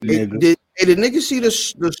Did the nigga see the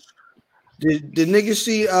nigga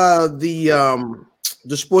see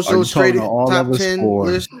the Sports Illustrated top 10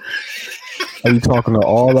 list? Are you talking to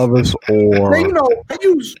all of us or? Man, you know, I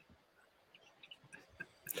use.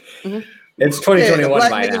 It's 2021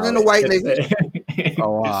 black by niggas now. and the white niggas.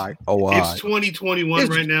 It's 2021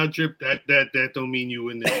 right now, Drip. That don't mean you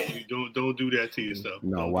in there. You don't do that to yourself.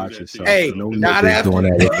 No, watch yourself. Hey, no not after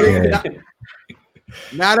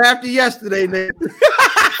not after yesterday, nigga.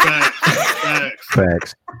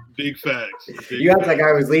 Facts. Big facts. You act like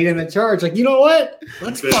I was leading the charge. Like, you know what?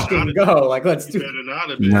 Let's fucking go. Like, let's do it.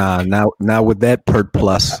 Now with that Pert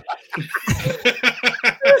Plus.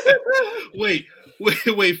 Wait,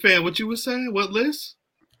 fam, what you were saying? What list?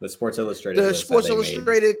 The Sports Illustrated. The Sports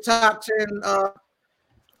Illustrated top 10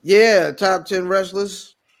 top 10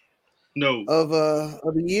 wrestlers of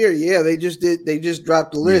the year. Yeah, they just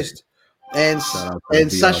dropped the list. And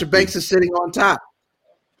Sasha Banks is sitting on top.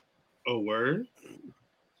 Oh, word.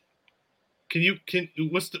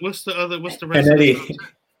 What's the rest?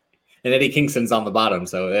 And Eddie Kingston's on the bottom.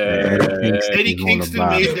 So Eddie Kingston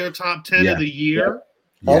made their top 10 of the year.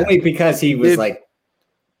 Yeah. Only because he was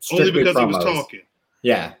only because he was talking.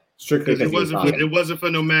 Yeah, strictly because it wasn't for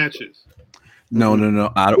no matches. No. We don't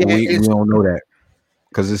know that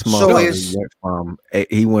because this motherfucker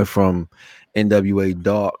he went from NWA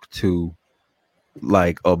Dark to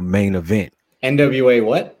like a main event. NWA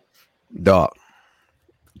what? Dark.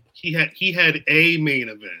 He had a main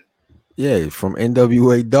event. Yeah, from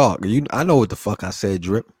NWA Dark. I know what the fuck I said,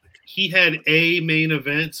 Drip. He had a main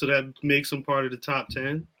event, so that makes him part of the top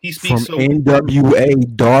 10. He speaks from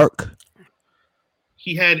NWA Dark.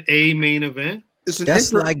 He had a main event.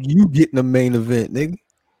 That's like you getting a main event, nigga.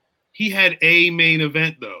 He had a main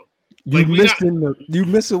event though. You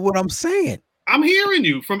missing what I'm saying. I'm hearing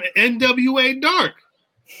you from NWA Dark.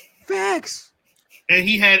 Facts. And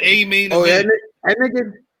he had a main event.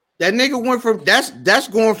 That nigga went from that's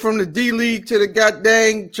going from the D League to the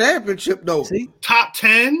goddamn championship though. See? Top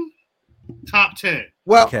 10.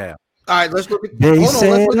 Well, all right, let's look at let's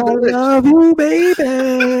look at the list. Love you, baby.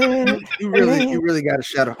 You really gotta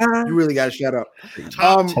shut up. You really gotta shut up.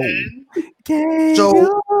 Top 10.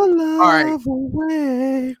 So all right.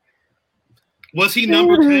 Away. Was he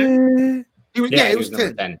number 10? He was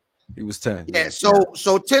 10. He was 10. Yeah, so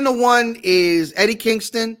 10-1 is Eddie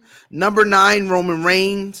Kingston, number 9, Roman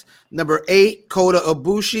Reigns, number 8, Kota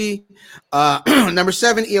Ibushi, number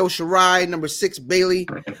 7, Io Shirai, number 6, Bayley,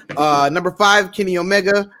 number 5, Kenny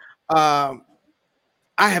Omega. I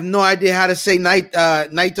have no idea how to say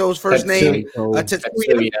Naito's first name.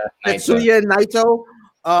 Tetsuya Naito.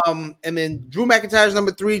 And then Drew McIntyre's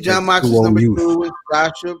number 3, John Moxley's number 2, and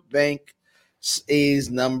Sasha Banks is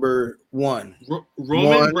number 1.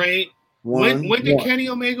 Roman Reigns. When did Kenny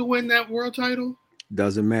Omega win that world title?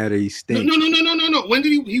 Doesn't matter. He stinks. No. When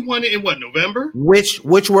did he won it in what, November?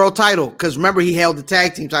 Which world title? Because remember he held the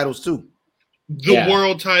tag team titles too. The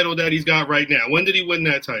world title that he's got right now. When did he win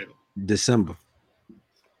that title? December.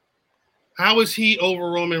 How is he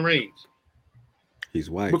over Roman Reigns?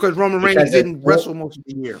 He's white. Because Roman Reigns didn't wrestle most of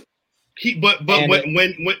the year.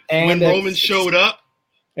 When Roman showed up,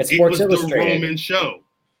 it was the Roman show.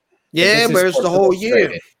 Yeah, but it's the whole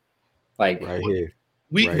year. Like right here.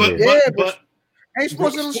 But hey,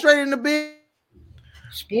 Sports Illustrated in the big.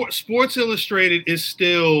 Sports Illustrated is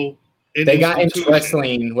still. They got into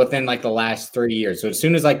wrestling within like the last 3 years. So as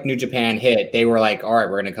soon as like New Japan hit, they were like, "All right,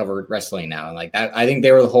 we're going to cover wrestling now." And like that, I think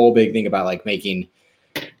they were the whole big thing about like making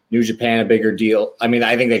New Japan a bigger deal. I mean,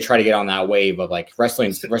 I think they try to get on that wave of like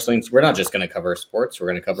wrestling. We're not just going to cover sports. We're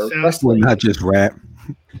going to cover wrestling, not just rap.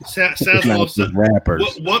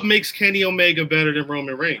 Rappers. What makes Kenny Omega better than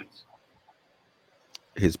Roman Reigns?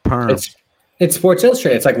 His perm. It's Sports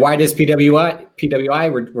Illustrated. It's like, why does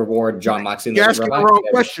PWI reward John Moxley? You're asking the wrong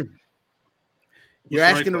question. You're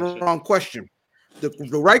asking the wrong question.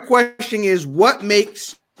 The right question is, what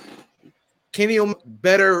makes Kenny Omega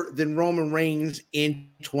better than Roman Reigns in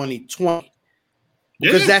 2020?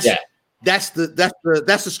 Because that's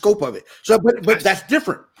the scope of it. So, but that's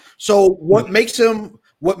different. So, what makes him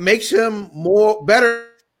more better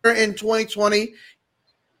in 2020?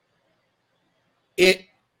 It,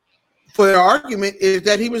 for the argument, is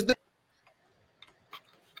that he was that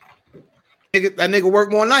nigga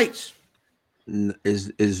worked more nights.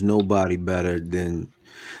 Is nobody better than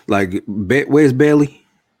like where's Bayley?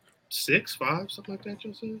 6, 5, something like that.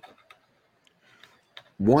 Joseph.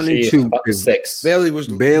 1 and 2 is 6. Bayley was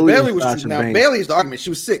 2. Now Bayley's the argument.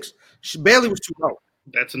 She was 6. Bayley was too low.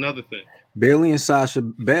 That's another thing. Bayley, Sasha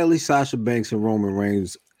Banks, and Roman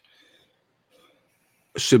Reigns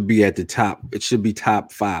should be at the top. It should be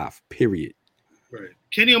top 5. Period. Right.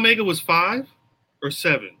 Kenny Omega was 5 or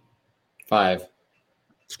 7? 5.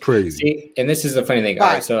 It's crazy. See, and this is the funny thing. All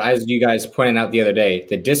right, so as you guys pointed out the other day,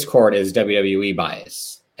 the Discord is WWE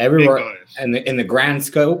bias. Everywhere in the grand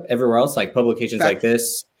scope, everywhere else, like publications like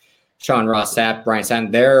this, Sean Ross Sapp, Brian Satin,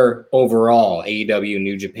 they're overall AEW,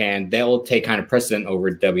 New Japan, they'll take kind of precedent over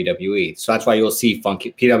WWE. So that's why you'll see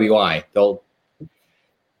Funky PWI.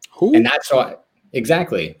 And that's why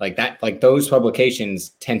exactly like that, like those publications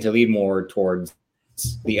tend to lead more towards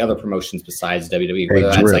the other promotions besides WWE, whether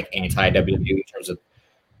that's like anti-WWE in terms of.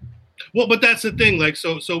 Well, but that's the thing. Like,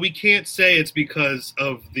 so we can't say it's because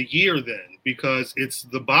of the year then, because it's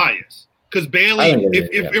the bias. Because Bailey,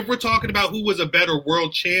 if we're talking about who was a better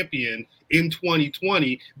world champion in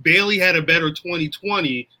 2020, Bailey had a better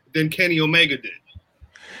 2020 than Kenny Omega did.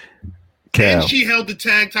 And she held the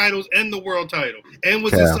tag titles and the world title, and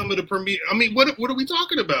was in some of the premier. I mean, what are we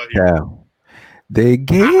talking about here? They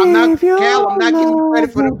gave I'm not giving you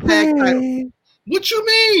credit for the tag titles. What you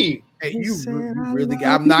mean? Hey, you really?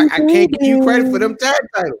 I can't give you credit for them tag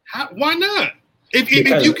titles. Why not? If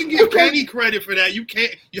you can give Kenny credit for that, you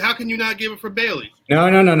can't. How can you not give it for Bailey?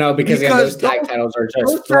 No. Because those tag titles are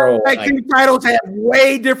just tag team titles have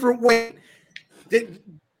way different weight. The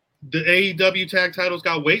AEW tag titles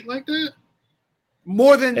got weight like that?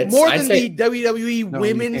 More than the WWE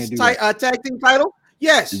women's tag team title?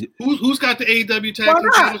 Yes. Who's got the AEW tag team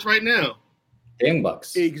titles right now? Young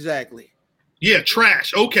Bucks. Exactly. Yeah,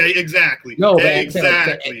 trash. Okay, exactly. No,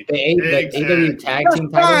 exactly. The AEW tag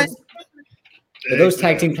team titles. Those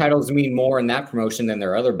tag team titles mean more in that promotion than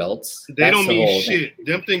their other belts. They don't mean shit.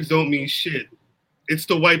 Them things don't mean shit. It's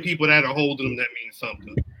the white people that are holding them that mean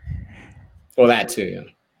something. Well, that too.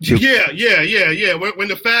 Yeah. When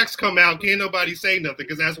the facts come out, can't nobody say nothing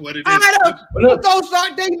because that's what it is. Those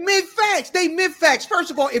are they mid facts. First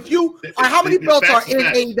of all, if you how many belts are in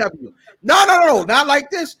AEW? No, not like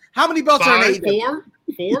this. How many belts are in AEW?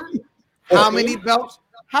 Four. How many belts?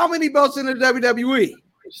 How many belts in the WWE?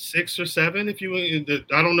 6 or 7. If you,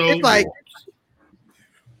 I don't know. It's like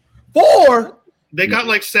 4. They got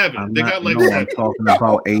like 7. I'm talking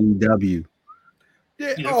about AEW.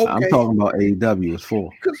 Yeah, okay. I'm talking about AEW. It's 4.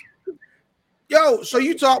 Yo, so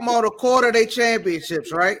you talking about a quarter of their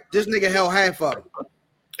championships, right? This nigga held half of them.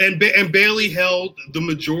 And Bailey held the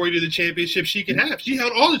majority of the championships she could have. She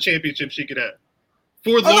held all the championships she could have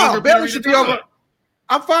for a longer period of time.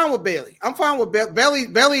 I'm fine with Bailey.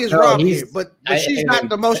 Bailey is wrong here, but she's not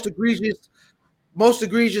the most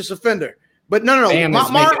egregious offender. But no.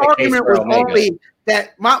 My argument was only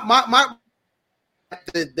that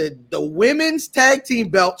the women's tag team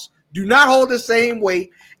belts do not hold the same weight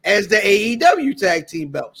as the AEW tag team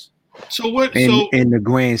belts. So what? In the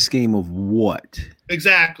grand scheme of what?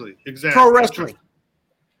 Exactly. Pro wrestling.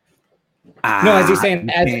 No, as you're saying,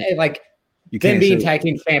 them being tag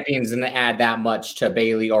team champions and add that much to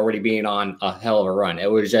Bailey already being on a hell of a run.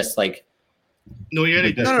 It was just like no.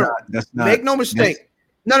 Make no mistake.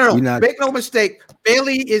 No. Make no mistake.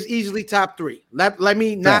 Bailey is easily top 3. Let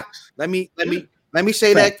me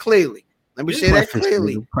say that clearly.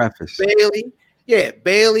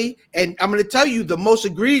 Bailey, and I'm going to tell you the most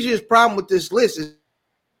egregious problem with this list is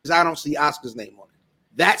I don't see Asuka's name on it.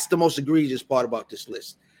 That's the most egregious part about this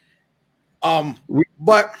list.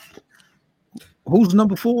 But who's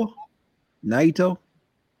number 4? Naito.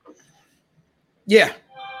 Yeah.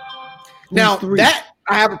 Now that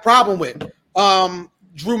I have a problem with.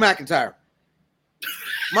 Drew McIntyre.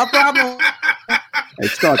 My problem. Hey,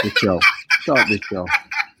 start the show.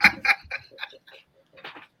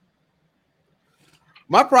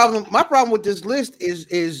 My problem with this list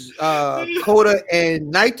is Kota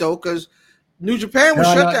and Naito because New Japan was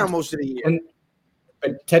shut down most of the year.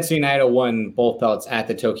 But Tetsuya Naito won both belts at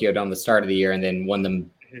the Tokyo Dome the start of the year, and then won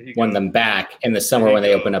them back in the summer when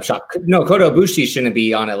they opened up shop. No, Kota Ibushi shouldn't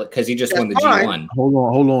be on it because he just won the G1.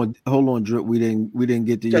 Hold on, Drip. We didn't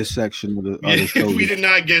get to your section of the show. We did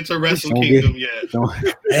not get to Wrestle Kingdom yet.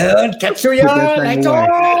 Tetsuya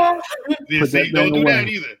Naito.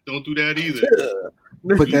 Don't do that either.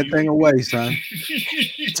 Put that thing away, son.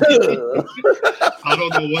 I don't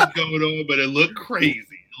know what's going on, but it looked crazy.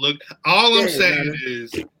 All I'm saying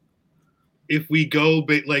is, if we go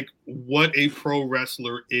like what a pro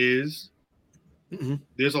wrestler is,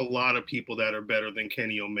 there's a lot of people that are better than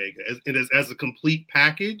Kenny Omega as a complete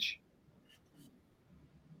package.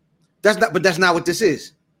 That's not what this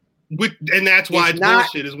is. And that's why it's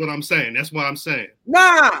bullshit, is what I'm saying. That's why I'm saying.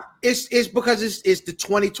 Nah, it's because it's the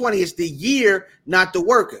 2020. It's the year, not the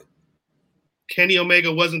worker. Kenny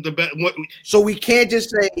Omega wasn't the best. So we can't just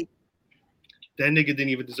say that nigga didn't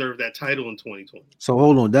even deserve that title in 2020. So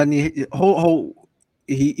hold on, doesn't he?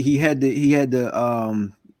 he had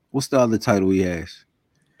the what's the other title he has?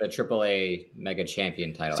 The AAA Mega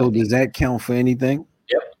Champion title. So does that count for anything?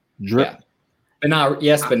 Yep. Drip. Yeah. But not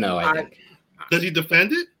yes, but no. I think. Does he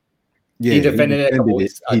defend it? Yeah, he defended it.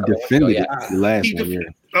 He defended it the last one. Yeah.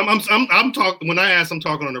 I'm talking when I ask. I'm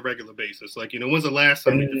talking on a regular basis. Like when's the last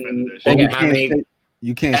time he defended that?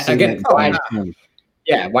 You can't say again.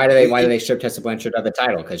 Why do they strip Tessa Blanchard of the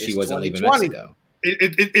title because she wasn't leaving Mexico?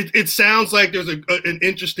 It sounds like there's an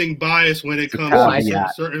interesting bias when it comes to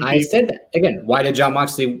certain people. I said that again. Why did Jon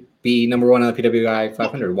Moxley be number one on the PWI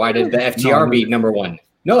 500? Why did the FTR be number one?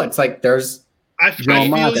 No, it's like there's. I feel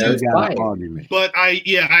there's an argument, but I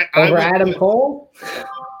over Adam Cole.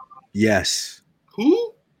 Yes.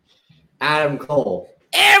 Who? Adam Cole.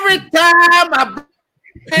 Every time I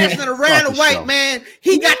passing around a white man,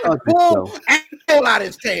 he got the bull and pull out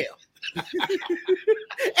his tail.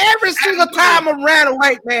 Every single time around a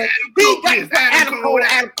white man, he got Adam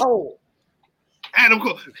Cole. Adam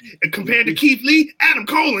Cole. Compared to Keith Lee, Adam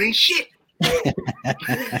Cole ain't shit.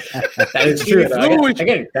 That is true.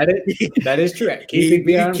 Again, that is true. Keith Lee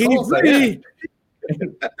beat Adam Cole. So yeah.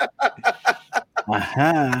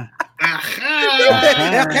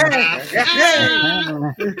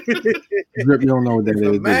 Drip, you don't know what that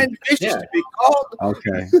is. Man, this should be called.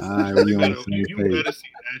 Okay. All right, we on the same page.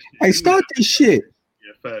 Hey, start this shit.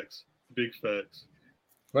 Yeah, facts. Big facts.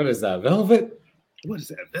 What is that? Velvet? What is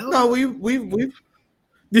that? Velvet? No, we've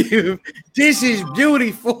this is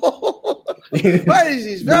beautiful. What is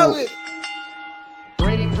this, Velvet?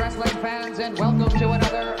 Greetings, wrestling fans, and welcome to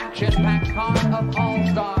another action-packed card of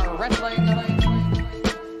All-Star Wrestling.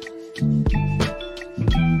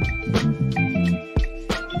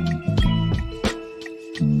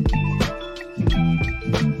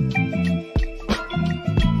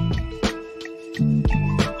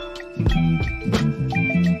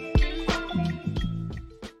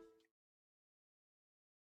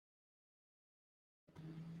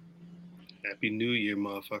 Happy New Year,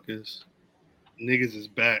 motherfuckers. Niggas is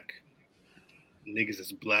back. Niggas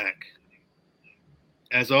is black.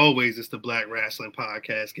 As always, it's the Black Wrestling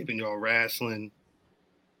Podcast, giving y'all wrestling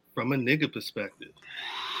from a nigga perspective.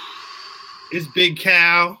 It's Big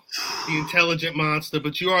Cal, the intelligent monster,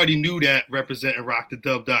 but you already knew that representing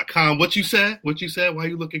rockthedub.com. What you said? Why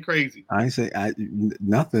you looking crazy? I ain't say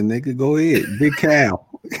nothing, nigga. Go ahead. Big Cal.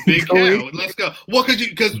 Big Cal. Let's go. Well,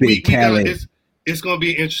 because we got it's going to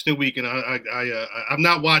be an interesting week, and I've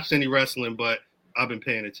not watched any wrestling, but I've been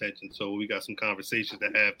paying attention, so we got some conversations to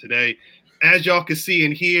have today. As y'all can see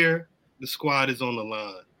and hear, the squad is on the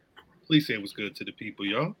line. Please say what's good to the people,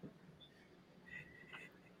 y'all.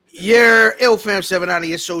 Your IlFam7 out of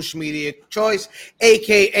your social media choice,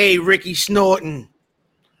 a.k.a. Ricky Snorton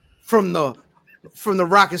from the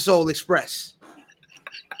Rock and Soul Express.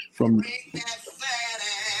 From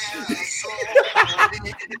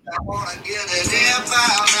I wanna get it in my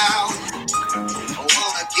mouth. I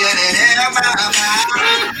wanna get it in my mouth.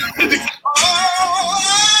 Oh,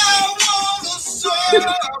 I wanna serve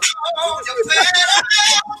you better.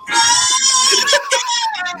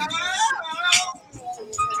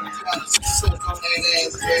 I gotta suck on that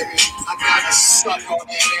ass, baby. I gotta suck on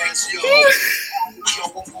that ass, yo. Yo,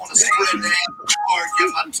 I'm gonna spread that ass hard, get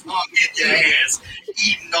my tongue in your ass,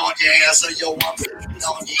 eating on your ass. So yo, I'm eating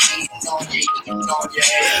on you, eating on your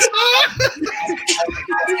ass.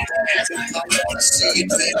 I wanna see it,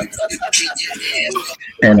 baby.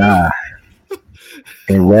 And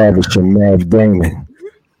and Ravish and Matt Damon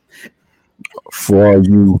for all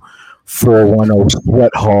you 410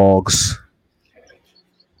 sweat hogs.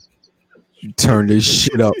 You turn this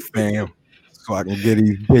shit up, fam, so I can get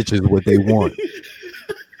these bitches what they want.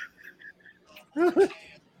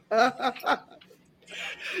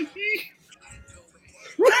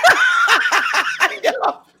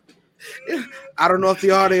 I don't know if the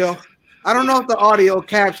audio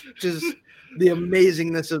captures the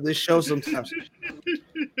amazingness of this show sometimes.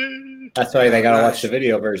 That's why they gotta watch the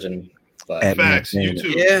video version. But facts,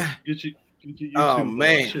 YouTube. Yeah. Get you YouTube. Oh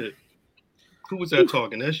man. Shit. Who was that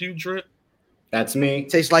talking? That's you, Drip? That's me.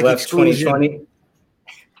 Tastes like Left exclusion. 2020.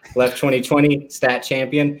 Left 2020, stat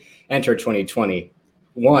champion. Enter 2021.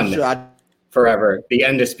 Forever. The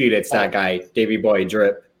undisputed stat guy, Davey Boy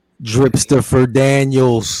Drip. Dripster for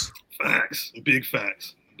Daniels. Facts. Big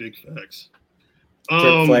facts. Big facts.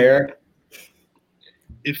 Drip player.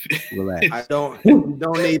 I don't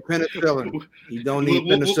need penicillin. You don't need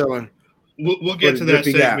penicillin. We'll get to that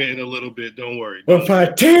segment in a little bit. Don't worry. If I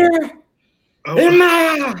tear in my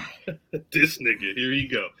eye. This nigga, here you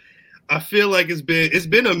go. I feel like it's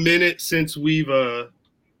been a minute since we've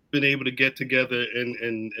been able to get together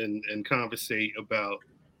and conversate about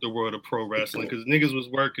the world of pro wrestling because niggas was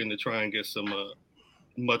working to try and get some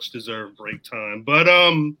much deserved break time. But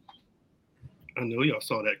I know y'all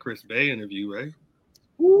saw that Chris Bay interview, right?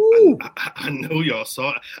 I know y'all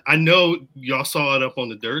saw it. I know y'all saw it up on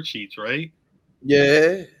the dirt sheets, right?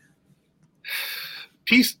 Yeah.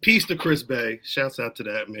 Peace to Chris Bay. Shouts out to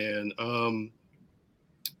that man.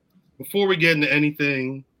 Before we get into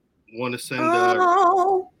anything, want to send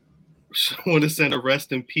a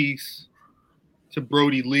rest in peace to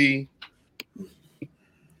Brody Lee.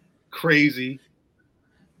 Crazy.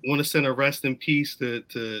 Want to send a rest in peace to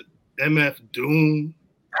MF Doom.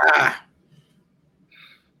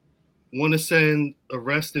 Want to send a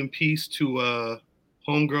rest in peace to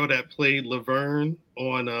homegirl that played Laverne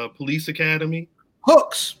on Police Academy.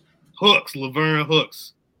 Hooks, Laverne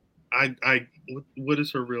Hooks. What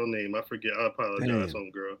is her real name? I forget. I apologize,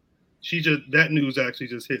 homegirl. That news actually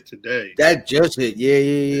just hit today. That just hit.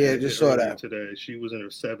 Yeah. Just saw that today. She was in her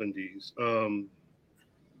 70s.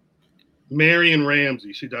 Marion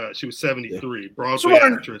Ramsey. She died. She was 73. Broadway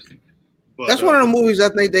actress. But, that's one of the movies I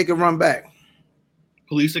think they can run back.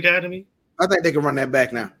 Police Academy. I think they can run that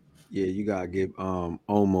back now. Yeah, you gotta give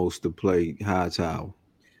Omos to play Hightower.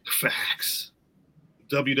 Facts.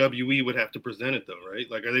 WWE would have to present it though, right?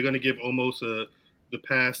 Like, are they going to give Omos the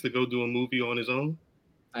pass to go do a movie on his own?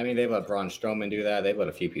 I mean, they let Braun Strowman do that. They let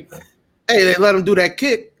a few people. Hey, they let him do that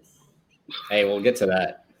kick. Hey, we'll get to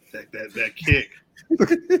that. That kick.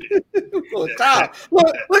 Look at this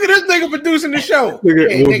nigga producing the show. We'll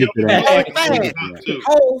get to that.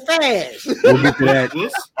 Hold fast. We'll get to that.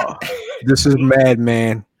 This is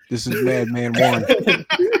Madman. This is Madman 1.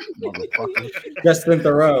 Justin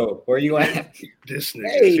Thoreau, where you at? This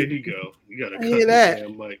nigga, here you go. You gotta cut this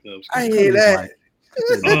damn mic. I hear that.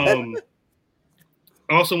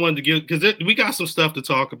 I also wanted to give because we got some stuff to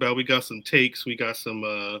talk about. We got some takes. We got some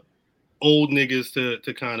old niggas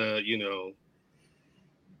to kind of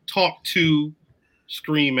talk to,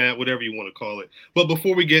 scream at, whatever you want to call it. But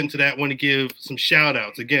before we get into that, I want to give some shout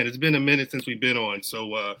outs. Again, it's been a minute since we've been on,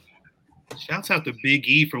 so shouts out to Big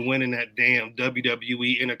E for winning that damn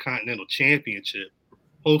WWE Intercontinental Championship.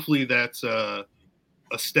 Hopefully that's a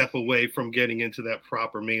step away from getting into that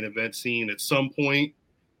proper main event scene at some point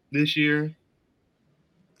this year.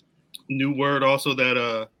 New word also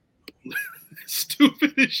that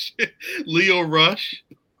stupid as shit. Leo Rush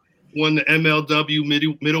won the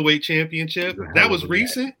MLW middleweight championship. That was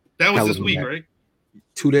recent. That was this week, right?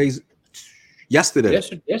 2 days. Yesterday,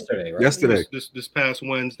 right? Yesterday. This past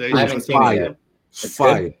Wednesday. I haven't seen it yet.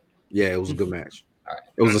 Fire. Yeah, it was a good match. All right.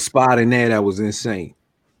 It was a spot in there that was insane.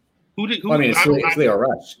 It's Leo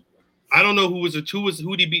Rush. I don't know who did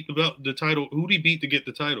he beat the title? Who did he beat to get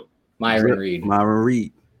the title? Myron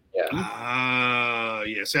Reed. Yeah.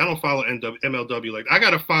 Yeah. See, I don't follow MLW. Like, I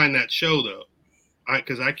gotta find that show though,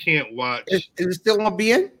 because I can't watch. Is it still on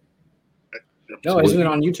BN? No, isn't it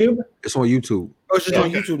on YouTube? It's on YouTube. Oh, it's just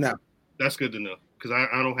on YouTube now. That's good to know because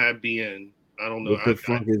I don't have BN. I don't know. What the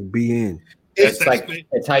fuck is BN?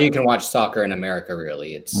 It's how you can watch soccer in America.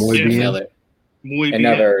 Really, it's BN.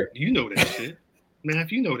 Another. You know that shit, man.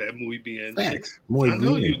 If you know that Muy BN, Facts. I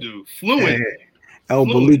know you do. Fluent. El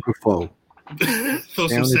Bolígrafo. Throw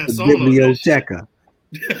some Down at the biblioteca.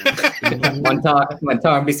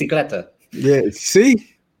 Montar en bicicleta. Yeah,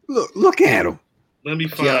 see? Look at him. Let me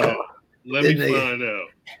find out.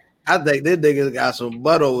 I think this nigga got some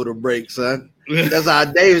butt over the break, son. That's how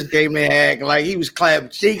Davis came in acting like he was clapping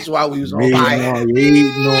cheeks while we was on fire.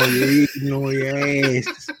 Eating on your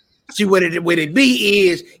ass. See what it be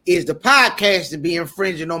is the podcast to be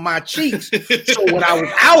infringing on my cheeks. So when I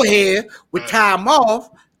was out here with time off,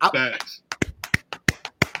 Facts.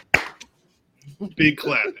 Big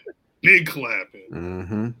clapping.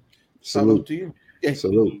 Mm-hmm. Salute to you. Yeah.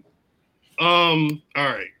 Salute. All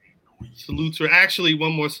right. Salutes for actually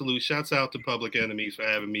one more salute. Shouts out to Public Enemies for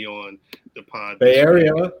having me on the pod. Bay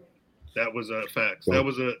Area. That was a fact. That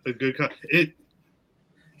was a good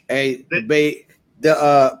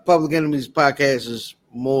the Public Enemies podcast is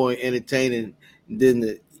more entertaining than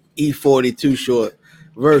the E42 short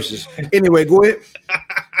versus. Anyway, go ahead.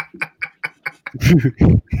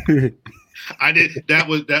 I did. That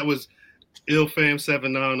was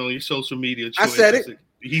IlFam79 on your social media choice. I said it.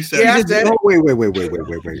 He said, "Yeah, I said it."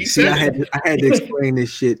 Wait. See, I had to explain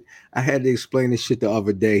this shit. I had to explain this shit the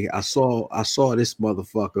other day. I saw this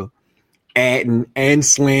motherfucker adding and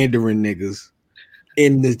slandering niggas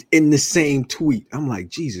in the same tweet. I'm like,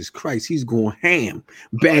 Jesus Christ, he's going ham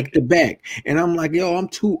back to back, and I'm like, yo, I'm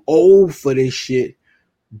too old for this shit.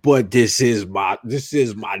 But this is my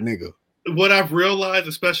nigga. What I've realized,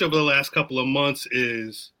 especially over the last couple of months,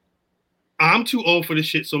 is I'm too old for this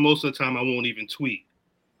shit. So most of the time, I won't even tweet.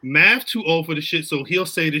 Math too old for the shit, so he'll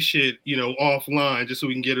say the shit, offline just so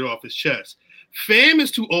we can get it off his chest. Fam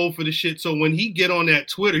is too old for the shit, so when he get on that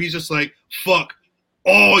Twitter, he's just like, fuck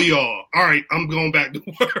all y'all. All right, I'm going back to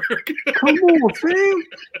work. Come on, fam.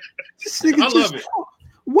 This nigga I love it.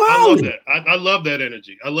 Wow. I love that. I love that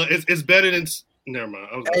energy. I love it's better than never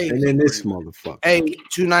mind. And then this motherfucker. Hey,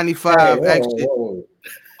 295 exit.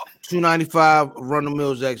 295 Run the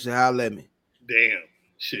Mills exit. Holla at me. Damn.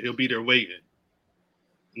 Shit, he'll be there waiting.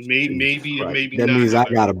 Maybe or maybe that not. That means I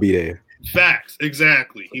gotta be there. Facts,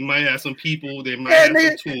 exactly. He might have some people. They might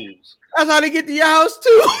have some tools. That's how they get to your house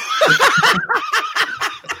too.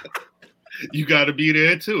 You got to be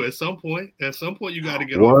there too. At some point, you got to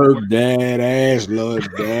get work that ass, Lord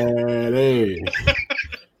Daddy.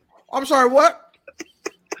 I'm sorry. What?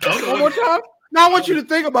 One more time. No, I want you to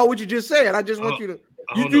think about what you just said. I just want you to.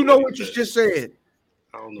 You do know what you just said.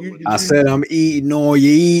 I don't know. I said I'm eating on you,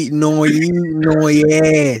 eating on your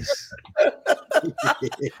ass.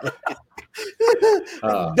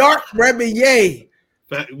 Dark Rebbe, yay.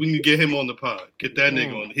 We need to get him on the pod. Get that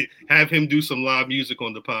nigga on. Have him do some live music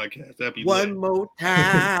on the podcast. That'd be one more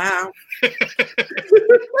time.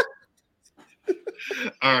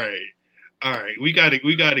 All right. We gotta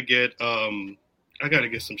get. I gotta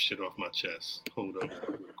get some shit off my chest. Hold up,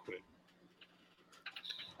 real quick.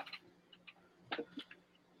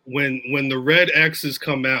 When the red X's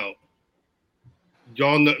come out,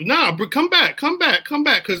 y'all know. Nah, but come back, cause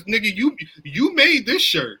nigga, you made this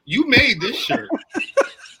shirt.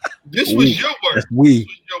 This was your work. That's we. This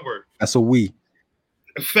was your work. That's a we.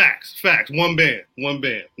 Facts. One band.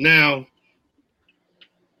 Now,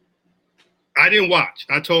 I didn't watch.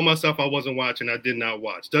 I told myself I wasn't watching. I did not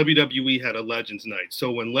watch. WWE had a Legends Night.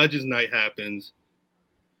 So when Legends Night happens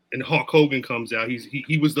and Hulk Hogan comes out,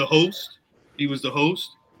 he was the host.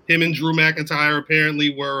 Him and Drew McIntyre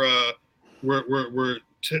apparently were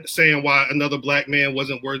saying why another black man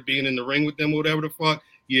wasn't worth being in the ring with them or whatever the fuck.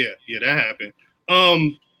 Yeah, that happened.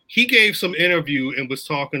 He gave some interview and was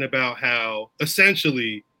talking about how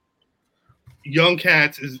essentially young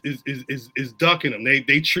cats is ducking them.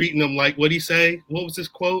 They treating them like, what'd he say? What was his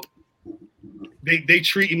quote? They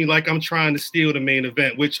treating me like I'm trying to steal the main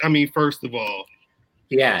event, which, I mean, first of all,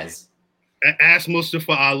 he has. Ask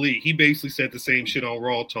Mustafa Ali. He basically said the same shit on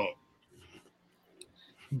Raw Talk.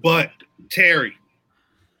 But Terry,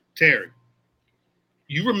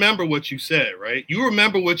 you remember what you said, right? You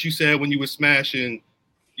remember what you said when you were smashing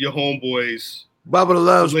your homeboys. Bubba the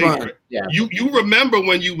Love Sponge. Yeah. You remember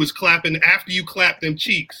when you was clapping after you clapped them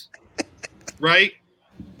cheeks, right?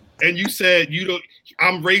 And you said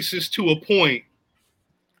I'm racist to a point.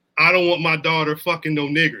 I don't want my daughter fucking no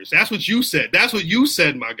niggers. That's what you said.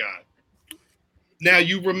 My guy. Now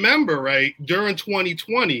you remember, right? During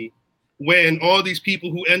 2020, when all these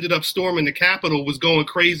people who ended up storming the Capitol was going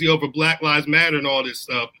crazy over Black Lives Matter and all this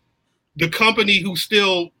stuff, the company who's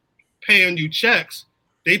still paying you checks,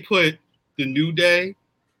 they put the New Day,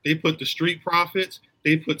 they put the Street Profits,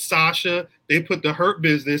 they put Sasha, they put the Hurt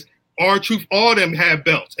Business, R-Truth, all of them have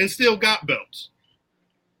belts and still got belts.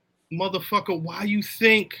 Motherfucker, why you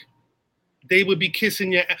think they would be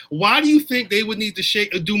kissing your ass? Why do you think they would need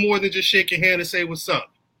to do more than just shake your hand and say what's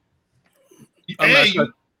up? You're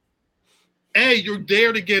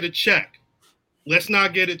there to get a check. Let's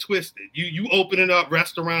not get it twisted. You opening up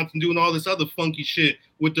restaurants and doing all this other funky shit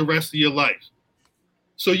with the rest of your life.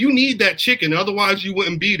 So you need that chicken, otherwise you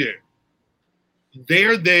wouldn't be there.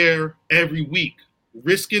 They're there every week,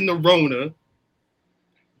 risking the Rona,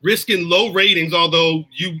 risking low ratings, although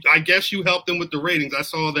I guess you helped them with the ratings. I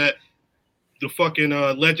saw that the fucking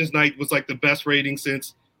Legends Night was like the best rating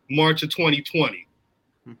since March of 2020.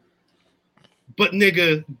 But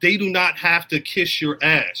nigga, they do not have to kiss your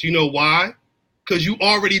ass. You know why? Because you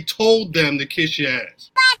already told them to kiss your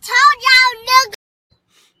ass. I told y'all, nigga.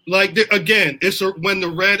 Like, again, when the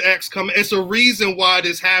red X come, it's a reason why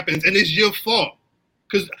this happens, and it's your fault.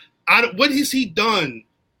 Because what has he done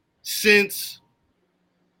since?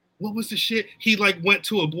 What was the shit? He went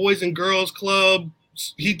to a Boys and Girls Club.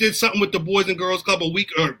 He did something with the Boys and Girls Club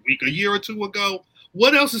a year or two ago.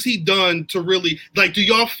 What else has he done to really do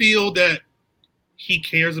y'all feel that he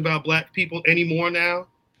cares about black people anymore now?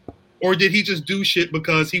 Or did he just do shit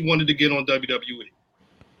because he wanted to get on WWE?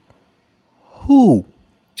 Who?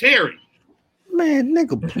 Terry. Man,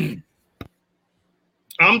 nigga.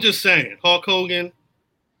 I'm just saying, Hulk Hogan,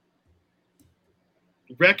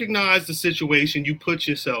 recognize the situation you put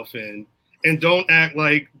yourself in and don't act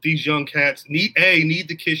like these young cats need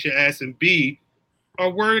to kiss your ass, and B, are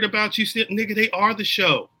worried about you. Nigga, they are the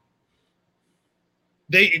show.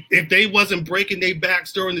 If they wasn't breaking their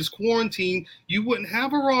backs during this quarantine, you wouldn't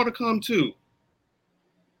have a Raw to come to.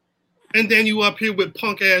 And then you up here with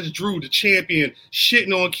punk ass Drew, the champion,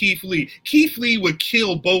 shitting on Keith Lee. Keith Lee would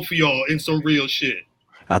kill both of y'all in some real shit.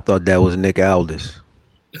 I thought that was Nick Aldis.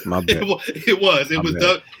 My bad.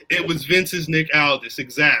 It was Vince's Nick Aldis.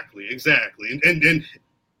 Exactly. And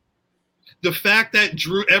the fact that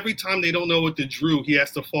Drew, every time they don't know what to Drew, he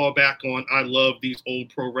has to fall back on, I love these old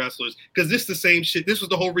pro wrestlers. Because this is the same shit. This was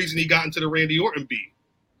the whole reason he got into the Randy Orton beat.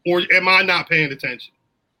 Or am I not paying attention?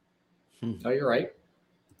 Oh, you're right.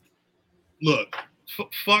 Look,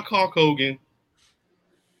 fuck Hulk Hogan.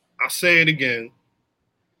 I'll say it again.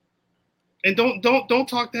 And don't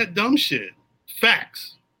talk that dumb shit.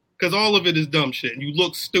 Facts. Because all of it is dumb shit. And you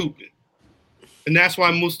look stupid. And that's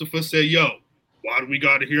why Mustafa said, yo, why do we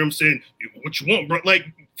got to hear him saying, what you want, bro? Like,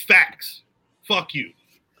 facts. Fuck you.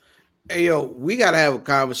 Hey, yo, we got to have a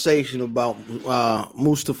conversation about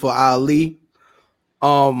Mustafa Ali.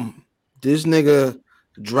 This nigga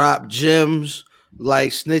dropped gems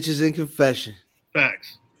like snitches in confession.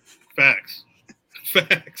 Facts.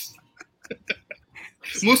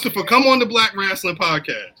 Mustafa, come on the Black Wrestling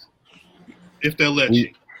Podcast. If they'll let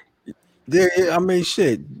you. I mean,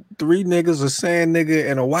 shit. 3 niggas, a sand nigga,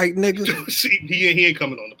 and a white nigga. See, he ain't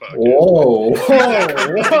coming on the podcast. Whoa.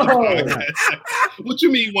 What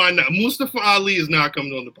you mean, why not? Mustafa Ali is not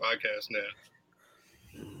coming on the podcast now.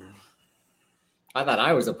 I thought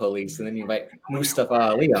I was a police, and then you invite Mustafa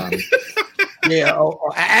Ali on. Yeah,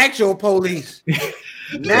 actual police.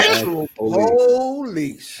 Natural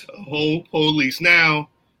police. Whole police. Now,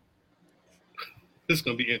 this is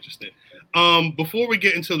going to be interesting. Before we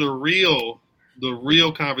get into the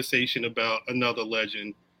real conversation about another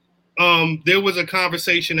legend, there was a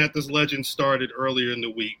conversation that this legend started earlier in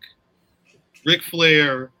the week. Ric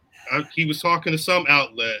Flair, he was talking to some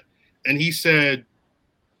outlet, and he said,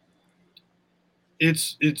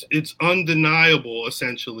 it's undeniable,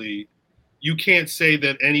 essentially. You can't say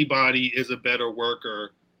that anybody is a better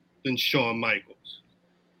worker than Shawn Michaels.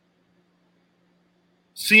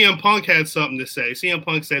 CM Punk had something to say. CM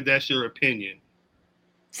Punk said that's your opinion.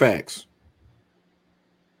 Facts.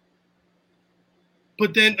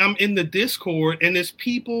 But then I'm in the Discord, and there's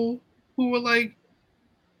people who are like,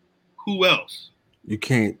 who else? You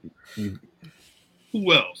can't.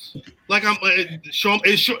 Who else? Like,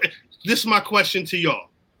 this is my question to y'all,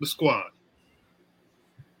 the squad.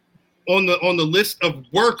 On the list of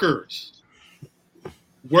workers,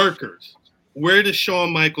 where does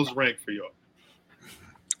Shawn Michaels rank for y'all?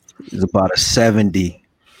 It's about a 70.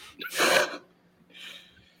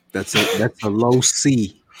 That's a low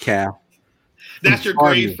C, Cal. That's your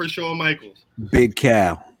grade for Shawn Michaels. Big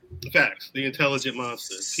Cal. Facts. The intelligent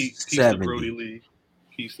monster. Peace to 70. Brody Lee.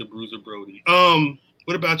 Peace to Bruiser Brody.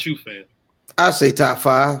 What about you, fam? I say top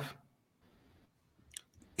 5.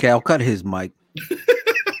 Cal, cut his mic.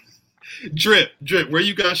 Drip. Where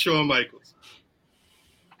you got Shawn Michaels?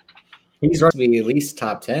 He's going to be at least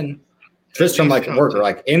top 10. Just from like a worker,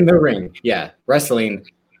 like in the ring. Yeah. Wrestling,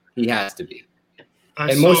 he has to be.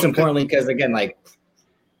 And most importantly, because again, like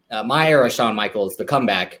my era, Shawn Michaels, the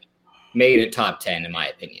comeback made it top 10 in my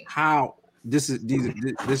opinion. How this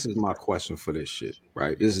is my question for this shit,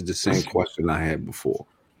 right? This is the same question I had before.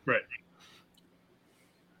 Right.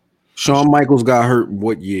 Shawn Michaels got hurt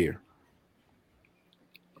what year?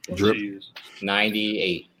 Drip.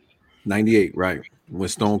 98. 98, right? When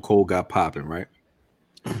Stone Cold got popping, right?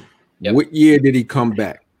 Yep. What year did he come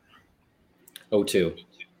back? 02.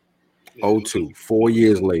 02. 4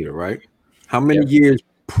 years later, right? How many years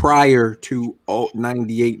prior to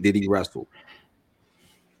 98 did he wrestle?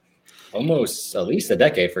 Almost at least a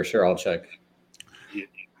decade for sure. I'll check.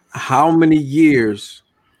 How many years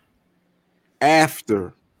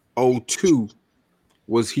after 02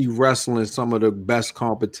 was he wrestling some of the best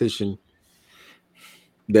competition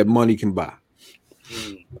that money can buy?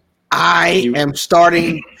 I am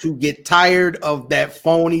starting to get tired of that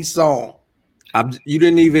phony song. You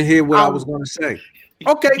didn't even hear what I was going to say.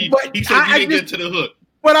 Okay, but he said you didn't get to the hook.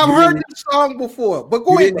 But I've heard this song before. But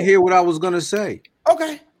go ahead. You didn't hear what I was going to say.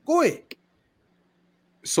 Okay, go ahead.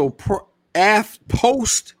 So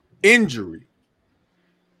post injury,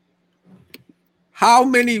 how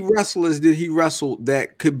many wrestlers did he wrestle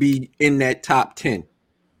that could be in that top 10?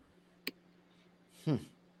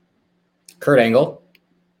 Kurt Angle.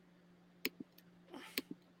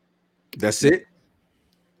 That's it?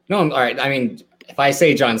 No, all right. I mean, if I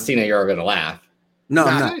say John Cena, you're going to laugh. No,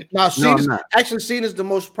 I'm not. Cena's, actually, Cena's the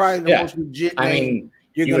most most legit. I mean,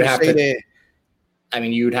 you're going to say that. I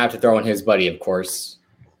mean, you would have to throw in his buddy, of course,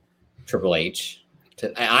 Triple H.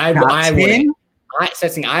 I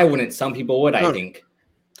wouldn't. Some people would. I think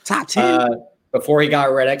top 10 before he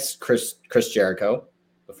got Red X, Chris Jericho.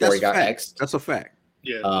 Before he got X, that's a fact.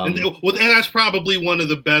 Yeah, and that's probably one of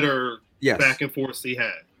the better back and forths he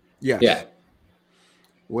had. Yes. Yeah.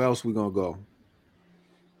 Where else we gonna go?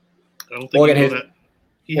 I don't think that.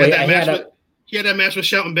 He had that match with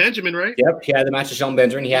Shelton Benjamin, right? Yep, he had the match with Shelton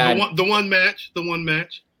Benjamin. He had the one match.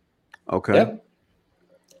 Okay. Yep.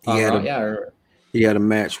 He had a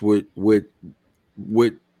match with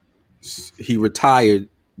he retired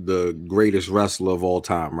the greatest wrestler of all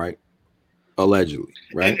time, right? Allegedly,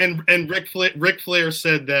 right? And Ric Flair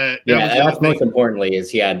said that. That's most importantly is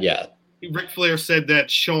he had Ric Flair said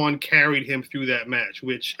that Shawn carried him through that match,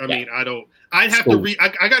 which I mean I don't. I'd have to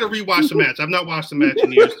I got to rewatch the match. I've not watched the match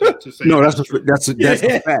in years to say. No, that's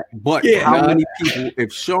a fact. But how many people?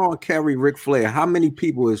 If Shawn carried Ric Flair, how many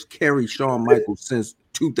people has carried Shawn Michaels since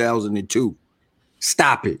 2002?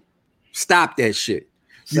 Stop it! Stop that shit.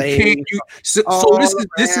 So this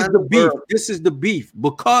is the beef. This is the beef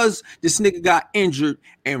because this nigga got injured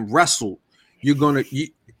and wrestled.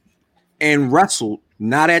 And wrestled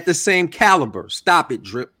not at the same caliber. Stop it,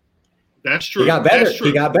 Drip. That's true. He got better.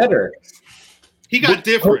 He got better. He got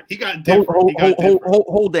different.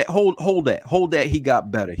 Hold that. He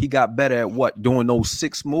got better. He got better at what? Doing those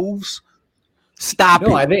 6 moves. Stop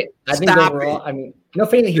it. I think overall, I mean, no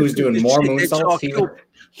feeling he was doing more moonsaults.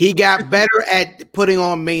 He got better at putting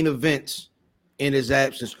on main events in his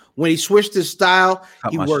absence. When he switched his style,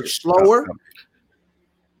 he worked slower.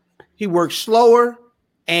 He worked slower,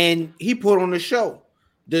 and he put on the show.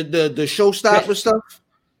 The showstopper stuff.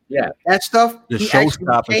 Yeah, that stuff. The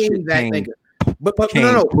showstopper shit came. But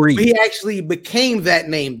no. He actually became that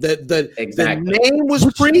name. The name was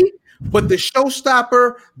free, but the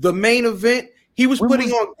showstopper, the main event, he was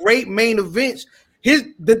putting on great main events.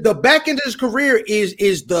 The back end of his career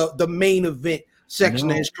is the main event section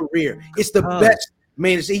of his career. It's the best.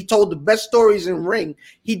 He told the best stories in ring.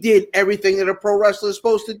 He did everything that a pro wrestler is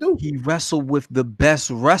supposed to do. He wrestled with the best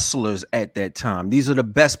wrestlers at that time. These are the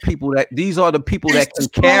best people that can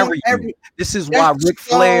carry you. This is why Ric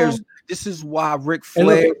Flair Stendhal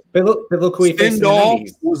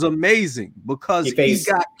was amazing because he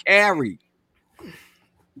got carried.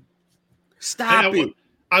 Stop it.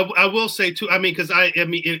 I will say too. I mean, because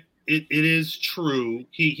it is true.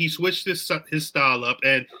 He switched his style up,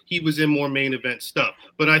 and he was in more main event stuff.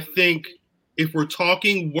 But I think if we're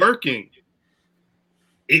talking working,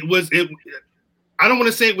 I don't want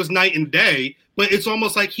to say it was night and day, but it's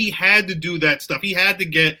almost like he had to do that stuff. He had to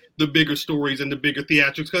get the bigger stories and the bigger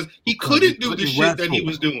theatrics because he couldn't do the shit that he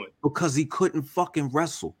was doing because he couldn't fucking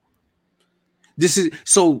wrestle. This is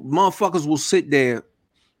so motherfuckers will sit there.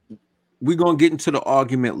 We're gonna get into the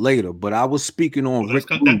argument later, but I was speaking on Rick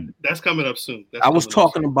Rude. That's coming up soon. I was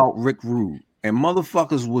talking about Rick Rude, and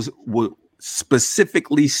motherfuckers was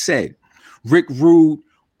specifically said Rick Rude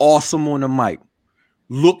awesome on the mic,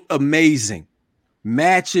 looked amazing.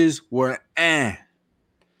 Matches were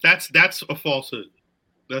That's a falsehood.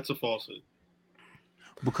 That's a falsehood.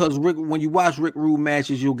 Because when you watch Rick Rude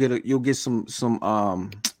matches, you'll get some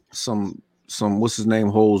what's his name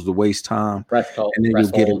holds the waist time, and then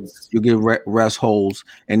you'll get rest holds,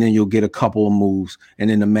 and then you'll get a couple of moves, and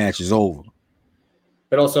then the match is over.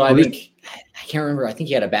 But also, I think I can't remember. I think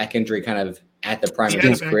he had a back injury kind of at the prime of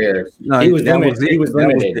his career. No, he was limited. He was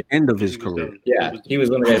limited. That was the end of his career. Yeah, he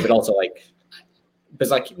was limited, but also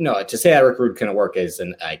to say that Rick Rude couldn't work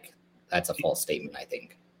that's a false statement. I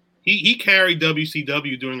think he carried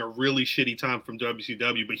WCW during a really shitty time from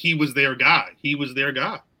WCW, but he was their guy.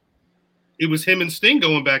 It was him and Sting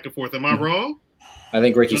going back and forth. Am I wrong? I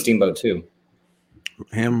think Ricky Steamboat too.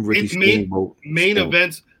 Steamboat. Main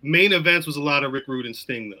events was a lot of Rick Rude and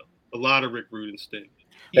Sting though. A lot of Rick Rude and Sting.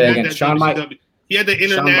 He had the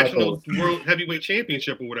international world heavyweight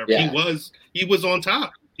championship or whatever. Yeah. He was on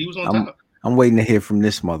top. Top. I'm waiting to hear from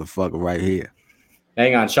this motherfucker right here.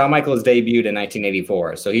 Hang on. Shawn Michaels debuted in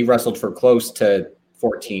 1984, so he wrestled for close to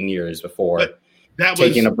 14 years before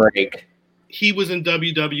taking a break. He was in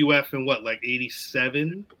WWF in what, like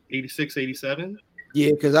 87, 86, 87?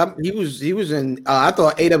 Yeah, because he was in I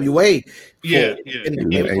thought AWA. Yeah. He was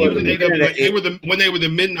in AWA. When they were the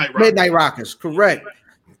Midnight Rockers. Midnight Rockers, correct.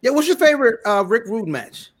 Yeah, what's your favorite Rick Rude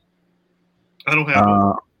match? I don't have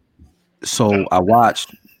one. So I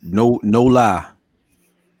watched no lie.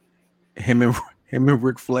 Him and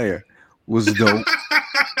Ric Flair was dope.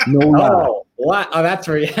 No lie. Oh, what? Oh, that's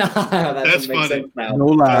real. That's funny. No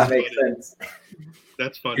lie. That makes sense.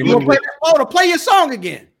 That's funny. Play your song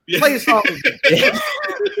again. Play your song again.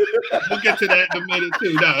 We'll get to that in a minute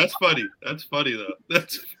too. No, that's funny. That's funny though.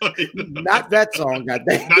 That's funny. Not that song,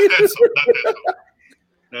 goddamn. Not that song.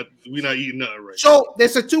 We're not eating nothing right. So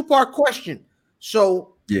there's a 2-part question.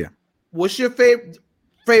 So yeah, what's your favorite?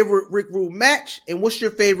 favorite Rick Rude match, and what's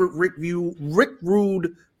your favorite Rick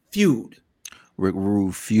Rude feud? Rick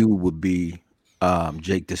Rude feud would be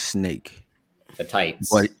Jake the Snake. The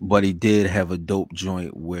tights. But he did have a dope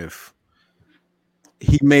joint with.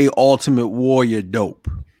 He made Ultimate Warrior dope.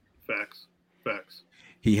 Facts.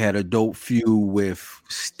 He had a dope feud with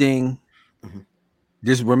Sting. Mm-hmm.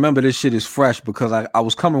 Just remember, this shit is fresh because I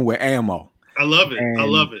was coming with ammo. I love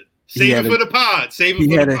it. Save it for the pod.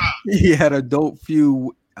 He had a dope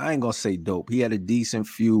feud. I ain't gonna say dope. He had a decent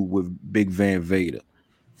feud with Big Van Vader.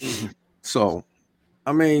 Mm-hmm. So,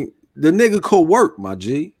 I mean, the nigga could work, my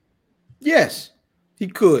G. Yes, he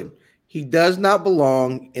could. He does not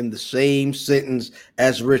belong in the same sentence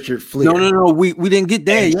as Richard Fleer. No. We didn't get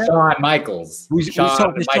there yet. Shawn Michaels. We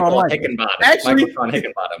talking Shawn Hickenbottom. Actually, Shawn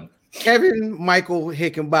Hickenbottom. Kevin Michael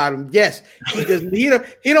Hickenbottom. Yes, he doesn't.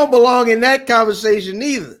 He don't belong in that conversation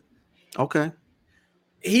either. Okay.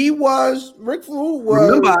 Rick Rude was.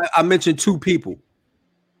 Remember, I mentioned two people.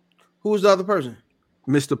 Who was the other person?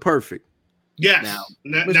 Mr. Perfect. Yes.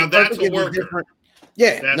 Now that's a worker.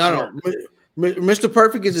 Yeah. No. Mr.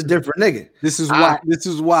 Perfect is a different nigga. This is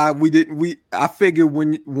why I figured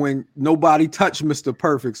when nobody touched Mr.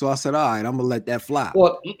 Perfect, so I said, all right, I'm gonna let that fly.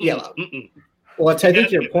 Well, yeah. Well, to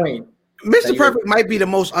take your point, Mr. Perfect might be the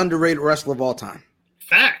most underrated wrestler of all time.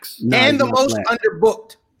 Facts. And the most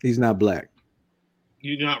underbooked. He's not black.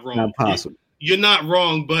 You're not wrong. Not possible. You're not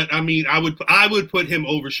wrong, but I mean, I would put him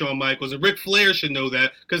over Shawn Michaels, and Ric Flair should know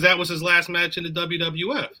that because that was his last match in the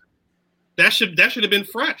WWF. That should have been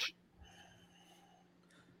fresh.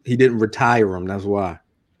 He didn't retire him. That's why.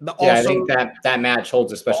 I think that match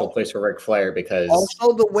holds a special place for Ric Flair because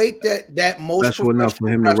also the weight that most special enough for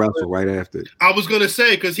him to wrestle right after. I was gonna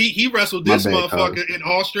say because he wrestled this motherfucker in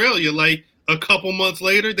Australia like a couple months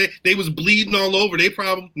later. They was bleeding all over. They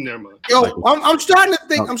probably never mind. Yo, I'm starting to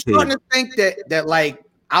think. I'm starting to think that like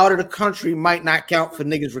out of the country might not count for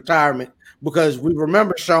niggas retirement because we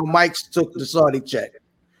remember Shawn Michaels took the Saudi check.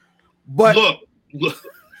 But look.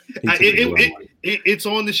 It's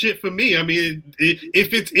on the shit for me. I mean,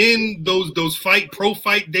 if it's in those pro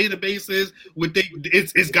fight databases,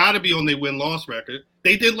 it's got to be on their win-loss record.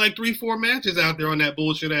 They did like 3-4 matches out there on that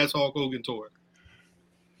bullshit ass Hulk Hogan tour.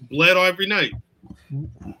 Bled every night.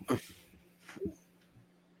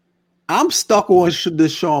 I'm stuck on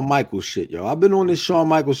this Shawn Michaels shit, yo. I've been on this Shawn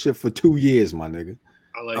Michaels shit for 2 years, my nigga.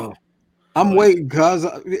 I like it. I'm waiting, cuz.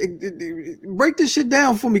 Break this shit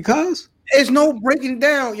down for me, cuz. There's no breaking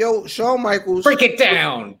down, yo. Shawn Michaels. Break it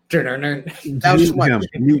down. That was why you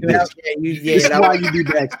do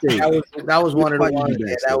backstage. That was one of the ones.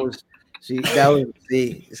 Yeah, that was. See, that was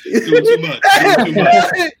too much.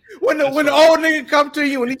 When the old nigga come to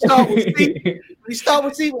you and he start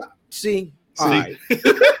with C. All right.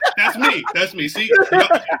 That's me. See.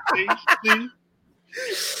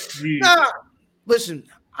 Nah, listen.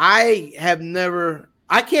 I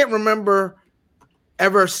can't remember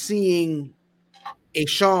ever seeing a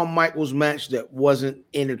Shawn Michaels match that wasn't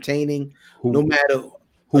entertaining. No matter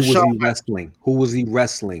who was he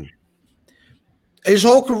wrestling? His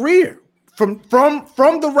whole career, from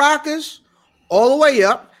the Rockers all the way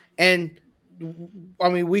up, and I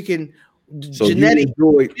mean we can. So you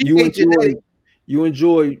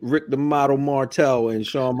enjoy Rick the Model Martel and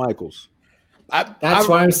Shawn Michaels. That's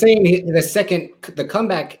why I'm saying the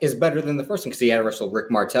comeback is better than the first one because he had to wrestle Rick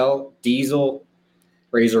Martel, Diesel,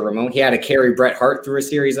 Razor Ramon. He had to carry Bret Hart through a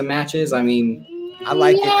series of matches. I mean, I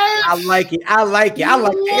like it. I like the energy.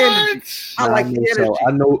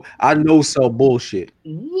 I know sell bullshit.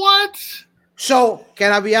 What? So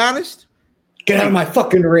can I be honest? Get out of my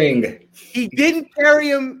fucking ring. He didn't carry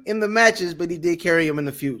him in the matches, but he did carry him in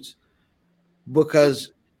the feuds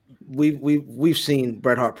because we've seen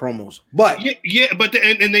Bret Hart promos, but but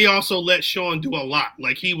they also let Shawn do a lot.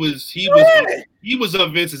 Like he was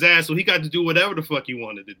up Vince's ass, so he got to do whatever the fuck he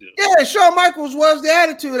wanted to do. Yeah, Shawn Michaels was the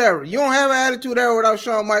Attitude Era. You don't have an Attitude Era without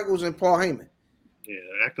Shawn Michaels and Paul Heyman. Yeah,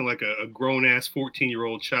 acting like a grown ass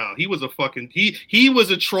 14-year-old child. He was a fucking he was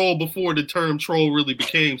a troll before the term troll really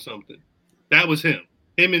became something. That was him.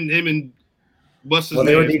 Him and what's his name?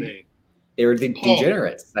 They were the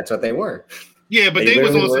degenerates. That's what they were. Yeah, but there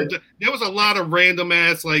was a lot of random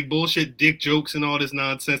ass like bullshit dick jokes and all this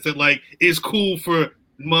nonsense that like is cool for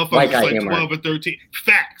motherfuckers like 12 or 13.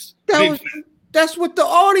 Facts. That's what the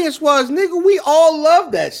audience was, nigga. We all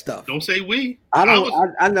love that stuff. Don't say we. I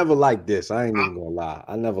never liked this. I ain't even gonna lie.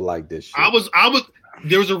 I never liked this shit. I was.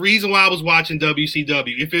 There was a reason why I was watching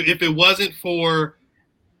WCW. If it wasn't for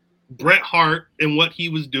Bret Hart and what he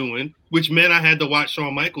was doing, which meant I had to watch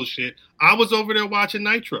Shawn Michaels shit, I was over there watching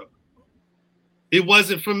Nitro. It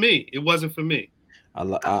wasn't for me.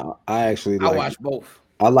 I actually watched both.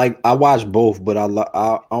 I watch both, but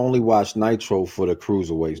I only watch Nitro for the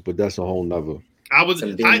cruiserweights, but that's a whole nother. I'm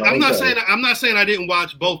not saying I didn't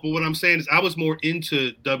watch both, but what I'm saying is I was more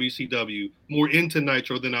into WCW, more into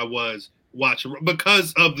Nitro than I was watching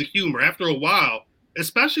because of the humor. After a while,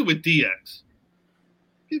 especially with DX,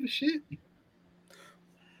 give a shit.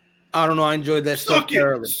 I don't know. I enjoyed that stuff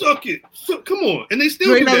thoroughly. Suck it. Come on, and they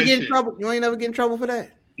still do that shit. You ain't never get in trouble for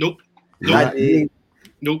that. Nope. I did.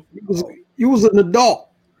 Nope. You was an adult.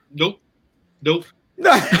 Nope. Nope.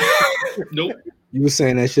 You were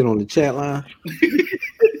saying that shit on the chat line.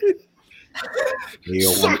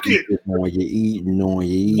 Suck it. On you eating.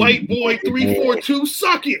 White boy 342.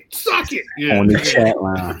 Suck it. Yeah. On the chat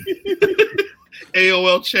line.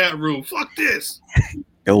 AOL chat room. Fuck this.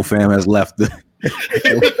 L fam has left. L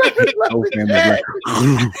fam has left.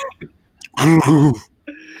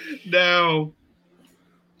 Now,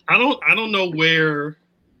 I don't know where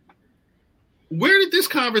did this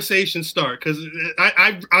conversation start? Because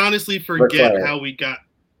I honestly forget how we got.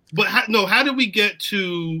 But how did we get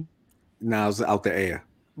to? Now it's out the air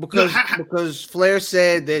because Flair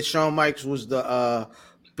said that Shawn Michaels was the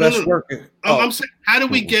best worker. I'm saying, how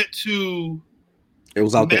did we get to? It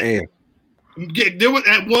was out the air. There was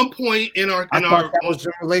at one point in our. I thought that was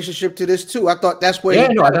in relationship to this too. I thought that's where. Yeah,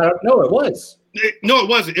 no, it was. No, it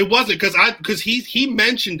wasn't. It wasn't because he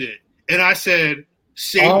mentioned it, and I said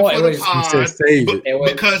save it for the pod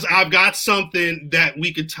because I've got something that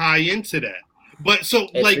we could tie into that. But so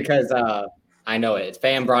it's because I know it.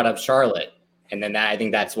 Fan brought up Charlotte, and then I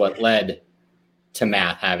think that's what led to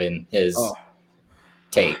Matt having his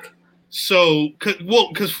take. So,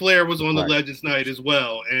 because Flair was on the Legends night as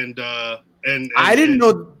well, and I didn't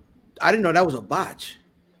know that was a botch.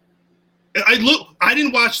 I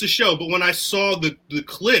didn't watch the show, but when I saw the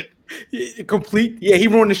clip, complete, he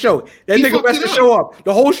ruined the show. That nigga messed the show up,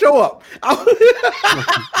 the whole show up.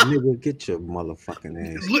 Nigga, get your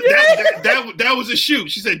motherfucking ass. Look, that was a shoot.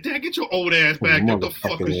 She said, "Dad, get your old ass back. What the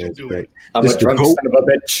fuck is you doing? I'm a drunk son of a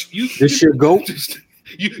bitch. This your goat?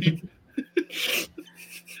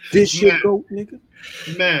 This your goat, nigga?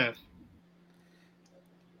 Man,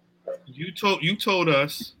 you told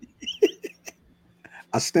us."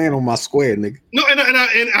 I stand on my square, nigga. No, and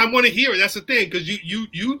I want to hear it. That's the thing, because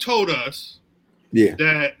you told us,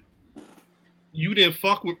 that you didn't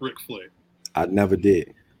fuck with Ric Flair. I never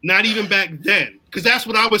did. Not even back then, because that's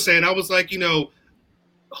what I was saying. I was like,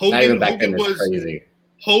 Hogan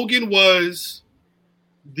was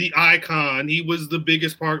the icon. He was the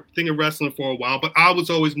biggest thing in wrestling for a while, but I was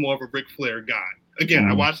always more of a Ric Flair guy. Again,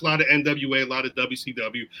 I watched a lot of NWA, a lot of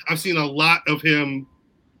WCW. I've seen a lot of him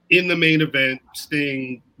in the main event,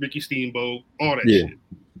 Sting, Ricky Steamboat, all that shit.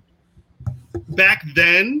 Back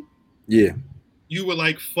then, you were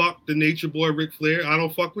like, fuck the Nature Boy Ric Flair. I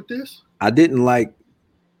don't fuck with this. I didn't like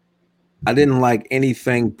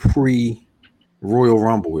anything pre-Royal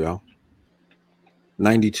Rumble, yo.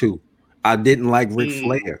 92. I didn't like Ric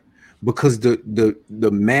Flair because the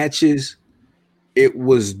matches, it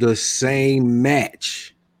was the same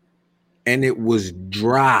match and it was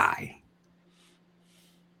dry.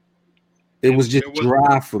 It was just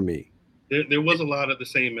dry for me. There was a lot of the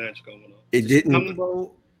same match going on. It didn't.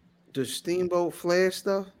 The Steamboat Flair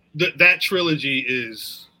stuff? That trilogy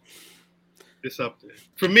it's up there.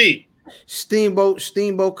 For me. Steamboat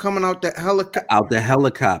coming out the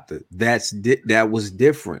helicopter. That was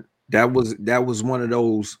different. That was one of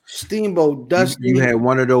those Steamboat Dusty. You had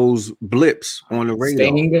one of those blips on the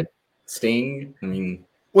radar. Sting. I mean,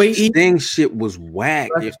 Sting shit was whack.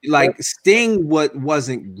 Sting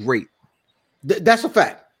wasn't great. That's a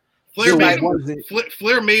fact. Flair made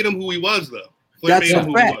him who he was, though. That's a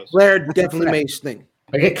fact. Flair definitely made Sting.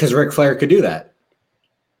 Okay, because Ric Flair could do that.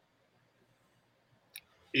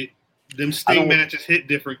 Them Sting matches hit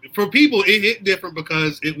different. For people, it hit different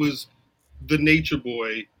because it was the Nature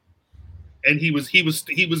Boy, and he was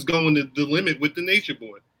going to the limit with the Nature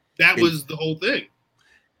Boy. That was the whole thing.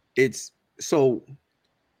 It's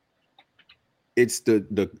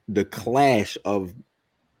the clash of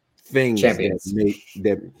things champions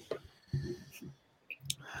that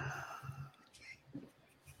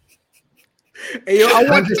Hey, I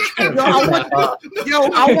want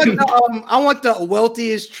the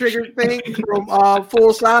wealthiest trigger thing from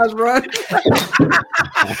Full Size Run.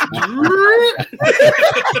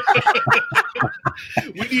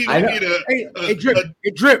 we need a drip.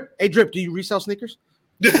 Hey, drip. Do you resell sneakers?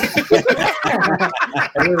 I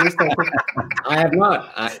have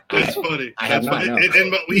not. That's funny. I have not. No.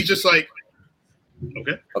 And he's just like,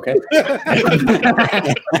 okay.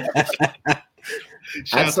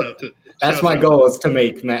 That's my goal is to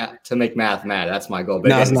make math mad. That's my goal.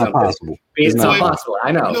 No, it's not possible. It's not possible.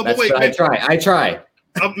 I know. No, that's wait, what I try.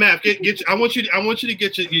 Matt, I want you to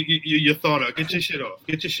get your thought out. Get your shit off.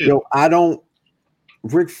 Get your shit. Yo, I don't.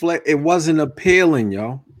 Ric Flair. It wasn't appealing,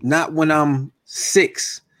 yo. Not when I'm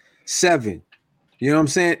 6, 7. You know what I'm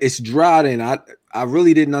saying? It's dry. And I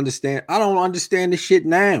really didn't understand. I don't understand the shit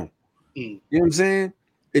now. You know what I'm saying?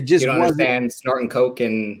 It just you don't wasn't. Understand snorting coke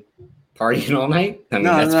and partying all night. I mean,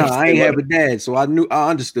 No, I ain't have a dad, so I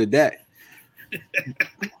understood that.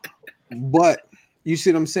 But you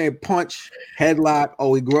see what I'm saying? Punch, headlock.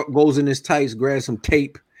 Oh, he goes in his tights, grabs some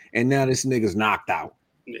tape, and now this nigga's knocked out.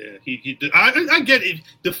 Yeah, he did. I get it.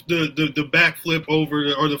 The back flip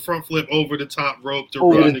over or the front flip over the top rope to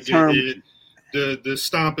run to get it. The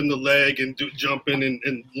stomping the leg and jumping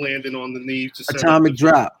and landing on the knees. To atomic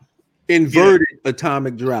drop. Inverted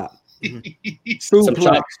atomic drop. Some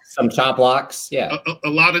chop blocks. Yeah. A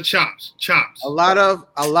lot of chops. A lot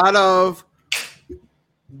of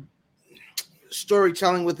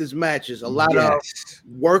storytelling with his matches. A lot of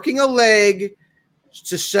working a leg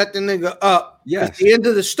to set the nigga up. Yes. The end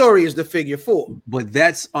of the story is the figure 4. But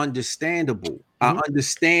that's understandable. I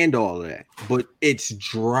understand all that. But it's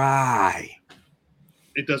dry.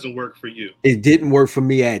 It doesn't work for you. It didn't work for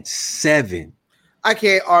me at 7. I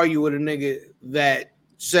can't argue with a nigga that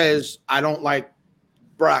says I don't like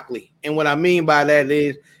broccoli. And what I mean by that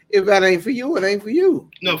is if that ain't for you, it ain't for you.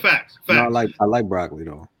 No, facts. No, I like broccoli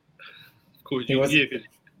though. Of course,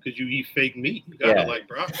 because you eat fake meat. You gotta like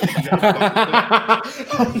broccoli.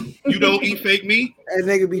 You don't eat fake meat? That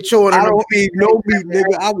nigga be chewing. I don't eat no meat,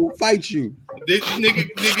 nigga. I will fight you. This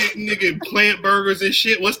nigga plant burgers and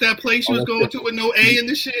shit. What's that place you was going to with no A in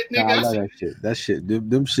the shit, nigga? Nah, I love that shit. That shit,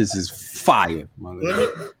 them shits is fire,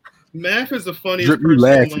 mother. Math is the funniest Drip, person. You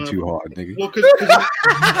laughing too hard, nigga. Well, because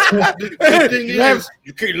the thing is,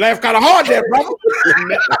 you laugh kind of hard there, brother.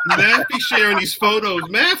 Math be sharing these photos.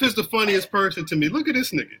 Math is the funniest person to me. Look at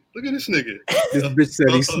this nigga. This bitch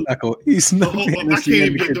said he snuck. I can't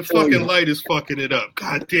even get the fucking light is fucking it up.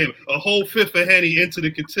 God damn it. A whole fifth of Henny into the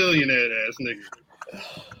cotillion ass nigga.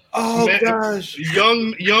 Oh gosh.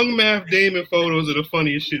 Young Math Damon photos are the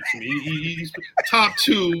funniest shit to me. He's top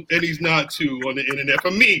 2 and he's not 2 on the internet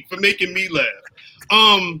for making me laugh.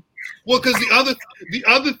 Well, because the other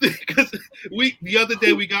thing, because the other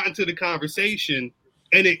day we got into the conversation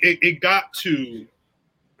and it got to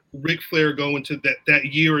Ric Flair going to that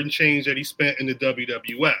year and change that he spent in the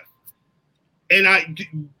WWF, and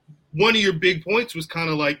one of your big points was kind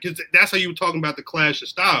of like, because that's how you were talking about the Clash of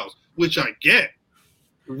Styles, which I get.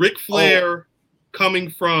 Ric Flair coming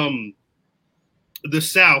from the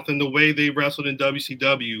South and the way they wrestled in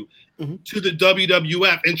WCW to the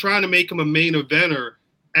WWF and trying to make him a main eventer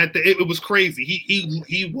it was crazy.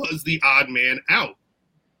 He was the odd man out.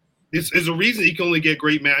 There's a reason he can only get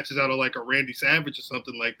great matches out of like a Randy Savage or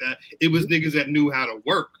something like that. It was niggas that knew how to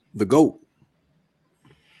work. The GOAT.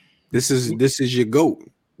 This is your GOAT.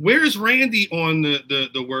 Where is Randy on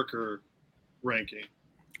the worker ranking?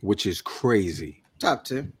 Which is crazy. Top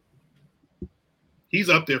 10. He's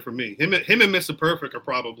up there for me. Him and Mr. Perfect are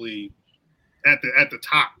probably at the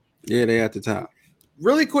top. Yeah, they at the top.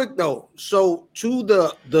 Really quick though. So to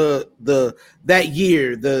the that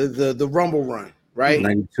year, the Rumble run, right?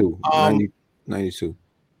 92. 92.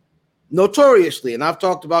 Notoriously, and I've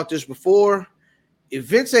talked about this before, if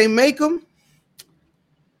Vince ain't make him,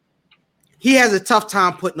 he has a tough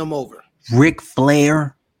time putting them over. Ric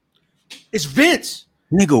Flair. It's Vince.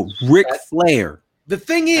 Nigga, Ric Flair. The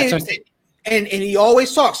thing is, and he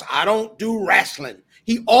always talks, I don't do wrestling.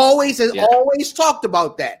 He always has always talked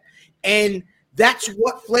about that. And that's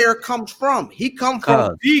what Flair comes from. He comes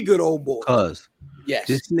from the good old boy. Yes.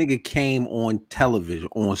 This nigga came on television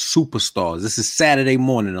on Superstars. This is Saturday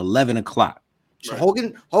morning, 11 o'clock. So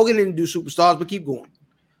Hogan didn't do Superstars, but keep going.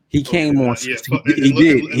 He came on. Yeah, he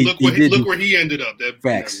did. Look where he ended up.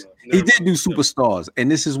 Facts. He did do Superstars. And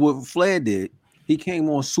this is what Flair did. He came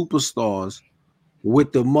on Superstars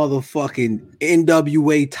with the motherfucking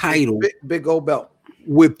NWA title. Big old belt.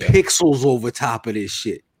 With pixels over top of this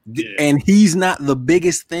shit. Yeah. And he's not the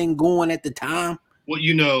biggest thing going at the time. Well,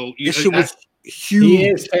 this shit was huge. He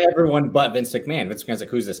is to everyone but Vince McMahon. Vince McMahon's like,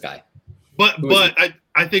 who's this guy? But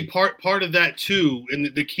I think part of that too,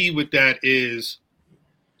 and the key with that is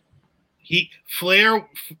Flair,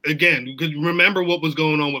 again, because remember what was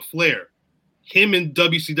going on with Flair. Him and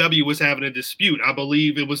WCW was having a dispute. I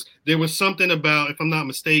believe there was something about, if I'm not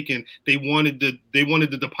mistaken, they wanted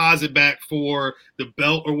the deposit back for the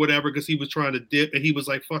belt or whatever because he was trying to dip, and he was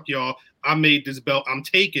like, "Fuck y'all, I made this belt, I'm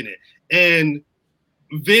taking it." And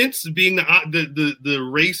Vince, being the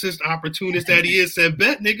racist opportunist that he is, said,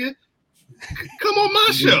 "Bet, nigga, come on my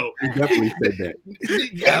show." He definitely said that.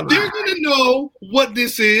 They're gonna know what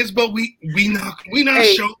this is, but we not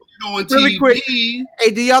Hey, showing it on really TV. quick.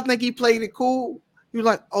 Hey, do y'all think he played it cool? He was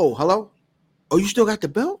like, "Oh, hello. Oh, you still got the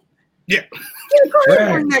belt?" Yeah. Go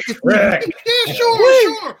ahead, bring that to TV. Yeah,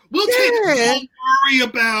 sure. We'll take it. Don't worry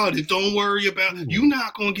about it. Don't worry about it. You're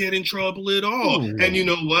not gonna get in trouble at all. And you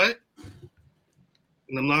know what?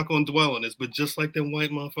 And I'm not gonna dwell on this, but just like them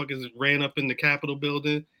white motherfuckers ran up in the Capitol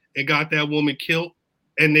building and got that woman killed,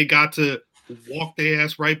 and they got to walk their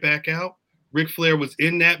ass right back out. Ric Flair was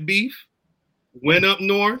in that beef, went up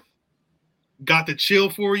north, got to chill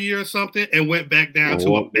for a year or something, and went back down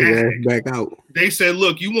to a bag. Back out. They said,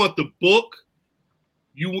 "Look, you want the book?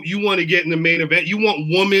 You want to get in the main event? You want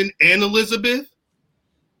Woman and Elizabeth?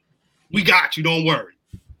 We got you. Don't worry."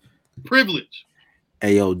 Privilege.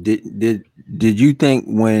 Hey yo, did you think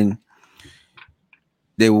when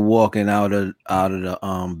they were walking out of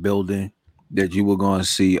the building that you were going to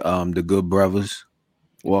see the Good Brothers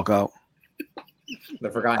walk out? The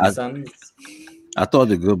Forgotten Sons. I thought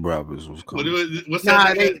the Good Brothers was coming. What's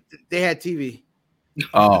that? They had TV.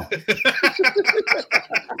 Oh.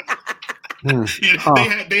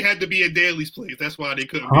 They had to be at Daly's place. That's why they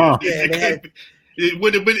couldn't. It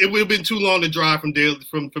would have been too long to drive from there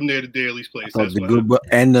to Daly's place. That's the good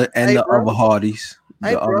and the other Hardys.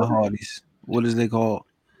 Hey, other Hardys. What is they called?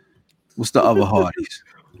 What's the other Hardys?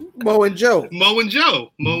 Mo and Joe.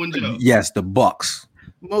 Yes, the Bucks.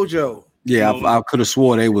 Mojo. Yeah, I could have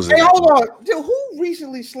swore they was. Hey, hold on. Dude, who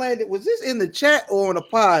recently slandered? Was this in the chat or on the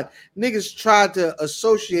pod? Niggas tried to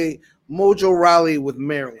associate Mojo Riley with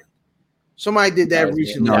Maryland. Somebody did that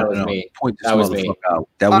recently. That was me. Point this That was me. out.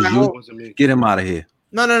 That was you. Get him out of here.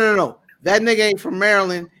 No. That nigga ain't from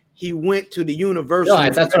Maryland. He went to the university. No,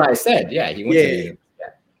 that's what I said. Yeah, he went to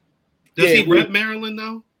the Does he rep Maryland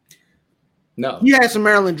though? No. He had some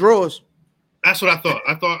Maryland drawers. That's what I thought.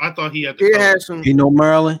 I thought he had. He had some. You know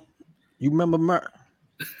Maryland? You remember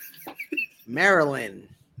Maryland?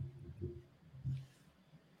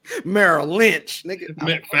 Merrill Lynch, nigga.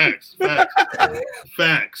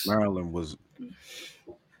 Facts. Maryland was.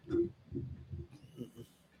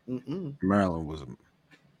 Maryland was.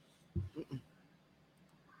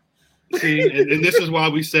 See, and this is why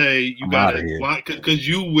we say you gotta, because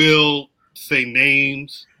you will say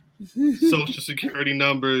names, social security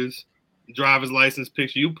numbers, driver's license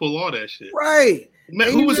picture. You pull all that shit. Right.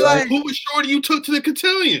 Man, who was Shorty you took to the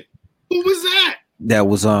cotillion? Who was that? That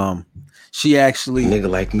was she actually nigga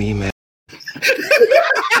like me, man.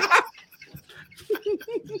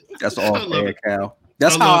 That's all fair, Cal.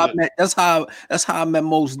 That's how I met. That's how I met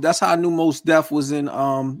Most. That's how I knew Most Def was in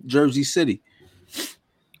Jersey City.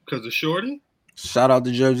 Because of Shorty. Shout out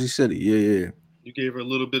to Jersey City. Yeah. You gave her a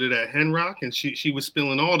little bit of that hen rock, and she was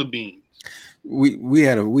spilling all the beans. We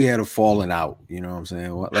had a falling out. You know what I'm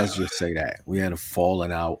saying? Well, let's just say that we had a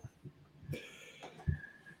falling out.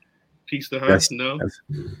 Peace to her.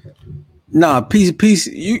 Nah, peace.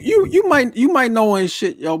 You might know and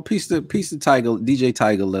shit. Yo, peace to Tiger, DJ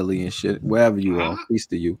Tiger Lily and shit. Wherever you are, peace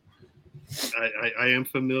to you. I am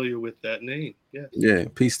familiar with that name. Yes. Yeah,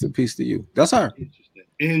 peace to you. That's her.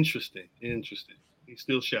 Interesting. He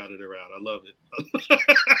still shouted her out. I love it.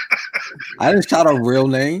 I didn't shout her real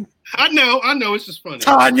name. I know. It's just funny.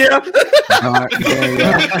 Tanya.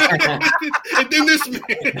 And then this man.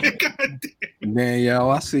 God damn. Man, yo,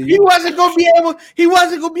 I see you. He wasn't gonna be able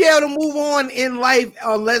to move on in life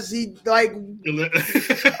unless he like.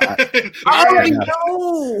 I already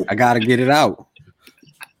know. I gotta get it out.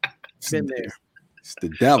 Been there. It's the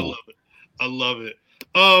devil. I love it.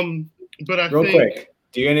 But I real think, quick.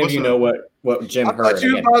 Do any of you know what Jim heard?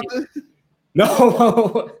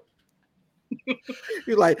 No.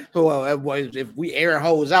 You're like, if we air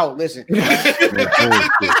hoes out, listen.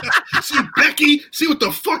 See Becky, see what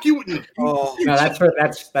the fuck you would. Oh no, that's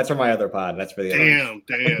for my other pod. That's for the damn.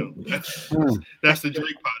 That's the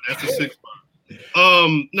Drake pod. That's the 6th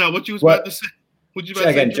pod. Now what you was about to say?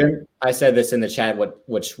 Jim, I said this in the chat.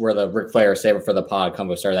 Which were the Ric Flair Save It for the Pod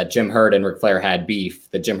combo star that Jim Herd and Ric Flair had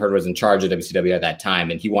beef. That Jim Herd was in charge of WCW at that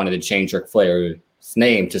time, and he wanted to change Ric Flair's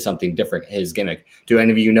name to something different. His gimmick. Do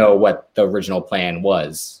any of you know what the original plan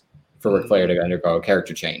was for Ric Flair to undergo a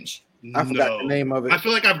character change? I forgot the name of it. I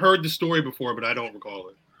feel like I've heard the story before, but I don't recall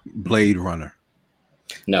it. Blade Runner.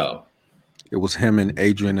 No, it was him and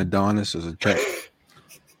Adrian Adonis as a tag.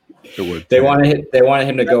 They wanted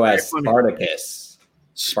him to go as Spartacus.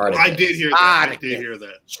 I did hear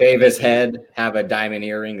that. Shave his head, have a diamond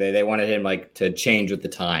earring. They wanted him to change with the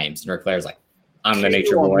times. And Ric Flair's like, I'm the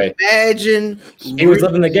nature boy. Imagine he was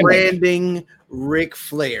living the gimmick. Branding Ric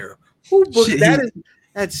Flair. Who booked that?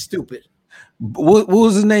 That's stupid. What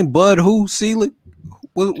was his name? Bud who? Seeley?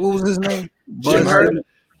 What was his name? Jim Herd.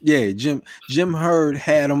 Yeah, Jim Herd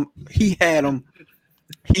had him. He had him.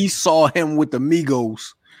 He saw him with the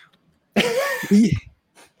Migos.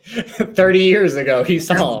 30 years ago, he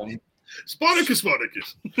saw him. Spartacus.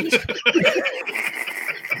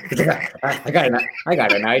 I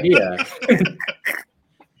got an idea.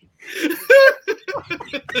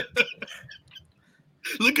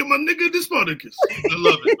 Look at my nigga, the Spartacus. I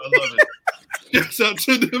love it. Shouts out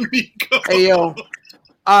to the Migos. Hey, yo.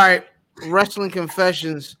 All right. Wrestling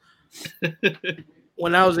confessions.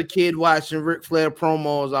 When I was a kid watching Ric Flair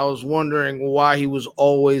promos, I was wondering why he was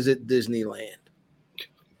always at Disneyland.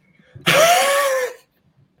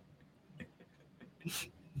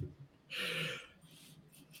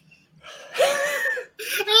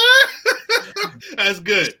 That's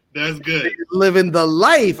good. Living the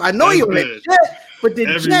life. I know you're in a jet, but the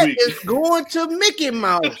Every jet week. is going to Mickey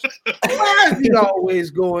Mouse. Why is he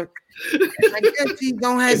always going? I guess he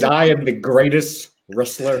don't have. Because I am the greatest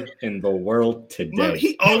wrestler in the world today. Look,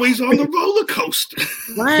 he always on the roller coaster.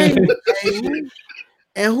 Right.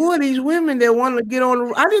 And who are these women that want to get on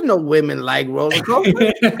the? I didn't know women like roller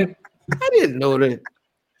coasters. I didn't know that.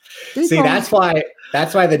 See, that's why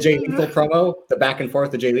the Jay Lethal promo, the back and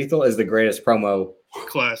forth of Jay Lethal, is the greatest promo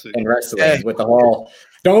Classic in wrestling. With the whole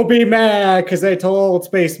 "Don't be mad because they told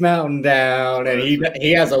Space Mountain down," and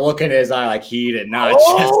he has a look in his eye like he did not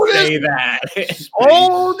just say that.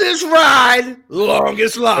 Oldest ride,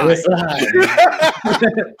 longest line.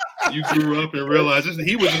 You grew up and realized this,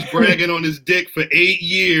 he was just bragging on his dick for 8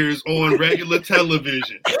 years on regular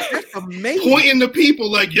television. That's amazing. Pointing to people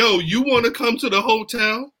like, yo, you want to come to the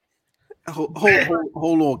hotel?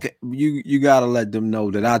 Hold on. You gotta let them know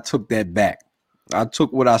that I took that back. I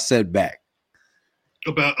took what I said back.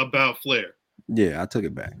 About Flair. Yeah, I took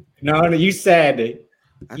it back. No, you said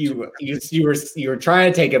you were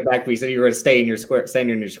trying to take it back, but you said you were going to stay in your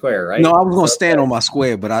square, right? No, I was gonna stand on my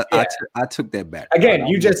square, but I took that back. Again,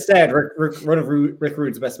 you just said one of Rick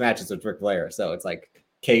Rude's best matches was Ric Flair, so it's like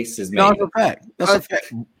case is made. No, that's a fact. That's a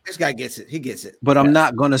fact. This guy gets it. He gets it. But I'm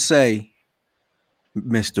not gonna say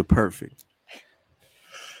Mr. Perfect.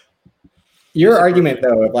 Your argument,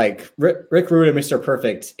 though, of like Rick Rude and Mr.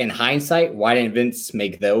 Perfect, in hindsight, why didn't Vince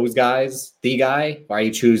make those guys the guy? Why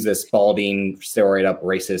you choose this balding, steroid up,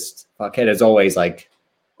 racist fuckhead? Is always like,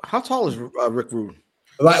 how tall is Rick Rude?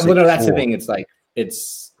 Well, no, that's the thing. It's like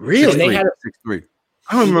it's really they had 6'3".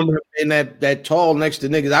 I don't remember him being that tall next to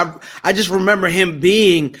niggas. I just remember him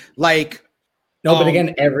being like. No, but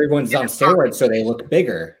again, everyone's on steroids, so they look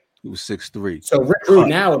bigger. He was 6'3". So Rick Rude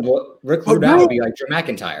now would be like Drew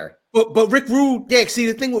McIntyre. But Rick Rude, yeah. See,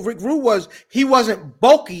 the thing with Rick Rude was he wasn't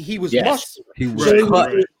bulky; he was muscular. He was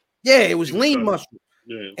cut. Yeah, it was lean muscle.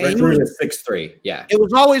 Yeah. Rick Rude is 6'3". Yeah, it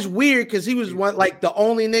was always weird because he was like the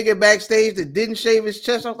only nigga backstage that didn't shave his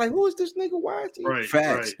chest. I was like, who is this nigga? Why is he? Right,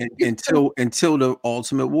 facts until the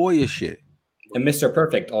Ultimate Warrior shit. And Mr.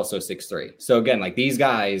 Perfect also 6'3". So again, like these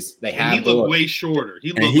guys, they have. He looked way shorter.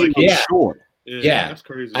 He looked short. Yeah, that's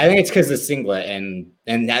crazy. I think it's because of the singlet and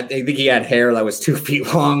I think he had hair that was 2 feet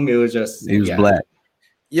long. It was just he was black.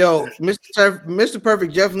 Yo, Mr.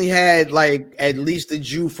 Perfect definitely had like at least a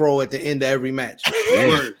Jew fro at the end of every match.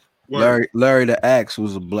 Word. Larry the Axe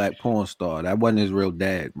was a black porn star. That wasn't his real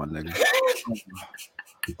dad, my nigga.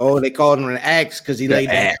 Oh, they called him an axe because he laid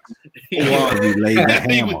the axe. He laid the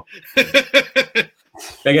hammer.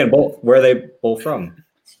 Again, where are they both from?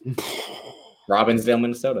 Robbinsdale,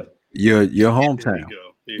 Minnesota. Your hometown.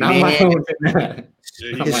 Not my hometown.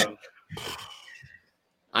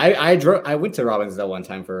 I went to Robbinsdale one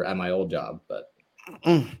time at my old job, but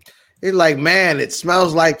it's like, man, it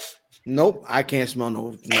smells like. Nope, I can't smell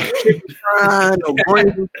no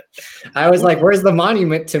gravy. I was like, "Where's the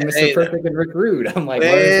monument to Mr. Perfect and Rick Rude?" I'm like,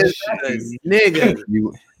 "Where's nigga?"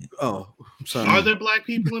 I'm sorry. Are there black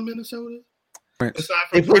people in Minnesota?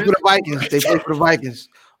 They play for the Vikings.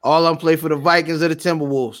 All of them play for the Vikings or the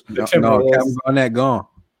Timberwolves. Kevin Garnett gone.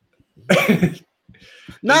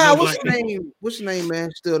 Nah, what's the name, man?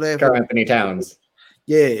 Still there. Karl Anthony Towns.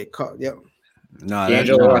 Yeah, yep. No,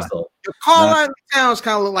 D'Angelo Russell. Karl Anthony Towns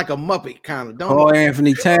kind of look like a Muppet, kind of. Karl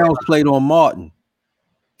Anthony Towns played on Martin.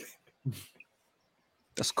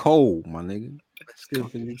 That's cold, my nigga.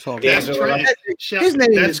 His name is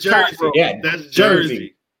Cockroach. Yeah, that's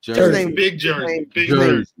Jersey. His name, Big Jersey.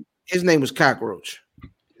 His name was Cockroach.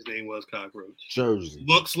 His name was Cockroach. Jersey.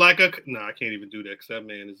 Looks like a... No, I can't even do that because that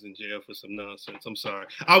man is in jail for some nonsense. I'm sorry.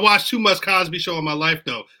 I watched too much Cosby Show in my life,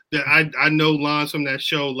 though. That I know lines from that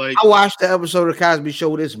show. Like I watched the episode of Cosby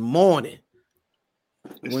Show this morning.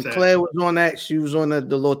 When sad. Claire was on that, she was on the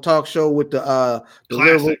little talk show with the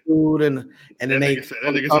liver food and then that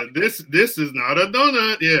nigga said, this is not a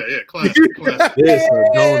donut. Yeah, classic. This a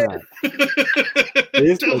donut.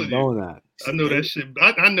 This a donut. I know that shit.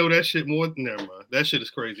 I know that shit more than never mind. That shit is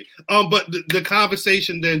crazy. But the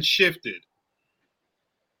conversation then shifted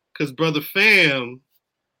because Brother Fam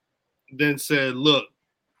then said, "Look,"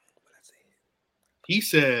 he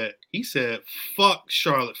said, "Fuck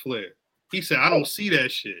Charlotte Flair." He said, "I don't see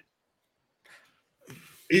that shit."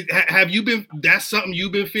 Have you been? That's something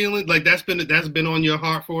you've been feeling like that's been on your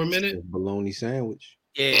heart for a minute. Bologna sandwich.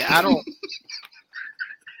 Yeah, I don't.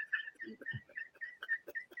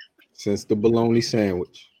 Since the bologna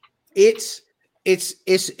sandwich, It's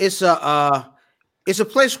a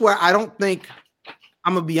place where I don't think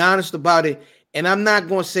I'm gonna be honest about it, and I'm not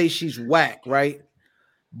gonna say she's whack, right?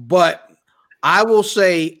 But I will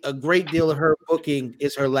say a great deal of her booking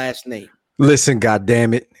is her last name. listen,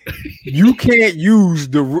 goddammit, you can't use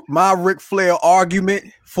my Ric Flair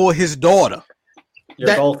argument for his daughter.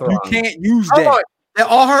 You're both wrong. You can't use that.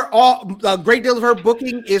 A great deal of her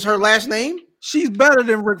booking is her last name. She's better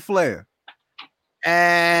than Ric Flair,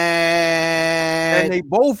 And they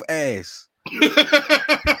both ass.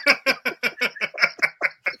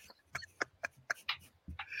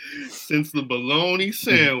 Since the bologna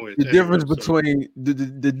sandwich. The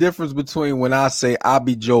difference between when I say I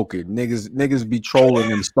be joking, niggas be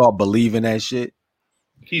trolling and start believing that shit.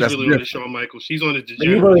 He's That's really different. on the Shawn Michaels. He's on the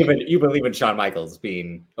You believe in Shawn Michaels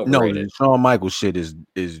being overrated? No, Shawn Michaels shit is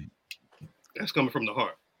that's coming from the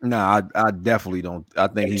heart. Nah, I definitely don't. I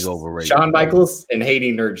think he's overrated. Shawn Michaels and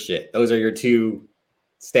hating nerd shit. Those are your two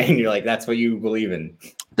stand. You're like, that's what you believe in.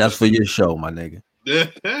 That's for your show, my nigga. Yeah,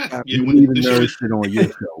 You leave nerd shit on your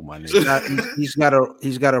show, my nigga.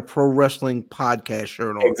 he's got a pro wrestling podcast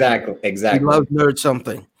shirt on. Exactly. He loves nerd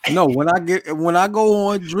something. No, when I go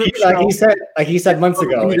on Drip he said months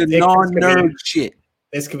ago, the non-nerd shit.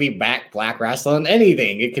 This could be black wrestling,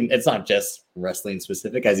 anything. It's not just wrestling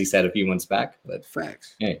specific, as he said a few months back. But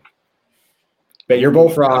Facts. Hey. But you're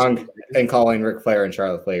both wrong in calling Ric Flair and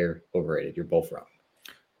Charlotte Flair overrated. You're both wrong.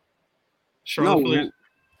 Charlotte Flair.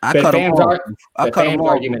 The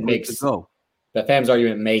Fam's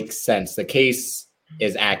argument makes sense. The case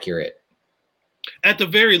is accurate. At the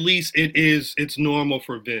very least, it's normal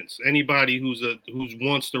for Vince. Anybody who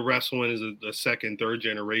wants to wrestle and is a second, third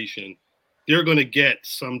generation, they're going to get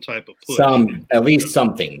some type of push. At least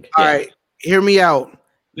something. All right, hear me out.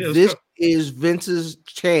 Yeah, this is Vince's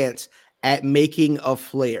chance at making a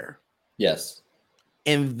Flair. Yes.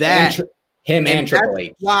 And that and Triple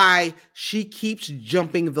H. Why she keeps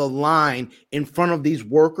jumping the line in front of these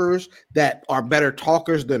workers that are better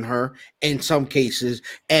talkers than her in some cases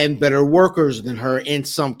and better workers than her in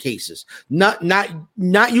some cases. Not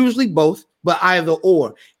usually both, but either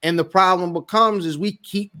or. And the problem becomes is we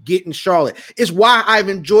keep getting Charlotte. It's why I've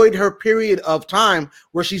enjoyed her period of time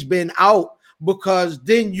where she's been out, because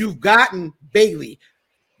then you've gotten Bayley,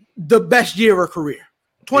 the best year of her career.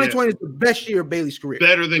 2020 is the best year of Bayley's career.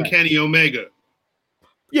 Better than Kenny Omega.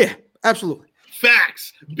 Yeah, absolutely.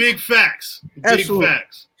 Facts. Big facts. Absolutely. Big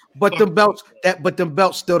facts. But the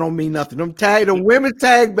belts still don't mean nothing. The women's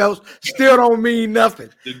tag belts still don't mean nothing.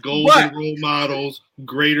 The golden role models,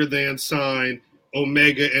 greater than sign,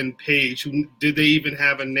 Omega and Page. Did they even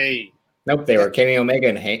have a name? Nope, they were Kenny Omega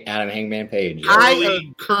and Adam Hangman Page.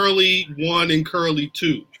 Curly 1 and Curly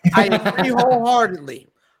 2. I agree wholeheartedly.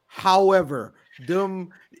 However,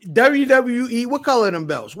 them WWE, what color are them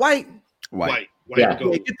belts? White. Yeah.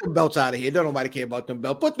 Get them belts out of here. Don't nobody care about them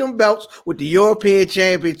belts. Put them belts with the European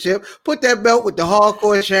Championship. Put that belt with the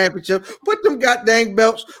Hardcore Championship. Put them goddamn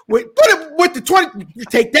belts with the 20. You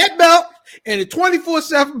take that belt and the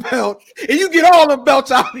 24/7 belt, and you get all the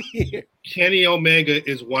belts out of here. Kenny Omega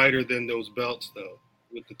is whiter than those belts, though,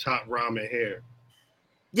 with the top ramen hair.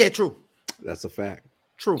 Yeah, true. That's a fact.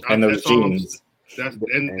 True. And those jeans.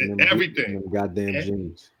 And everything. Goddamn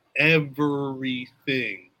jeans.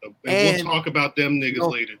 Everything. And we'll talk about them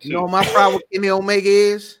niggas later, too. You know my problem with Kenny Omega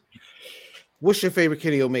is? What's your favorite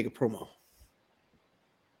Kenny Omega promo?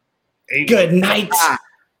 Good night.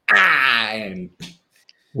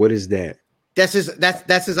 What is that? That's his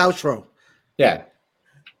outro. Yeah.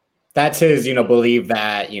 That's his, believe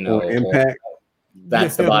that, Impact.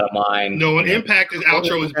 That's the bottom line. No, an Impact, his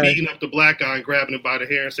outro is beating up the black guy and grabbing him by the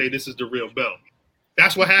hair and say, this is the real belt.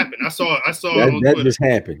 That's what happened. I saw that just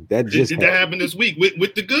happened. That happened this week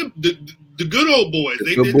with the good old boys.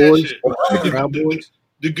 They good did boys, that shit.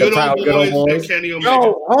 The good old boys. Kenny Omega.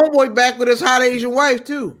 Yo, homeboy back with his hot Asian wife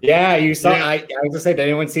too. Yeah, you saw. Yeah. I was gonna say, did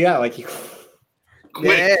anyone see that? Like, he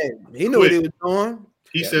knew what he was doing.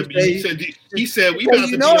 He said we about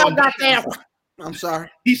to be on Dynamite. I'm sorry.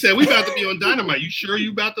 He said we about to be on Dynamite. You sure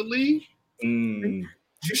you about to leave? You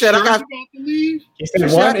said I got about to leave. He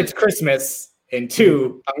said, one, it's Christmas, and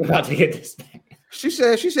two, I'm about to get this back. She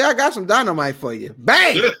said I got some Dynamite for you.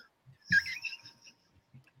 Bang.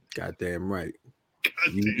 Goddamn right.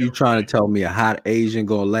 You trying to tell me a hot Asian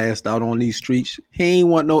gonna last out on these streets? He ain't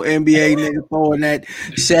want no NBA nigga throwing that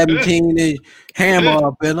 17-inch hammer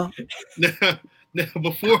up in her. Now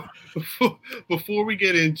before we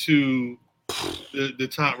get into the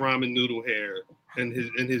top ramen noodle hair and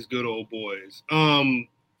his good old boys,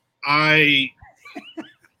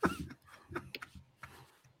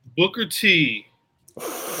 Booker T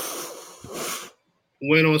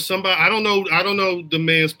went on somebody. I don't know the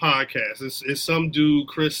man's podcast. It's some dude,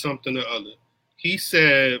 Chris something or other. He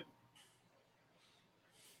said,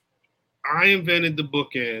 "I invented the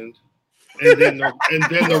bookend." And then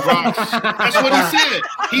the rocks. That's what he said.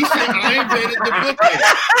 He said, "I invented the bookend."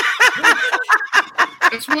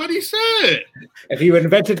 That's what he said. If you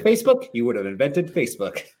invented Facebook, you would have invented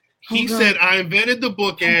Facebook. He said, "I invented the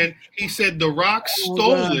bookend." He said, "The Rock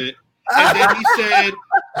stole it," and then he said,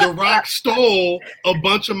 "The Rock stole a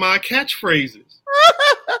bunch of my catchphrases."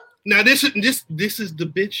 Now this is the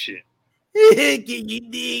bitch shit. Can you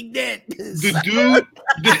dig that?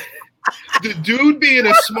 The dude being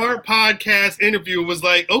a smart podcast interviewer was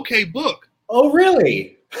like, "Okay, Book. Oh,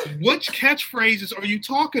 really? Which catchphrases are you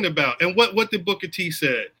talking about?" And what did Booker T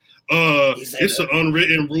said? It's an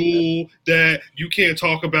unwritten rule that you can't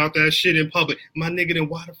talk about that shit in public. My nigga, then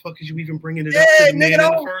why the fuck is you even bringing it up to the man in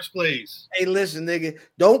the first place? Hey, listen, nigga,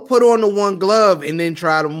 don't put on the one glove and then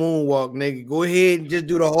try to moonwalk, nigga. Go ahead and just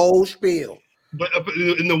do the whole spiel. But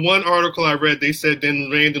in the one article I read, they said then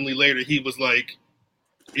randomly later he was like,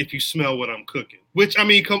 "If you smell what I'm cooking," which I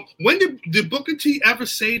mean, when did Booker T ever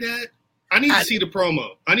say that? I need to see the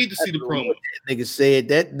promo. That nigga said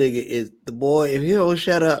that nigga is the boy. If he don't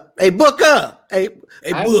shut up, hey Booker, hey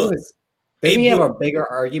Book. Didn't he have a bigger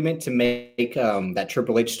argument to make that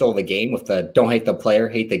Triple H stole the game with the "don't hate the player,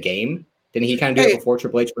 hate the game"? Didn't he kind of do it before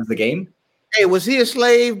Triple H was the game? Hey, was he a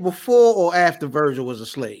slave before or after Virgil was a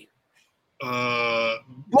slave? What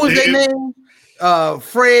was their name?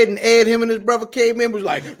 Fred and Ed, him and his brother came in, was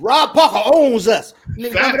like, "Rob Parker owns us."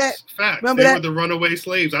 Remember that? Facts. Remember they that? were the runaway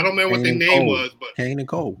slaves. I don't remember what their name was, but Kane and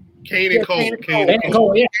Cole. Kane and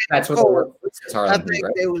Cole. Yeah, that's what the word is. I think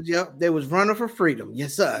right? they was running for freedom.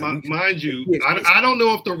 Yes, sir. Mind you, I don't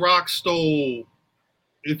know if The Rock stole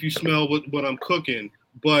 "If you smell what I'm cooking,"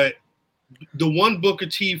 but the one Booker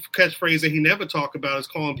T catchphrase that he never talked about is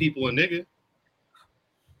calling people a nigga.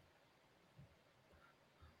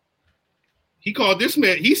 He called this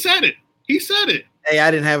man. He said it. Hey,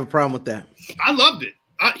 I didn't have a problem with that. I loved it.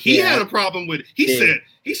 He had a problem with it. He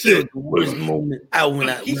said the worst moment out when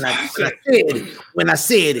I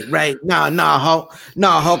said it, right? Nah, Hulk,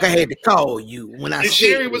 I had to call you when I said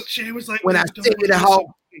Sherry was like, when I said it, Hulk.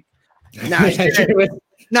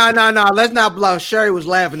 No, let's not blow. Sherry was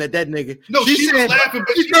laughing at that nigga. No, she was laughing,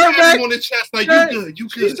 but she had him on the chest like, you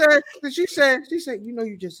good. She said, you know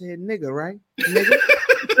you just said nigga, right? Nigga.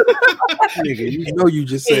 Nigga, you know you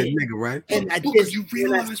just said nigga, right? And I said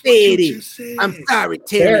it. I'm sorry,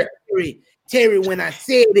 Terry, when I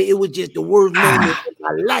said it, it was just the worst moment of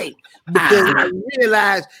my life because I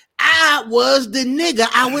realized I was the nigga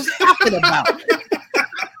I was talking about.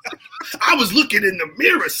 I was looking in the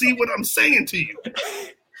mirror, see what I'm saying to you.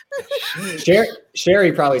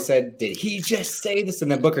 Sherry probably said, "Did he just say this?"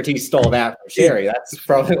 And then Booker T stole that from Sherry. That's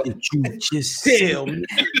probably what you just tell me.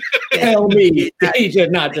 Tell me he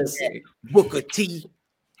did not just say Booker T.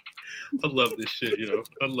 I love this shit,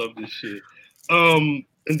 I love this shit. And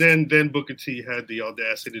then Booker T had the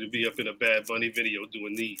audacity to be up in a Bad Bunny video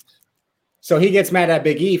doing these. So he gets mad at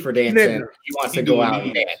Big E for dancing. He wants to go out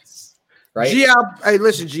and dance. Right? Hey,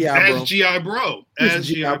 listen, G.I. Bro. G.I. Bro.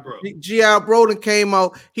 G.I. Bro then came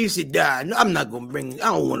out. He said, "No, I'm not gonna I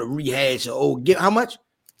don't want to rehash an old game. How much?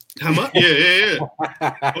 Yeah.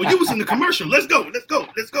 Oh, you was in the commercial. Let's go.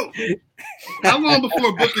 How long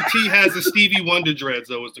before Booker T has the Stevie Wonder dreads,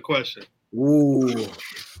 though, is the question. Ooh.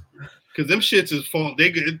 Because them shits is fault.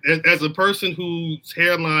 As a person whose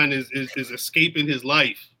hairline is escaping his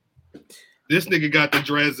life, this nigga got the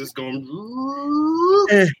dreads that's going.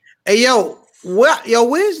 Hey,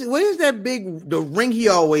 where's that the ring he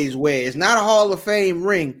always wears? It's not a Hall of Fame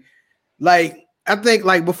ring. Like, I think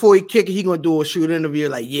like before he kick it, he gonna do a shoot interview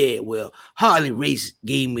like, yeah, well, Harley Race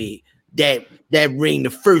gave me that ring the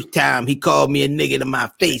first time he called me a nigga to my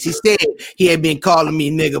face. He said he had been calling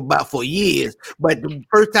me nigga about for years, but the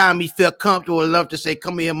first time he felt comfortable enough to say,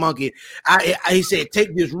 "Come here, monkey," he said,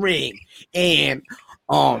 "Take this ring," and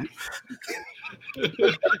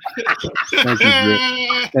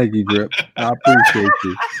Thank you, Drip. I appreciate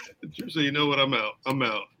you. So you know what? I'm out. I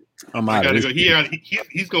gotta go.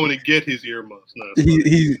 He's going to get his earmuffs now.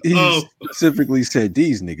 He specifically said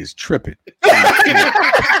these niggas tripping. I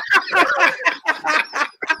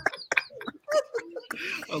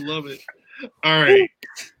love it. All right.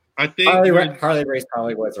 I think Harley Race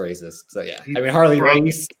probably was racist. So yeah, I mean Harley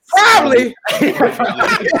Race probably. Are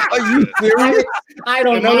you serious? I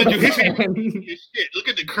don't know. His shit. Look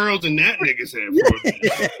at the curls in that nigga's head.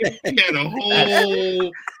 He had a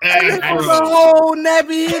whole whole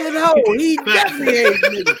nappy headed hole. He definitely hates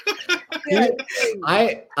niggas.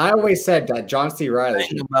 I always said that Chauncy Riley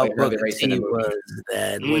about Booker T was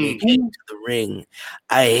that when he came to the ring,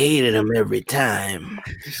 I hated him every time.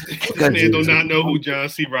 This man do not know who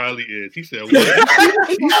Chauncy Riley is. He said, what?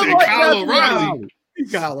 He said Kyle O'Reilly.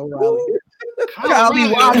 Kyle O'Reilly.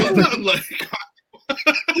 Kylie Watson. Who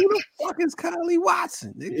the fuck is Kylie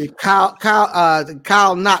Watson?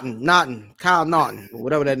 Kyle Naughton,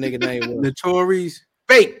 whatever that nigga name was. Notorious.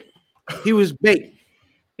 Bake. He was Bake.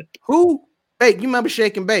 Who? Bake. You remember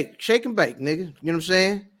Shake and Bake, nigga. You know what I'm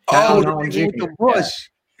saying? Oh, with the Bush.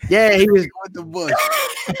 Yeah, he was with the Bush.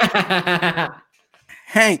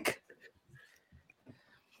 Hank.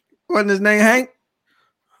 Wasn't his name Hank?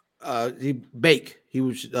 He Bake. He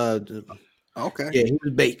was okay. Yeah, he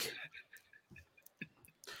was Bake.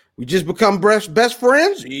 We just become best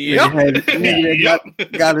friends. Yep.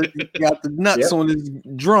 Got the nuts on his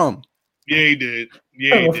drum. Yeah, he did.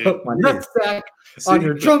 Yeah, he did. My nutsack on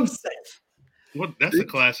your drum set. What? That's a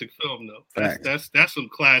classic film, though. That's some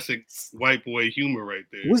classic white boy humor right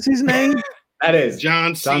there. What's his name? That is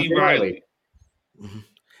John C. Riley.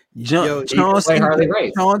 Chauncey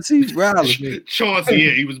Riley. Chauncey,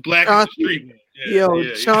 yeah, he was black on the street.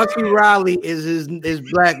 Chauncy Riley is his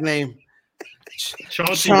black name.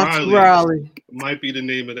 Chauncey Riley might be the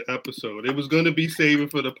name of the episode. It was going to be saving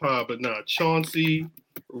for the pod, but not Chauncy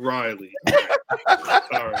Riley.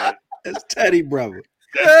 All right, that's Teddy brother.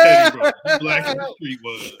 That's Teddy brother. Black in the street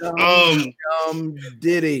was.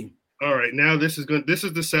 Diddy. All right, now this is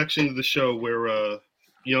the section of the show where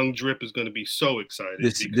Young Drip is going to be so excited.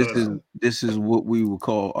 This is what we would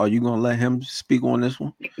call. Are you going to let him speak on this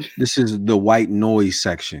one? This is the white noise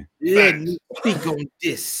section. Yeah, speak on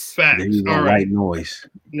this. Facts. All right. White noise.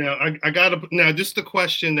 Now I gotta. Now this is the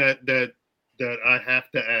question that I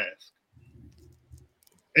have to ask.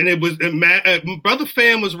 And it was Brother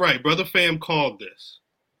Fam was right. Brother Fam called this.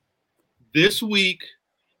 This week,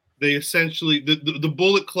 they essentially the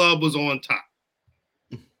Bullet Club was on top.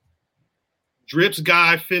 Drip's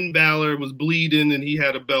guy, Finn Balor, was bleeding and he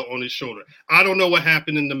had a belt on his shoulder. I don't know what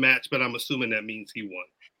happened in the match, but I'm assuming that means he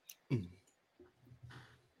won.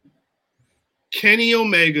 Kenny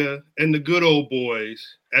Omega and the Good Old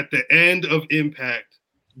Boys at the end of Impact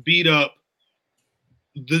beat up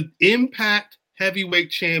the Impact heavyweight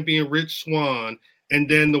champion Rich Swann and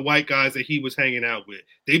then the white guys that he was hanging out with.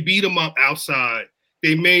 They beat him up outside.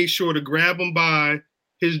 They made sure to grab him by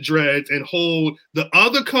his dreads and hold the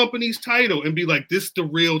other company's title and be like, this is the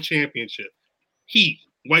real championship. Heat,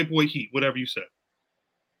 white boy heat, whatever you said.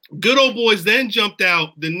 Good Old Boys then jumped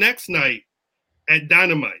out the next night at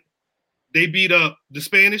Dynamite. They beat up the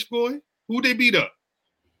Spanish boy. Who they beat up?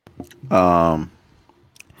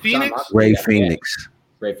 Phoenix? Ray Phoenix.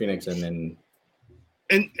 Ray Phoenix and then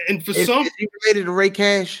and for some is he related to Ray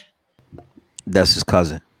Cash? That's his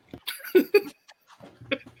cousin.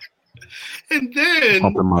 And then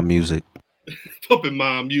pumping my music.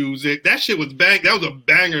 That shit was bang. That was a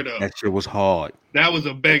banger though. That shit was hard. That was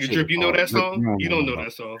a banger. Drip, you know that song? No, you don't know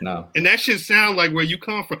that song. No. And that shit sound like where you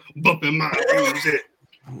come from. Bumping my music.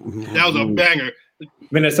 That was a banger.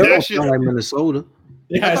 Minnesota. That shit like Minnesota.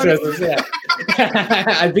 Yeah, I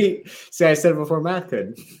said it before Matt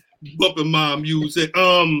could. Bumping my music.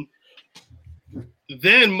 Then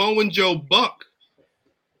Mo and Joe Buck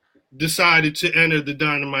decided to enter the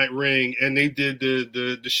Dynamite ring, and they did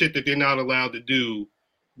the shit that they're not allowed to do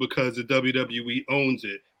because the WWE owns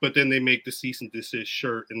it. But then they make the cease and desist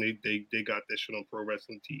shirt, and they got that shit on Pro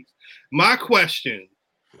Wrestling Tees. My question: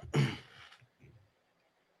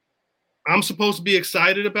 I'm supposed to be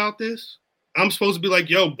excited about this? I'm supposed to be like,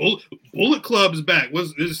 yo, Bullet Club is back.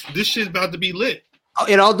 This shit about to be lit?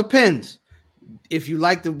 It all depends. If you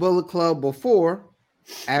liked the Bullet Club before,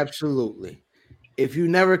 absolutely. if you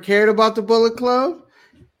never cared about the Bullet Club,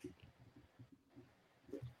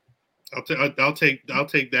 I'll take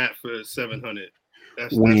that for 700.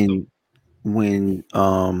 When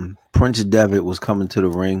Prince Devitt was coming to the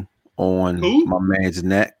ring on my man's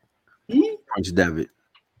neck, Prince Devitt.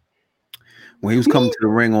 When he was coming to the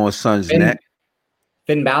ring on Son's neck,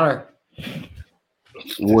 Finn Balor.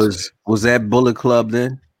 Was that Bullet Club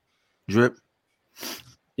then? Drip?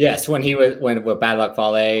 Yes, when with Bad Luck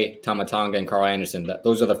Fale, Tama Tonga, and Carl Anderson.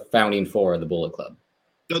 Those are the founding four of the Bullet Club.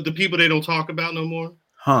 The people they don't talk about no more?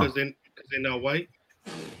 Because they're not white?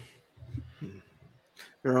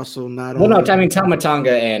 They're also not Well, no, I mean, Tama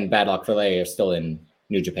Tonga and Bad Luck Fale are still in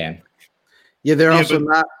New Japan. Yeah, they're also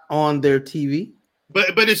not on their TV.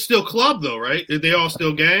 But it's still club, though, right? Are they all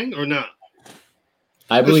still gang or not?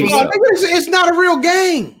 I believe so. It's not a real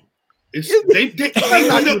gang. They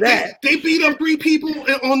beat up 3 people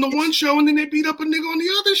on the one show, and then they beat up a nigga on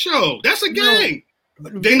the other show. That's a gang.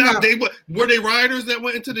 No, were they rioters that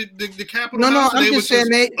went into the Capitol? No, I'm just saying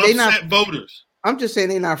they not voters. I'm just saying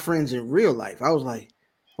they're not friends in real life. I was like,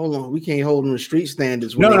 hold on, we can't hold them to street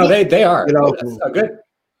standards. No, they are. You know,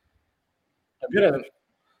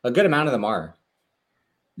 a good amount of them are.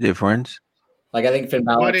 They're friends. Like, I think Finn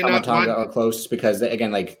Balor and Tama Tonga are close because,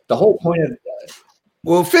 again, like, the whole point of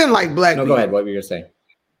well, Finn like black. No, go ahead. What were you gonna say?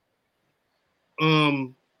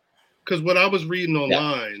 Because what I was reading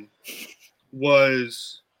online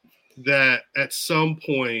was that at some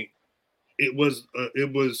point it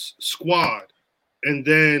was squad, and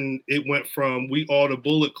then it went from we all the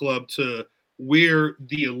Bullet Club to we're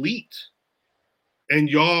the elite, and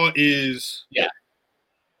y'all is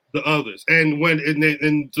the others. And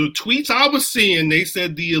the tweets I was seeing, they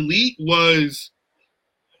said the elite was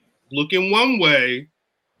looking one way,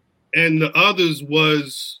 and the others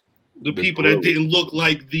was the people that didn't look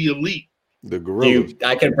like the elite. The gorillas.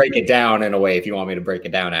 I can break it down in a way if you want me to break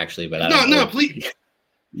it down, actually. But no, please.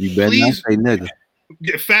 You better not say nigga.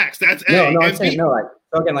 Yeah, facts. That's I'm saying no. Like,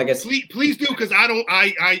 again, like it's please do, because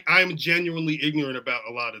I'm genuinely ignorant about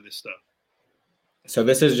a lot of this stuff. So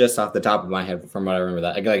this is just off the top of my head from what I remember.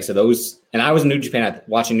 That, like I said, those, and I was in New Japan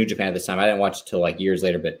watching New Japan at this time. I didn't watch it till like years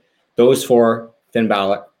later, but those 4: Finn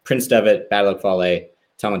Balor, Prince Devitt, Bad Luck Fale,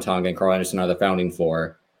 Tama Tonga, and Carl Anderson are the founding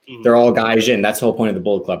 4. Mm-hmm. They're all Gaijin. That's the whole point of the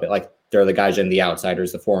Bullet Club. Like, they're the Gaijin, the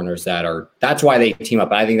outsiders, the foreigners that's why they team up.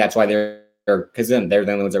 And I think that's why they're because then they're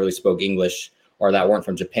the only ones that really spoke English or that weren't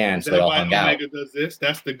from Japan. So they all hung out. Omega does this?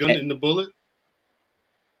 That's the gun in the bullet?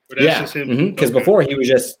 Yeah, because before he was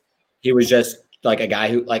just like a guy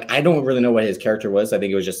who, like, I don't really know what his character was. I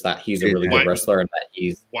think it was just that he's a really good wrestler and that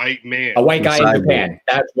he's a white guy in Japan.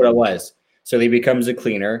 That's what it was. So he becomes a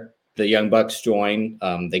cleaner. The Young Bucks join.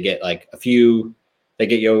 They get like a few. They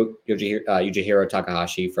get Yujihiro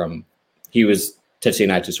Takahashi from. He was Tetsuya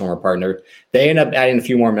Naito's former partner. They end up adding a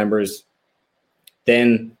few more members.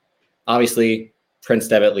 Then, obviously, Prince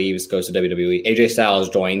Devitt leaves, goes to WWE. AJ Styles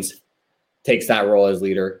joins, takes that role as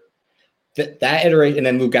leader. That iteration, and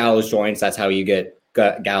then Luke Gallows joins. That's how you get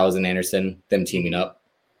Gallows and Anderson, them teaming up.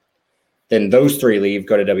 Then those 3 leave,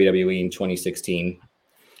 go to WWE in 2016.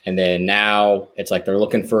 And then now it's like they're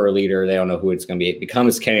looking for a leader. They don't know who it's going to be. It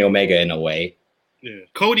becomes Kenny Omega in a way. Yeah.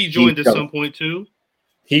 Cody joined at some point too.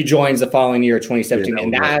 He joins the following year, 2017.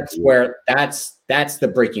 And that's where that's the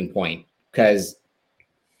breaking point. Because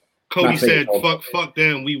Cody said, fuck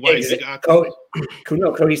them, we white.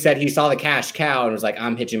 Cody said he saw the cash cow and was like,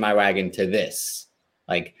 I'm hitching my wagon to this.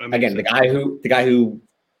 Like, again, the guy who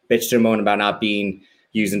bitched and moaned about not being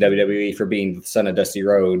used in WWE for being the son of Dusty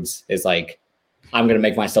Rhodes is like, I'm going to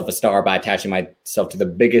make myself a star by attaching myself to the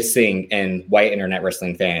biggest thing in white internet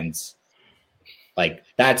wrestling fans. Like,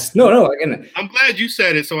 that's no. Again, I'm glad you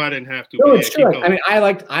said it, so I didn't have to. No, it's true. I mean, I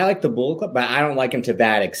like the Bullet Club, but I don't like him to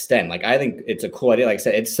that extent. Like, I think it's a cool idea. Like I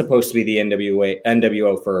said, it's supposed to be the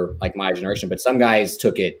NWO for like my generation, but some guys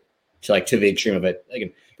took it to the extreme of it.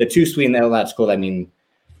 Like, the Too Sweet and that's cool. I mean,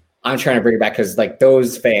 I'm trying to bring it back because like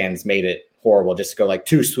those fans made it horrible just to go like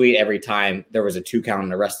Too Sweet every time there was a 2 count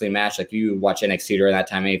in a wrestling match. Like, you watch NXT during that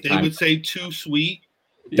time, anytime they would say Too Sweet.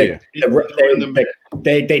 They'd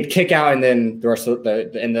kick out, and then the rest of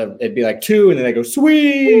it'd be like 2, and then they go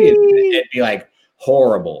sweet. And it'd be like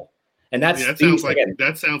horrible. And that sounds like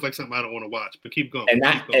something I don't want to watch. But keep going.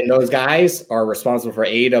 And those guys are responsible for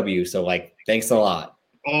AEW. So like, thanks a lot.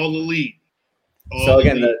 All elite.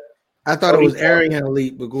 I thought it was airing and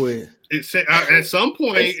elite, but go ahead. At some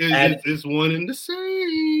point, it's one and the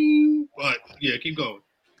same. But yeah, keep going.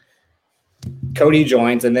 Cody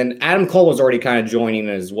joins, and then Adam Cole was already kind of joining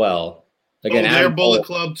as well. Again, they're Bullet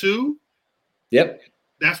Club too? Yep.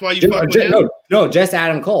 That's why you fuck with him? No, just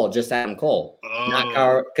Adam Cole. Just Adam Cole. Not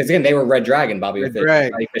Kyle. Because again, they were Red Dragon, Bobby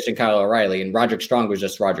Fish, and Kyle O'Reilly, and Roderick Strong was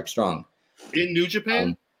just Roderick Strong. In New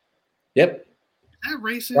Japan? Yep. Is that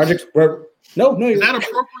racist? No. Is that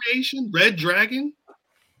appropriation? Red Dragon?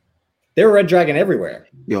 They were Red Dragon everywhere.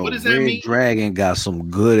 Yo, what does that Red mean? Dragon got some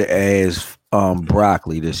good ass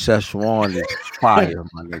broccoli. The Szechuan is fire,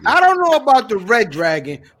 my nigga. I don't know about the Red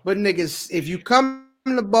Dragon, but niggas, if you come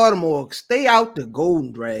to Baltimore, stay out the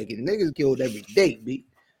Golden Dragon. Niggas killed every day, B.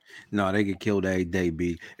 No, they get killed every day,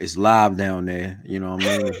 B. It's live down there. You know what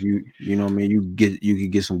I mean? If you know what I mean, you can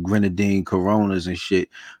get some grenadine Coronas and shit,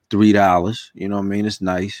 $3. You know what I mean? It's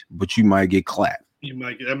nice, but you might get clapped.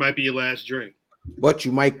 That might be your last drink. But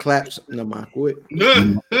you might clap something to my quit.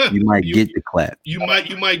 You might get the clap. You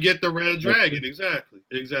might get the Red Dragon. Exactly.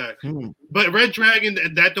 But Red Dragon,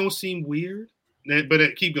 that don't seem weird.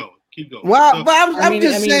 But keep going. Well, So, but I'm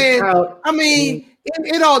just saying.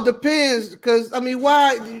 It all depends because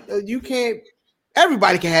why you can't?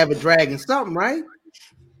 Everybody can have a dragon, something, right?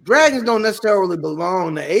 Dragons don't necessarily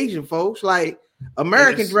belong to Asian folks. Like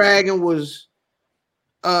American Dragon was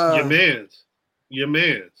your man's.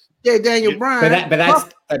 Yeah, Daniel Bryan. But that's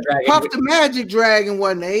a dragon. Puff the Magic Dragon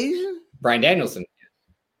wasn't Asian. Bryan Danielson.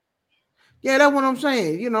 Yeah, that's what I'm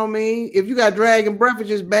saying. You know what I mean? If you got dragon breath, it's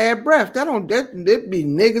just bad breath. That be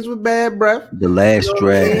niggas with bad breath. The last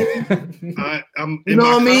dragon. You know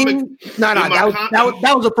what I mean? No,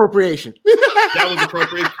 that was appropriation. That was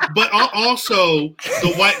appropriation. But also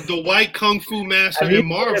the white kung fu master in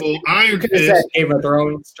Marvel, Iron Fist. Game of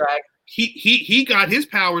Thrones dragon. He got his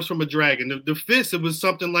powers from a dragon. The fist, it was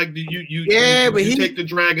something like you take the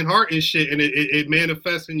dragon heart and shit, and it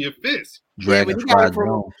manifests in your fist. Dragon but he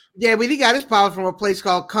got his powers from a place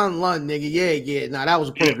called Kunlun, nigga. Yeah. Nah, that was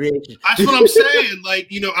appropriation. Yeah. That's what I'm saying. Like,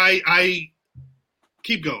 I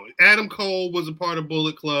keep going. Adam Cole was a part of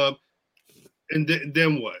Bullet Club, and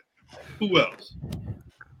then what? Who else?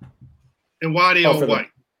 And why are they all white?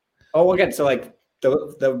 Again, so like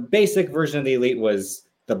the basic version of the Elite was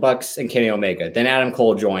the Bucks and Kenny Omega. Then Adam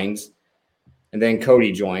Cole joins, and then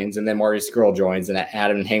Cody joins, and then Marty Scurll joins, and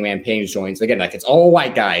Adam and Hangman Page joins. Again, like it's all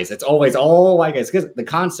white guys. It's always all white guys because the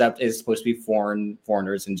concept is supposed to be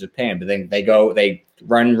foreigners in Japan. But then they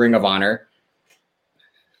run Ring of Honor,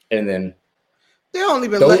 and then they only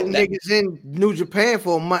been letting niggas in New Japan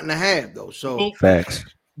for a month and a half though. So facts.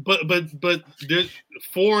 But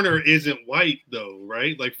foreigner isn't white though,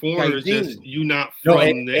 right? Like foreigner is just you not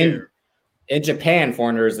from there. In Japan,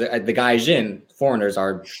 foreigners, the gaijin foreigners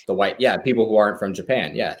are the white, people who aren't from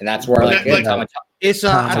Japan, and that's where it's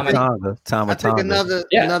Tama I think another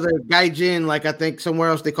gaijin, like I think somewhere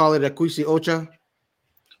else they call it a Kuisi Ocha.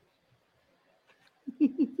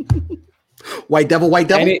 White devil.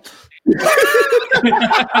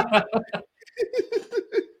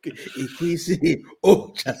 Kuisi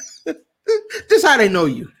Ocha. This how they know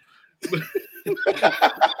you.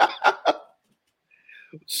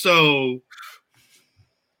 So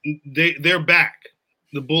they're back.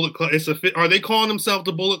 The Bullet Club. Are they calling themselves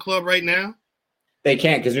the Bullet Club right now? They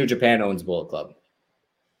can't because New Japan owns Bullet Club.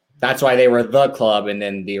 That's why they were the club, and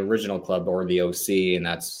then the original club or the OC, and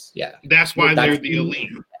that's why they're the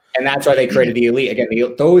Elite. And that's why they created the Elite again.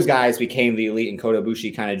 Those guys became the Elite, and Kota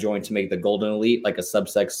Ibushi kind of joined to make the Golden Elite, like a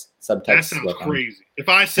subtext. That sounds crazy. If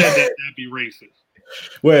I said that, that'd be racist.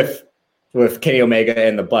 With Kenny Omega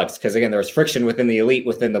and the Bucks, because again, there was friction within the Elite,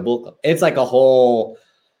 within the Bullet Club. It's like a whole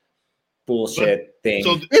bullshit thing.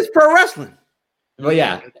 So it's pro wrestling. Well,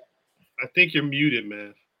 yeah. I think you're muted,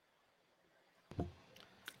 man.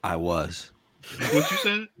 I was. What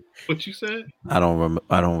you said? I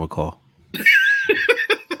don't recall.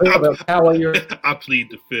 I plead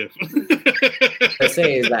the fifth. I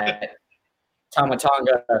say is that Tama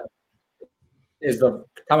Tonga has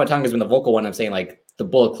been the vocal one. I'm saying like the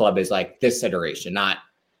Bullet Club is like this iteration, not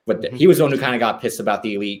what he was the one who kind of got pissed about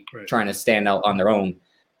the Elite trying to stand out on their own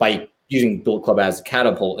by using Bullet Club as a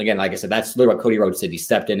catapult. Again, like I said, that's literally what Cody Rhodes did. He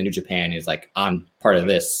stepped into New Japan. Is like, I'm part of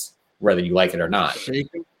this, whether you like it or not.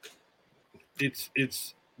 It's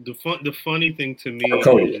the funny thing to me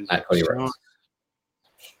is not Cody Rhodes.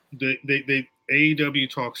 They AEW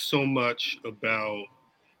talks so much about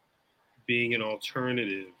being an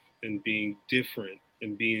alternative and being different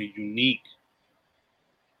and being unique.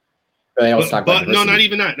 But no, not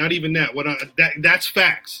even that. That's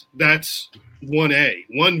facts. That's 1A.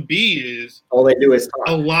 1B is all they do is talk.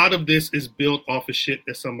 A lot of this is built off of shit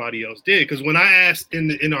that somebody else did. Because when I asked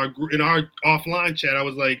in our offline chat, I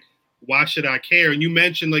was like, "Why should I care?" And you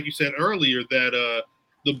mentioned, like you said earlier, that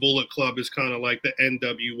the Bullet Club is kind of like the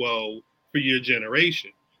NWO for your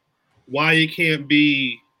generation. Why it can't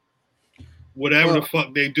be whatever the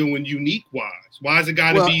fuck they doing unique wise. Why has it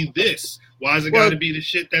got to be this? Why has it got to be the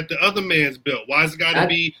shit that the other man's built? Why has it got to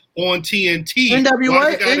be on TNT?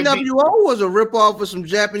 NWO was a ripoff of some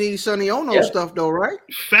Japanese Sonny Ono stuff, though, right?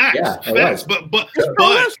 Facts. But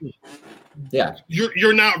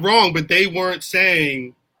you're not wrong. But they weren't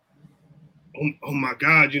saying, oh my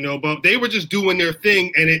God, but they were just doing their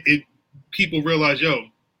thing, and it people realized, yo,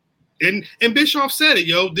 and Bischoff said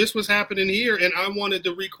it, this was happening here, and I wanted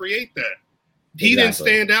to recreate that. He didn't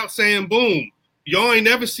stand out saying, boom, y'all ain't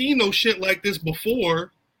never seen no shit like this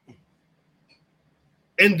before,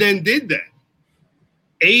 and then did that.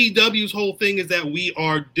 AEW's whole thing is that we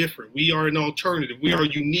are different. We are an alternative. We are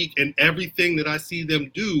unique, and everything that I see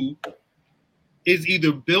them do is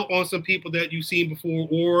either built on some people that you've seen before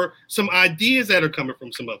or some ideas that are coming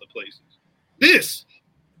from some other places.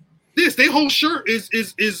 Their whole shirt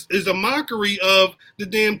is a mockery of the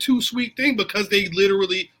damn Too Sweet thing because they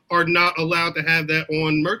literally are not allowed to have that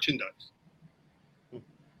on merchandise.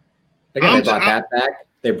 Again, they brought that back.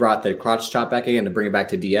 They brought the crotch chop back again to bring it back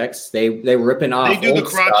to DX. They were ripping off. They do the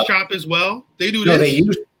crotch chop as well. They do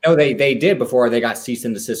this. They did before they got cease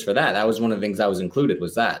and desist for that. That was one of the things that was included.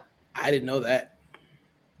 Was that? I didn't know that.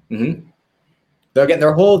 Mm-hmm.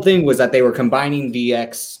 Their whole thing was that they were combining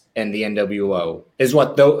DX and the NWO. Is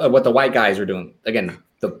what the white guys are doing. Again,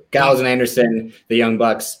 the Gallows and Anderson, the Young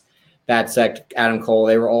Bucks, that sect, Adam Cole.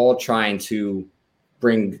 They were all trying to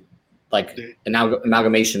bring like an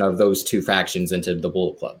amalgamation of those two factions into the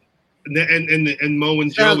Bullet Club. And Mo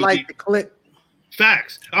and Joe like the clip.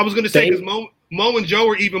 Facts. I was going to say because Mo and Joe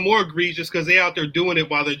are even more egregious because they out there doing it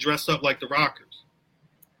while they're dressed up like the Rockers.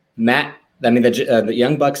 The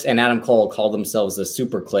Young Bucks and Adam Cole called themselves the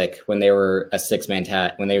Super Click when they were a 6-man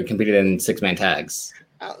tag when they were competed in 6-man tags.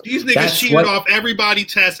 These niggas cheated off everybody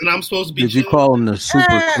test, and I'm supposed to be. Did you call them the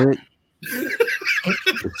Super Click?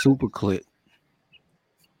 The Super Click.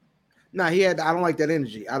 Nah, I don't like that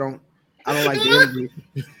energy. I don't like the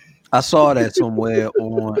energy. I saw that somewhere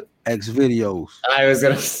on X videos. I was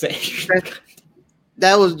gonna say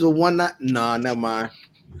that was the one that. Nah, never mind.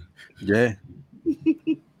 Yeah.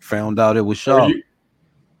 Found out it was Charlotte.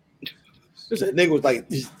 That nigga was like,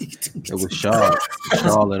 it was Charlotte.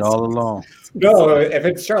 Charlotte all along. No, if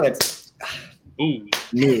it's Charlotte. Ooh,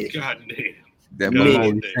 yeah. God damn. That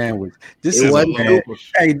macaroni sandwich. This is bad.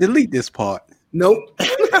 Hey, delete this part. Nope.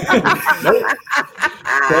 Nope.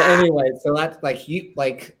 So anyway, so that's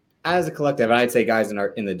like as a collective, I'd say guys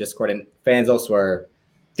in the Discord and fans elsewhere,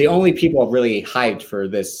 the only people really hyped for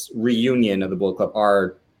this reunion of the Bullet Club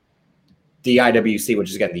are the IWC, which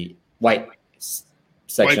is got the white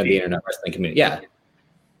section of the internet wrestling community. Yeah.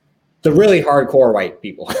 The really hardcore white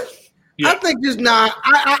people. Yeah. I think it's not.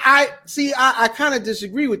 I kind of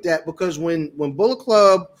disagree with that because when Bullet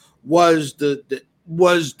Club was the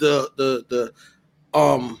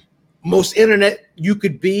most internet you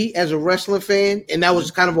could be as a wrestling fan, and that was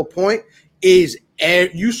kind of a point, is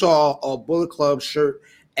you saw a Bullet Club shirt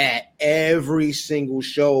at every single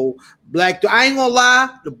show. I ain't gonna lie,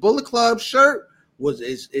 the Bullet Club shirt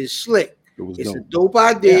is slick. It's a dope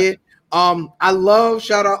idea. Yeah. I love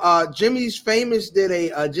shout out Jimmy's Famous did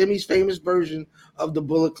a Jimmy's Famous version of the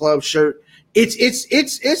Bullet Club shirt. It's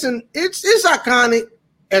iconic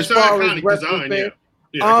as far as wrestling fan.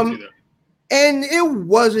 Yeah, I can see that. And it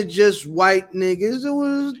wasn't just white niggas; it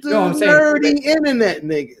was the nerdy internet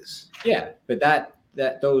niggas. Yeah, but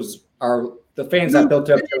those are the fans that built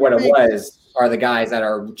up to what it was are the guys that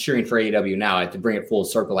are cheering for AEW now to bring it full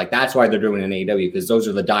circle. Like that's why they're doing an AEW because those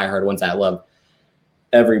are the diehard ones that love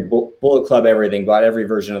every Bullet Club, everything, bought every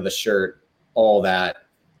version of the shirt, all that.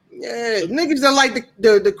 Yeah, niggas that like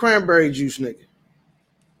the cranberry juice, nigga.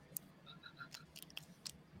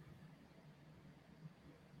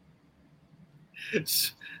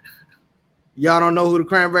 Y'all don't know who the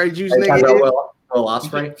cranberry juice nigga is? Will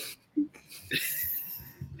Ospreay?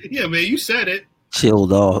 Yeah, man, you said it.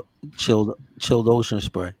 Chilled ocean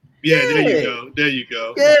spray. Yeah, there you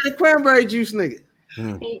go. Yeah, the cranberry juice nigga.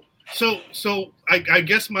 So I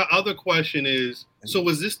guess my other question is, so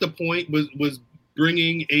was this the point? Was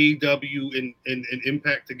bringing AEW and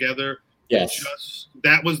Impact together? Yes.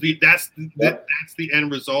 That's the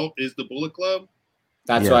end result is the Bullet Club.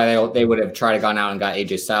 That's why they would have tried to gone out and got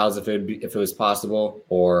AJ Styles if it was possible,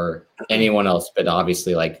 or anyone else. But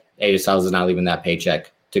obviously, like AJ Styles is not leaving that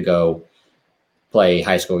paycheck to go play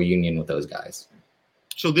high school reunion with those guys.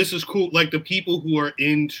 So this is cool. Like the people who are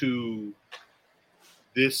into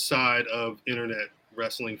this side of internet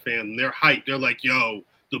wrestling fan, they're hyped. They're like, yo,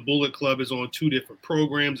 the Bullet Club is on 2 different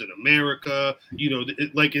programs in America. You know,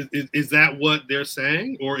 is that what they're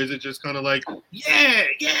saying? Or is it just kind of like, yeah.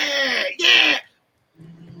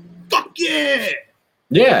 fuck yeah.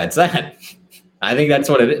 Yeah, it's that. I think that's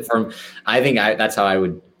what it is. That's how I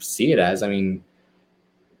would see it as. I mean,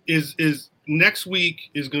 is next week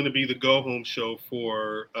is going to be the go home show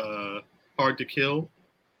for Hard to Kill,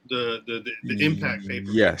 the Impact paper.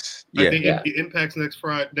 Yes, I think it Impact's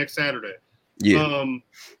next Saturday. Yeah.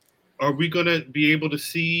 Are we going to be able to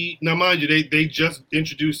see now? Mind you, they just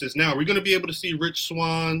introduced this now. Are we going to be able to see Rich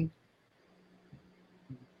Swann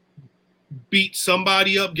beat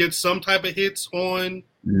somebody up, get some type of hits on?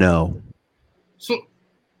 No. So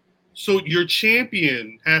your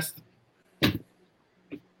champion has to.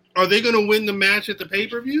 Are they going to win the match at the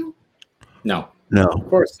pay-per-view? No, of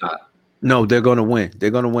course not. No, they're going to win. They're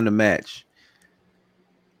going to win the match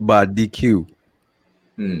by DQ.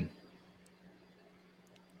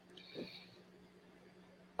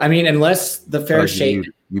 I mean, unless the fair shake.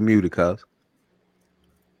 You muted, cuz.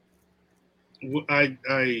 Why?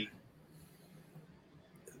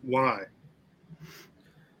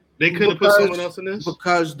 They could have put someone else in this?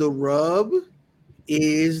 Because the rub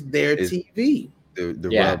is their TV. The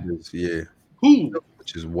rub is, Who?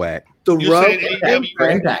 Which is whack. The You're rub for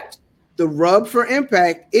Impact. The rub for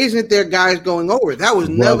Impact isn't their guys going over. That was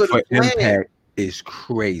never the plan. Impact is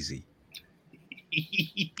crazy.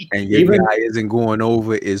 And your guy isn't going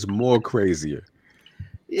over is more crazier.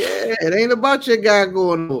 Yeah, it ain't about your guy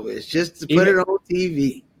going over. It's just to put it on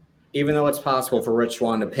TV. Even though it's possible for Rich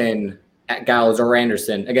Swann to pin at Gallows or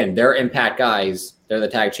Anderson, again, they're Impact guys. They're the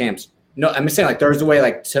tag champs. No, I'm just saying, like, there's a way,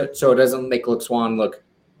 like, so it doesn't make Rich Swann look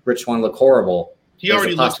horrible. He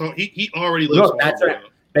already looks. He already looks. That's right.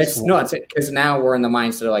 It's because now we're in the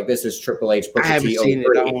mindset of like this is Triple H. I haven't seen it.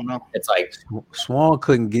 I don't know. It's like Swann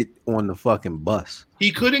couldn't get on the fucking bus.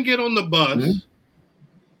 He couldn't get on the bus. Mm-hmm.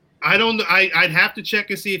 I don't. I'd have to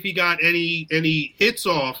check and see if he got any hits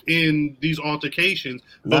off in these altercations.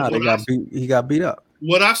 But he got beat up.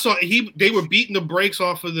 What I saw, they were beating the brakes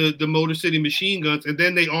off of the Motor City Machine Guns, and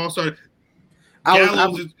then they all started.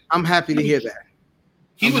 I'm happy to hear that.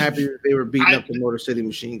 I'm happy that they were beating up the Motor City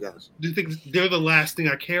Machine Guns. They're the last thing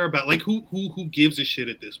I care about. Like, who gives a shit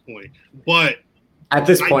at this point? But at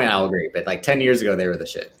this point, I'll agree. But like 10 years ago, they were the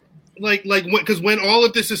shit. Like because when all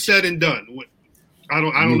of this is said and done, I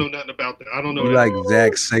don't know nothing about that. I don't know. Like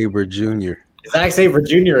Zack Sabre Jr. Zack Sabre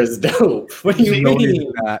Jr. is dope. What do you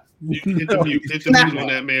mean? Hit the mute on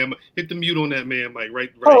that man. Hit the mute on that man, Mike.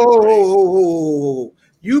 Right. Oh,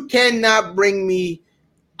 you cannot bring me.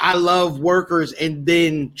 I love workers and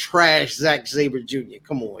then trash Zack Sabre Jr.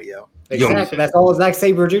 Come on, yo. Exactly. That's all Zack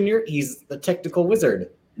Sabre Jr. He's the technical wizard.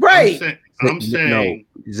 Right. I'm saying. No,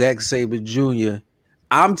 Zack Sabre Jr.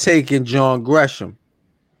 I'm taking John Gresham.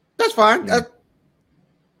 That's fine.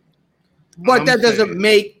 But that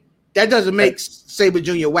doesn't make Sabre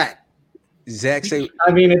Jr. whack. Zack Sabre.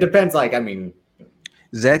 I mean, it depends.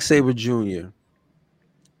 Zack Sabre Jr.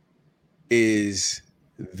 is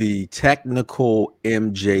the technical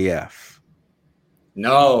MJF.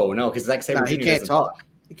 No, because Zack Sabre Jr. He can't talk.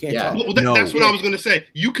 He can't talk. Well, that's what I was going to say.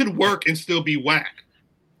 You could work and still be whack.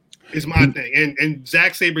 Is my thing, and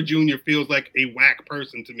Zack Sabre Jr. feels like a whack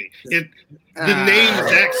person to me. The name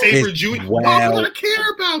Zack Sabre Jr. Why would I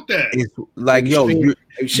care about that? It's like, yo, you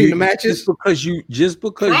seen the matches? Just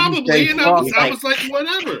because probably, and I was like,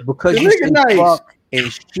 whatever. Because you say fuck and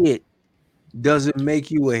shit doesn't make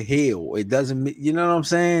you a heel. It doesn't, you know what I'm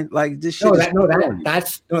saying? Like this shit.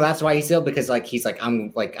 That's why he's heel, because he's like I'm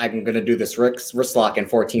gonna do this wrist lock in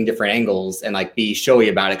 14 different angles and like be showy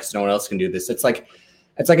about it because no one else can do this. It's like,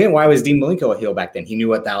 why was Dean Malenko a heel back then? He knew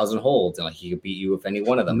 1,000 holds and like he could beat you with any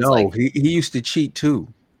one of them. No, he used to cheat too.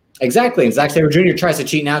 Exactly. And Zack Sabre Jr. tries to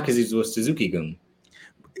cheat now because he's with Suzuki-gun.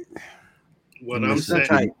 What I'm saying.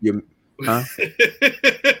 Huh?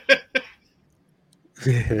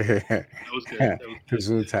 That was good. That was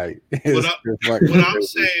really tight. What I'm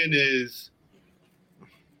saying is,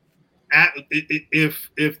 if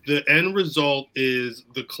the end result is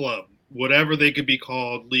the club, whatever they could be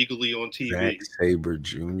called legally on TV, Zack Sabre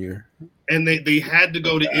Jr. and they had to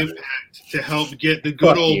go to Impact to help get the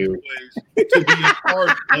good old boys to be a part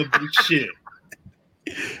of the shit.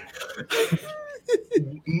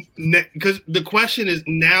 Because the question is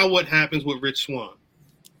now, what happens with Rich Swann?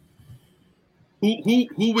 Who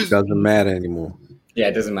was? It doesn't matter anymore. Yeah,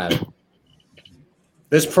 it doesn't matter.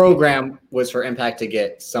 This program was for Impact to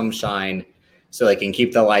get some shine, so they can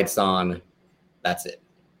keep the lights on. That's it.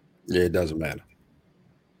 Yeah, it doesn't matter.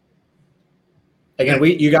 Again,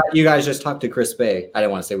 you guys just talked to Chris Bay. I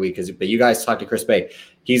didn't want to say but you guys talked to Chris Bay.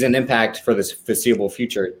 He's an Impact for this foreseeable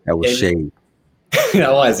future. That was shade.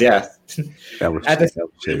 That was, yeah. That was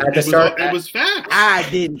shade. At the start, it was fact. I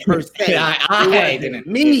didn't per se. I didn't.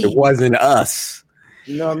 Me. It wasn't us.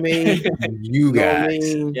 You know what I mean? You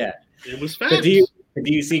guys. Yeah. It was But fast. do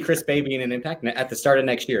you see Chris Bay being an Impact at the start of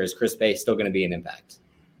next year? Is Chris Bay still going to be an Impact,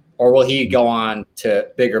 or will he go on to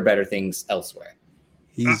bigger, better things elsewhere?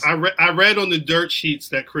 I read on the dirt sheets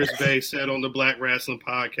that Chris Bay said on the Black Wrestling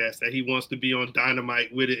Podcast that he wants to be on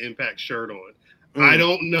Dynamite with an Impact shirt on. I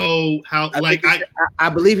don't know how. I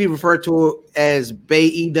believe he referred to it as Bay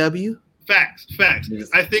EW. Facts.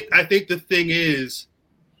 I think the thing is,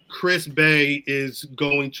 Chris Bay is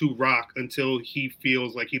going to rock until he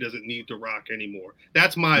feels like he doesn't need to rock anymore.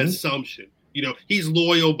 That's my assumption. You know, he's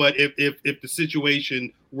loyal, but if the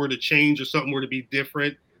situation were to change or something were to be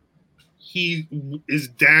different, he is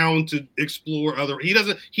down to explore other.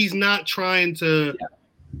 He's not trying to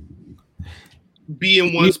be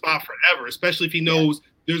in one spot forever, especially if he knows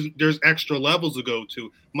there's extra levels to go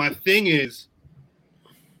to. My thing is,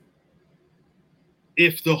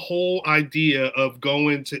 if the whole idea of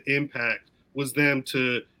going to Impact was them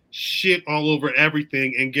to shit all over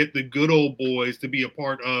everything and get the good old boys to be a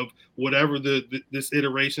part of whatever this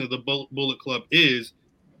iteration of the Bullet Club is,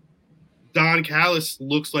 Don Callis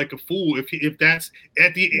looks like a fool if that's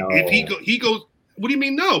at the if he goes. What do you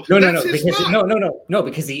mean no? No,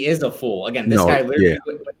 because he is a fool. Again, this guy literally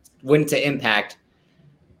went to Impact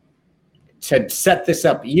to set this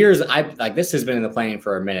up years. This has been in the planning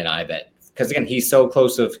for a minute, I bet. Because again, he's so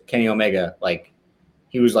close with Kenny Omega. Like,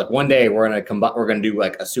 he was like, one day we're gonna do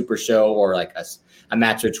like a super show or like a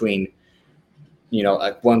match between, you know,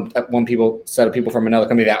 like one set of people from another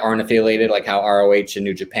company that aren't affiliated, like how ROH and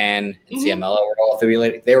New Japan and CMLL were all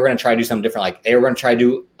affiliated. They were gonna try to do something different. Like, they were gonna try to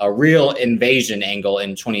do a real invasion angle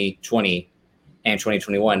in 2020 and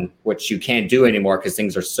 2021, which you can't do anymore because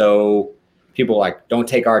things are so, people like, don't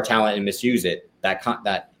take our talent and misuse it. That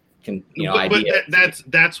can, you know, idea.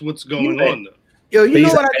 That's what's going on though. Yo, you know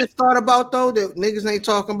what I just thought about though that niggas ain't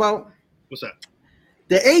talking about? What's that?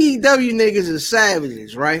 The AEW niggas is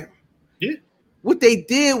savages, right? Yeah. What they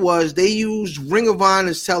did was they used Ring of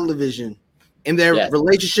Honor's television and their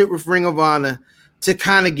relationship with Ring of Honor to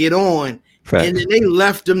kind of get on. Fact. And then they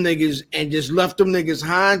left them niggas and just left them niggas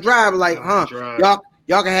high and dry. Like, y'all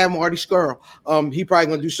can have Marty Scurll. He probably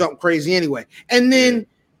gonna do something crazy anyway. And then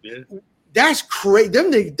that's crazy.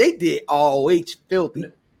 Them niggas, they did ROH filthy.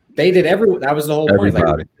 They did that was the whole point.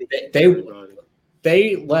 Like,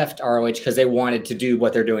 they left ROH because they wanted to do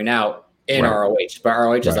what they're doing now in ROH. But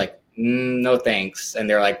ROH is like, no thanks. And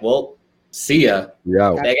they're like, well, see ya.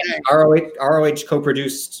 Yeah. ROH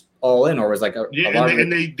co-produced All In, or was like a larger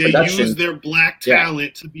and they used their black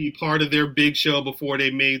talent to be part of their big show before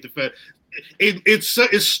they made the Fed.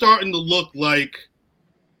 It's starting to look like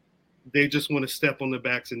they just want to step on the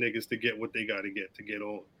backs of niggas to get what they got to get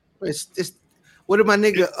on. It's what did my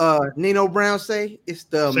nigga Nino Brown say? It's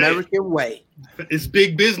the American way. It's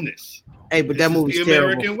big business. Hey, but that movie's the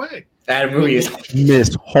terrible. American way. That movie is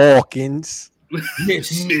Miss Hawkins.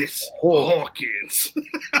 Miss Hawkins.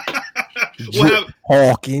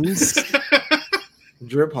 Hawkins.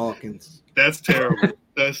 Drip Hawkins. That's terrible.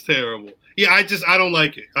 That's terrible. Yeah, I don't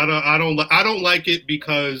like it. I don't like it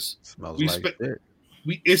because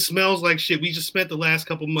it smells like shit. We just spent the last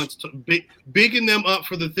couple months bigging them up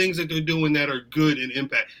for the things that they're doing that are good and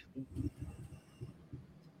Impact.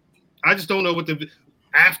 I just don't know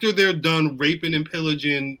after they're done raping and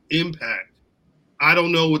pillaging Impact, I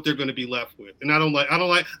don't know what they're going to be left with. And I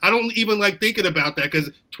don't even like thinking about that, because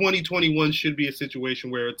 2021 should be a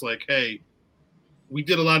situation where it's like, hey, we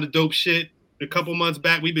did a lot of dope shit a couple months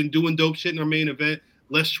back. We've been doing dope shit in our main event.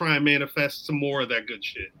 Let's try and manifest some more of that good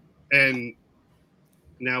shit. And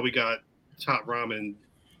now we got Top Ramen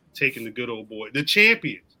taking the good old boy, the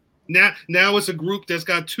champions. Now it's a group that's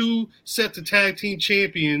got 2 sets of tag team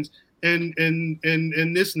champions and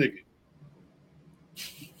this nigga.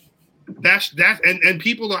 That's and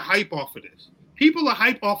people are hype off of this. People are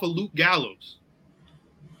hype off of Luke Gallows.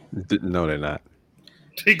 No, they're not.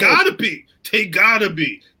 They gotta be.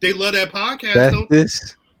 They love that podcast. Don't they?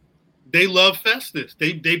 They love Festus.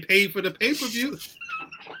 They pay for the pay-per-view.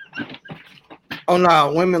 Oh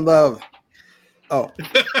no, women love. Oh,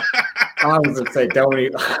 I was gonna say, don't we?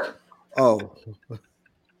 Oh.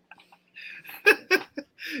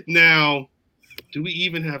 Now, do we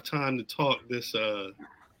even have time to talk this?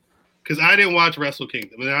 Because I didn't watch Wrestle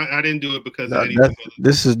Kingdom, and I didn't do it because of anything.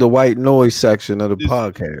 This is the white noise section of the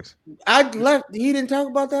podcast. I left. He didn't talk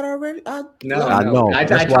about that already. No. I know.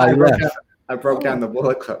 I broke down the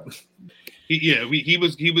Bullet Club. He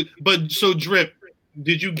was. But so Drip,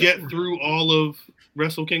 did you get through all of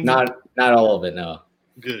Wrestle Kingdom? Not all of it. No.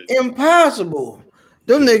 Good. Impossible.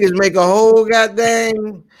 Them niggas make a whole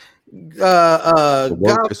goddamn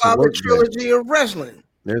Godfather trilogy of wrestling.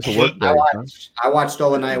 There's a work day. I watched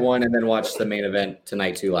all the night one and then watched the main event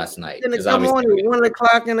tonight too last night. Then come on at 1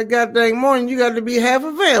 o'clock in the goddamn morning. You got to be half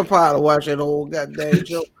a vampire to watch that whole goddamn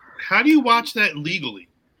show. How do you watch that legally?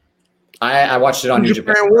 I watched it on New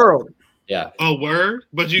Japan World. Yeah. Oh, word!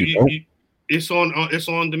 But you it's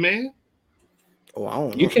on demand. Oh, I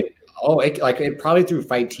don't know. You can. Oh, it probably through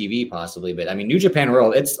Fight TV possibly, but I mean New Japan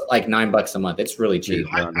World, it's like $9 a month. It's really cheap.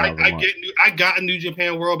 I got a New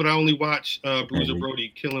Japan World, but I only watch Bruiser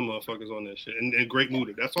Brody killing motherfuckers on that shit and Great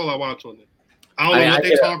Muta. That's all I watch on there. I don't know what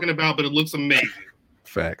they're talking about, but it looks amazing.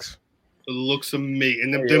 Facts. It looks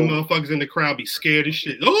amazing, and them motherfuckers in the crowd be scared as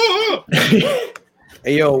shit. Oh!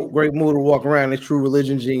 Hey yo, Great Muta walk around in True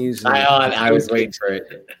Religion jeans. I was waiting for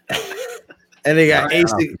it. And they got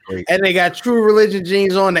ASIC, and they got True Religion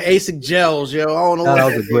jeans on the ASIC gels, yo. I don't know.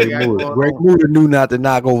 That was a great Muta. Great Muta knew not to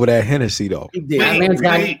knock over that Hennessy though. He did. That man's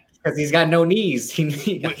got because he's got no knees. He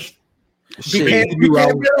can't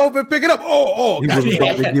get over and pick it up. Oh, he was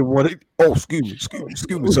about to get one. Oh, excuse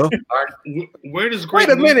me, sir. Where does Great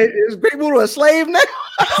Wait a minute? Is Great Muta a slave now?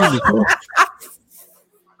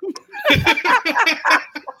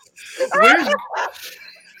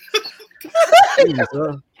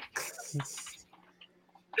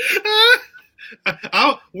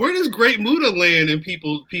 Where does Great Muta land in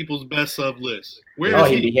people's best sub list? Where is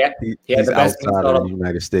he had the best outside of the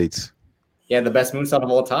United States. He had the best moonsault of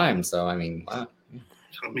all time. So I mean, wow.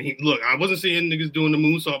 I mean, look, I wasn't seeing niggas doing the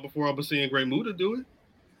moonsault before I was seeing Great Muta do it.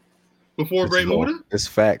 Before Great Muta? It's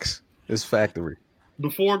facts. It's factory.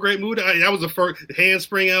 Before Great Muta, that was the first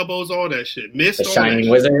handspring elbows, all that shit. Missed the Shining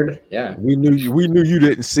Wizard. Yeah, we knew you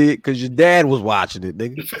didn't see it because your dad was watching it,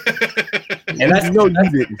 nigga. And that's you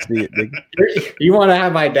didn't see it, nigga. You want to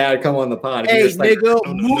have my dad come on the pod? Hey, nigga,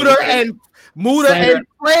 Muta and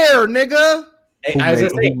Flair, nigga. Hey,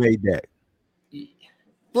 who made that?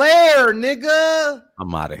 Flair, nigga.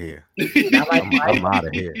 I'm out of here. I'm out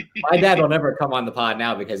of here. My dad will never come on the pod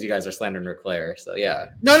now because you guys are slandering Ric Flair. So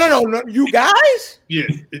yeah. No. You guys? Yeah.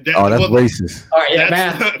 That's racist. All right, yeah,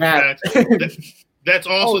 Matt. That's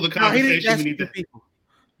also the conversation we need to.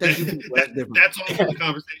 That's also the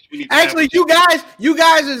conversation we need to. Actually, you guys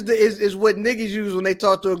is what niggas use when they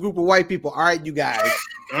talk to a group of white people. All right, you guys.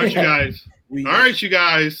 All right, you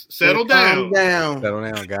guys. Settle down. Settle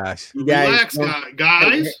down, guys. You guys. Relax,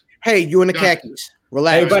 guys. Hey, you in the khakis.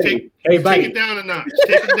 Relax. Hey, buddy. Take it down a notch.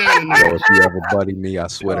 Yo, if you ever buddy me, I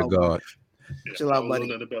swear to God. Chill out, buddy. I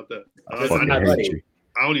don't know about that. I hate you.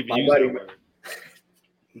 I don't even use that word.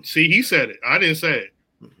 See, he said it. I didn't say it.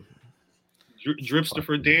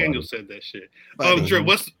 Dripster Daniel said that shit. Drip,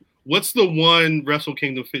 what's the one Wrestle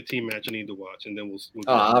Kingdom 15 match I need to watch, and then we'll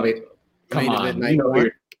come on.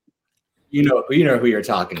 You know who you're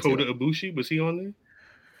talking to. Kota Ibushi, was he on there?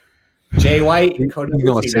 Jay White. You're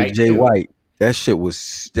gonna say Jay White? That shit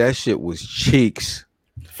was cheeks.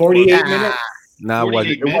 48 minutes. No,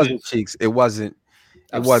 it wasn't cheeks. It wasn't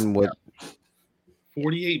what.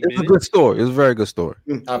 48 minutes. It's a good story. It was a very good story.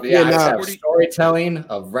 Storytelling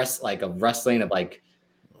of wrestling of like.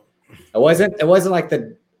 It wasn't like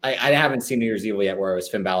I haven't seen New Year's Evil yet where it was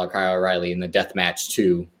Finn Balor, Kyle O'Reilly in the death match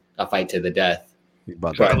 2, a fight to the death. You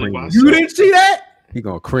didn't see that? He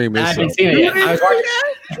gonna cream himself. I haven't seen it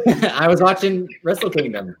yet. I was watching Wrestle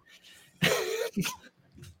Kingdom.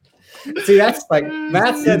 See, that's like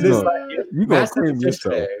Matt said this. You gonna cream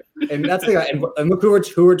yourself. And that's the and look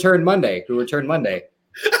who returned Monday.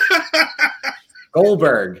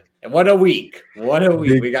 Goldberg. And what a week.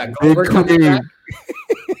 We got Goldberg coming back.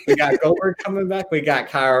 We got Goldberg coming back. We got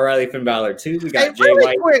Kyle O'Reilly, Finn Balor too. We got Jay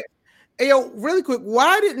White. Really quick.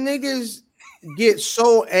 Why did niggas get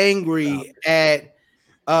so angry at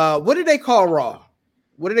what did they call Raw?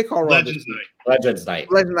 Legends Night.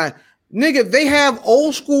 Nigga, they have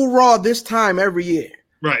old school Raw this time every year.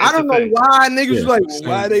 Right. I don't know why niggas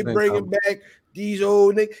why are they bringing back these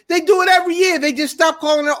old niggas? They do it every year. They just stop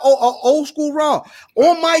calling it old school Raw.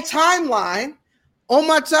 On my timeline,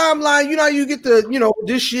 you get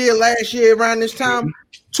this year, last year, around this time,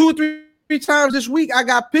 2 or 3 times this week, I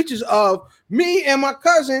got pictures of me and my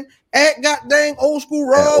cousin at goddamn old school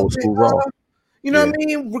Raw. You know what I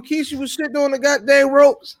mean? Rikishi was sitting on the goddamn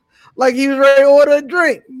ropes like he was ready to order a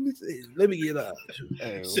drink. Let me get up.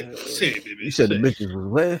 You said the bitches was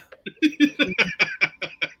where?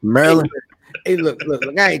 Maryland. Hey, look,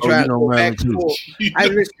 I ain't trying to go back and forth.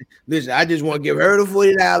 Listen, I just want to give her the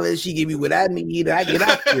 $40. She give me what I need. I get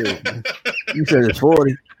out there. You said it's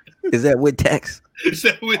 40. Is that with tax?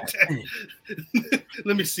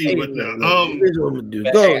 Let me see what now. Here's what I'm gonna do.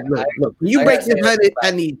 Look. When you break this 100,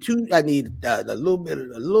 I need a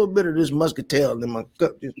little bit of this muscatel in my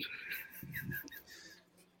cup.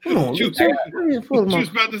 Come on, What you was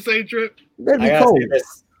about to say, Trip? That'd I be gotta cold. say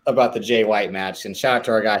this about the Jay White match, and shout out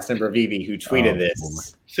to our guy Semper Vivi who tweeted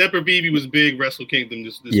this. Semper Vivi was big Wrestle Kingdom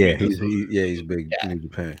this Yeah, week. he's big New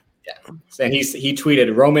Japan. Yeah, and he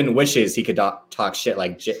tweeted Roman wishes he could talk shit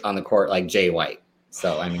like on the court like Jay White.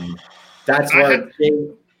 So I mean, that's where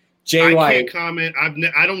Jay White. I can't comment.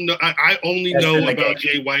 I don't know. I only know about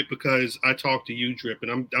Jay White because I talked to you, Drip,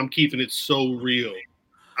 and I'm keeping it so real.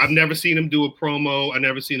 I've never seen him do a promo. I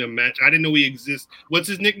never seen a match. I didn't know he exists. What's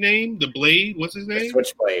his nickname? The Blade? What's his name? The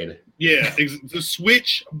Switchblade. Yeah, the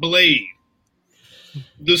Switchblade.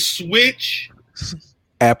 The Switch.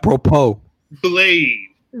 Apropos. Blade.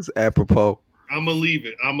 It's apropos. I'm gonna leave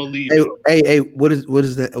it. Hey, what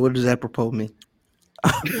is that? What does apropos mean?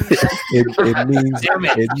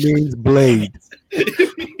 it means blade.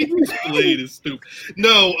 Blade is stupid.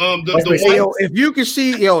 No, if you can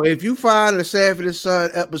see, if you find the Sanford & Son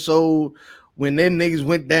episode when them niggas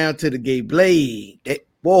went down to the gay Blade,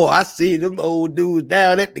 boy, I see them old dudes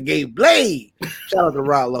down at the gay Blade. Shout out to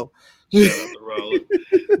Rollo. The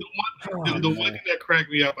one thing that cracked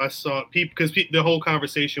me up, I saw people because the whole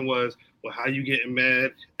conversation was, well, how you getting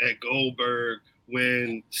mad at Goldberg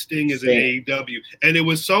when Sting is in AEW? And it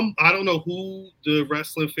was I don't know who the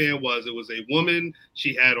wrestling fan was. It was a woman.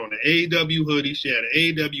 She had on an AEW hoodie. She had an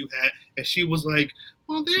AEW hat. And she was like,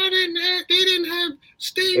 well, they didn't have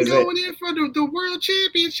Sting going in for the world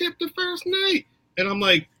championship the first night. And I'm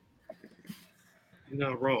like, you're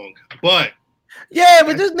not wrong. But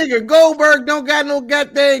this nigga Goldberg don't got no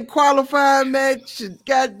goddamn qualifying match.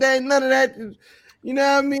 Goddamn none of that. You know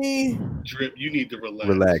what I mean? Drip, you need to relax.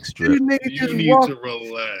 Relax, Drip. You need to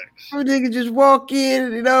relax. You nigga just walk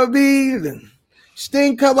in, you know what I mean?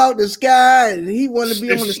 Sting come out the sky, and he wanted to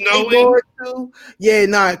be on the skateboard too.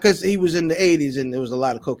 Yeah, because he was in the 80s, and there was a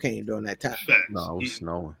lot of cocaine during that time. Facts. No, it was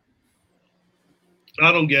snowing.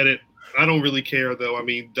 I don't get it. I don't really care, though. I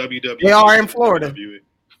mean, WWE. They are in Florida.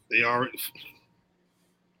 They are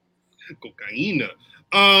cocaine.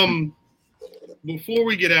 Before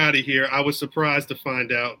we get out of here, I was surprised to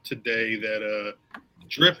find out today that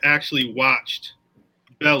Drip actually watched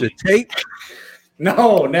Belly. The tape?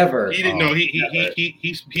 No, never. He didn't know.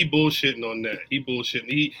 He bullshitting on that. He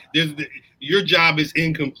bullshitting. Your job is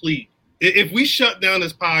incomplete. If we shut down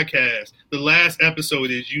this podcast, the last episode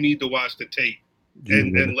is you need to watch the tape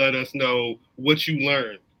and let us know what you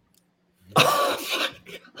learned.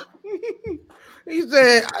 He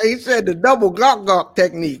said the double Glock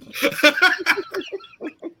technique.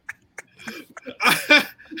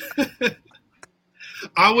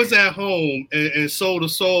 I was at home and Soul to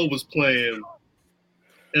Soul was playing,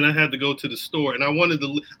 and I had to go to the store, and I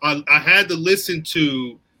had to listen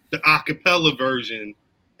to the acapella version,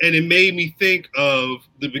 and it made me think of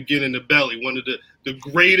the beginning of Belly, one of the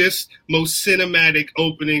greatest, most cinematic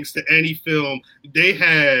openings to any film. They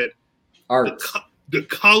had the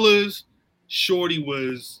colors. Shorty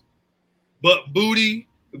was butt booty,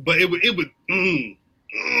 but it would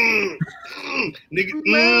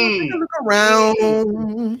nigga. Look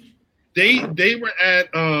around. They were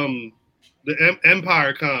at the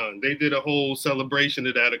Empire Con. They did a whole celebration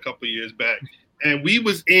of that a couple years back, and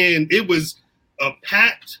it was a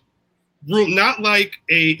packed room, not like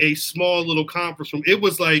a small little conference room. It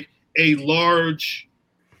was like a large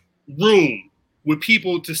room with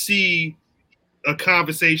people to see a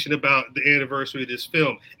conversation about the anniversary of this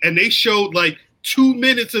film, and they showed like 2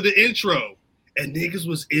 minutes of the intro, and niggas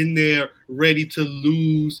was in there ready to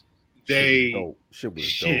lose. Shit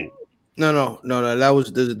was dope. No. That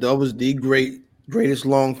was the greatest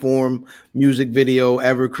long form music video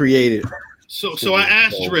ever created. So I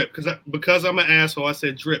asked Drip because I'm an asshole. I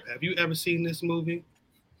said, Drip, have you ever seen this movie?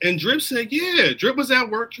 And Drip said, yeah. Drip was at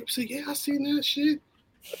work. Drip said, yeah, I seen that shit.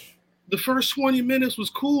 The first 20 minutes was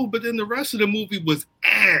cool, but then the rest of the movie was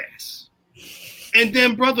ass. And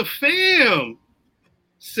then Brother Fam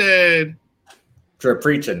said, Drip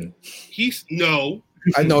preaching. No.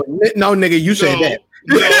 I know. No, nigga, you said that.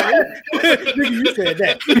 No. Nigga, you said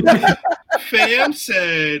that. Fam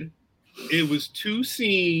said it was 2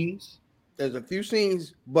 scenes. There's a few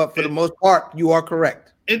scenes, but for the most part, you are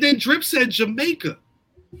correct. And then Drip said Jamaica.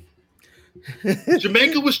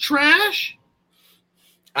 Jamaica was trash.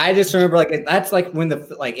 I just remember that's like when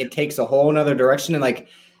it takes a whole nother direction and like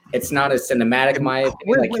it's not as cinematic in my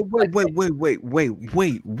opinion.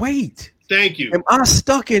 Wait. Thank you. Am I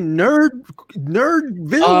stuck in Nerdville?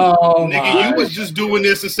 Oh, nigga, you was just doing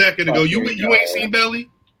this a second ago. You ain't seen Belly?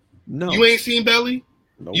 No. You ain't seen Belly?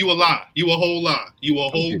 Nope. You a lie. You a whole lie. You a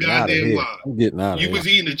whole goddamn lie. I'm getting out of here. You was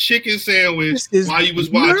eating a chicken sandwich while you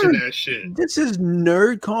was watching that shit. This is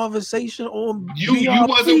nerd conversation on You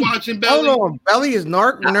wasn't watching Belly? Hold on. Belly is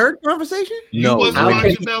nerd conversation? You wasn't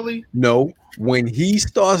watching Belly? No. When he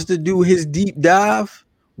starts to do his deep dive,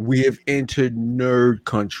 we have entered nerd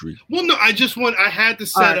country. Well, no, I had to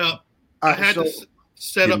set up. I had to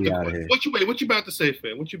set up the. What you about to say,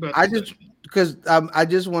 fam? What you about to say? Because I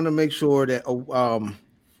just want to make sure that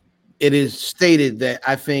it is stated that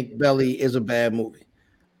I think Belly is a bad movie.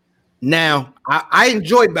 Now, I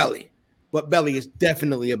enjoy Belly, but Belly is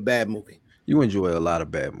definitely a bad movie. You enjoy a lot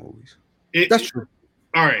of bad movies. That's true.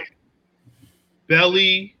 All right.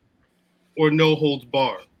 Belly or No Holds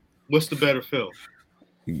Barred? What's the better film?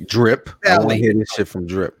 Drip. Belly. I want to hear this shit from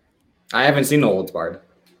Drip. I haven't seen No Holds Barred.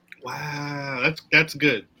 Wow, that's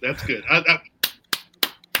good. That's good. I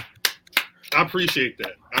appreciate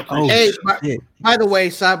that. By the way,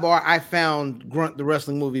 sidebar, I found Grunt the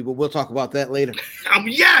wrestling movie, but we'll talk about that later.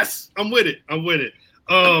 Yes, I'm with it.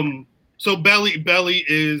 So Belly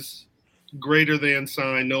is greater than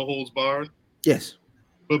sign No Holds Barred. Yes.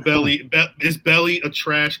 But is Belly a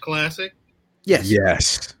trash classic? Yes.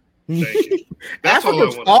 Yes. Thank you.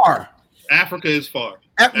 Africa's far. Africa is far.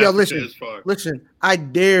 Listen, I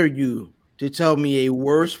dare you to tell me a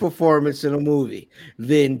worse performance in a movie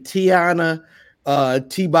than Tiana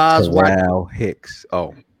T-Boz. Wow, Hicks.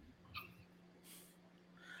 Oh.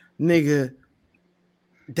 Nigga,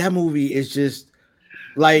 that movie is just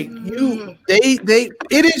like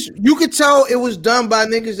it is, you could tell it was done by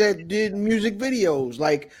niggas that did music videos.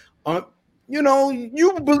 Like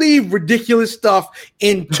you believe ridiculous stuff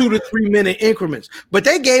in 2 to 3 minute increments, but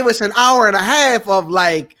they gave us an hour and a half of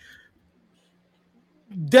like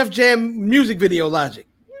Def Jam music video logic.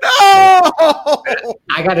 No,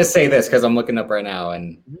 I gotta say this because I'm looking up right now,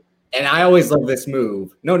 and I always love this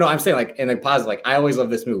move. No, I'm saying like in a positive, like I always love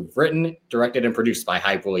this move. Written, directed, and produced by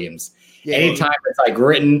Hype Williams. Yeah. Anytime it's like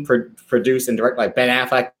written, produced, and directed, like Ben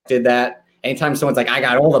Affleck did that. Anytime someone's like, I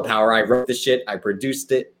got all the power, I wrote the shit, I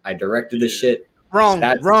produced it, I directed the shit. Wrong.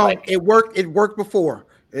 Like, it worked before.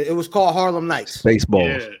 It was called Harlem Nights. Baseball.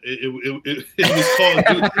 Yeah, it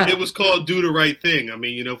was called Do the Right Thing. I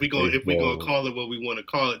mean, if we gonna call it what we want to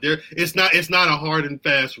call it, it's not a hard and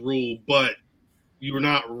fast rule, but you're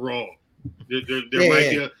not wrong. There might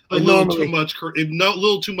be a little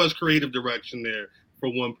too much creative direction there for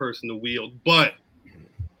one person to wield, but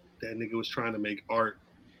that nigga was trying to make art.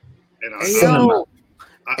 And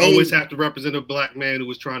I always have to represent a black man who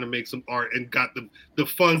was trying to make some art and got the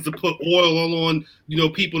funds to put oil on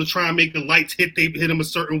people to try and make the lights hit them a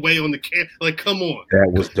certain way on the can. Like, come on.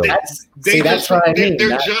 That was dope. They're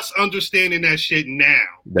just understanding that shit now.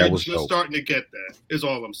 They're just dope. Starting to get that, is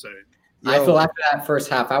all I'm saying. I feel after that first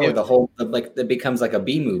half hour, it becomes like a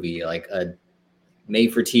B movie, like a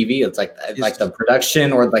made for TV. It's like the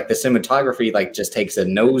production or like the cinematography like just takes a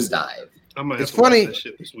nosedive. It's funny.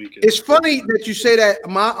 It's funny that you say that.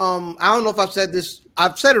 I don't know if I've said this.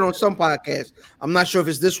 I've said it on some podcast. I'm not sure if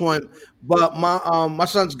it's this one, but my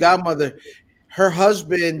son's godmother, her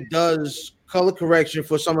husband does color correction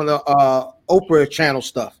for some of the Oprah channel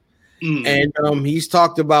stuff, and he's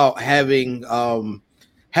talked about having to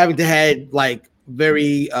had like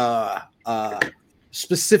very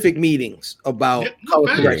specific meetings about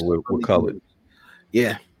color correction. With color.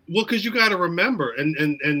 Yeah. Well, because you got to remember, and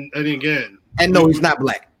again, and no, he's not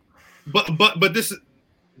black. But this is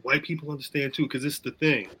white people understand too, because this is the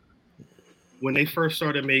thing. When they first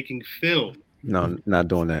started making film, no, not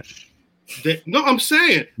doing that. I'm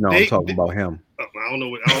saying I'm talking about him. I don't know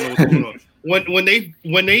what's going on.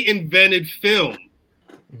 When they invented film,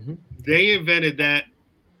 they invented that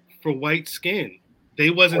for white skin. They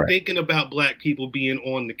wasn't thinking about black people being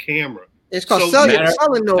on the camera. It's called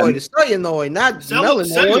solenoid. It's solenoid, not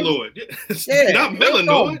celluloid. Yeah, not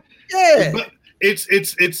melanoid. Yeah, but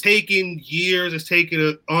it's taking years. It's taking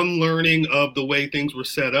an unlearning of the way things were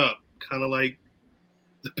set up. Kind of like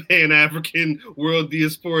the Pan-African World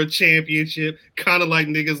Diaspora Championship. Kind of like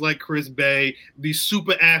niggas like Chris Bay. These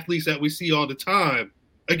super athletes that we see all the time.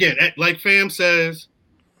 Again, like Fam says,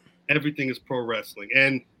 everything is pro wrestling,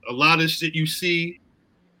 and a lot of shit you see.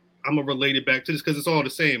 I'm gonna relate it back to this because it's all the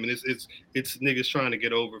same, and it's niggas trying to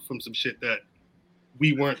get over from some shit that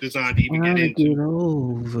we weren't designed to even get into.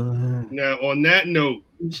 Now, on that note,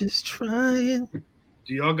 just trying.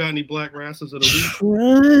 Do y'all got any black wrestlers of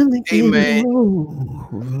the week? Hey man,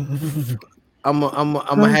 I'm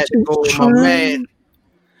gonna have to go with my man.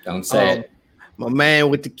 Don't say it. My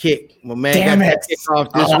man with the kick. My man got that kick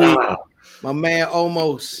off this week. My man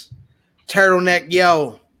almost turtleneck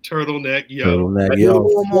yo. Turtleneck yo.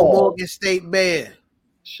 Morgan State Bear.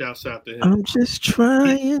 Shouts out to him. I'm just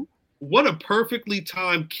trying. What a perfectly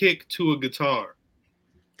timed kick to a guitar.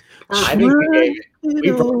 I think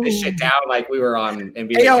we broke this shit down like we were on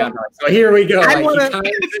NBA Countdown. So here we go. I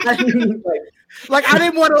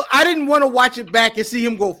didn't want to watch it back and see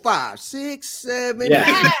him go 5, 6, 7.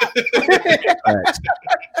 Yeah.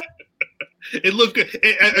 It looked good.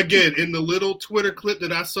 Again, in the little Twitter clip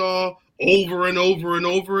that I saw over and over and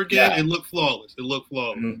over again, it looked flawless.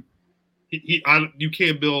 Mm-hmm. You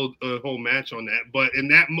can't build a whole match on that. But in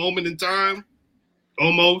that moment in time,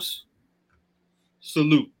 almost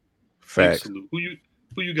salute. Facts. Salute.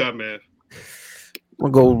 Who you got, man?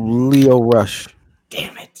 I'm gonna go Leo Rush.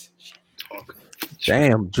 Damn it.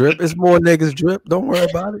 Damn, Drip. It's more niggas, Drip. Don't worry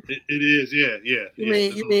about it. It is, yeah.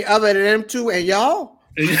 You mean other than them two and y'all?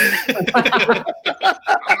 You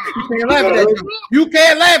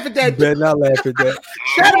can't laugh at that. You better not laugh at that.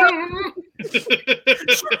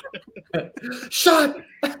 Shut up.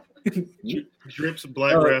 Drip's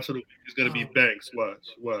black rass of the week is gonna be Banks. Watch.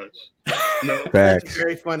 No, that's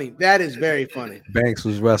very funny. That is very funny. Banks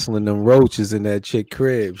was wrestling them roaches in that chick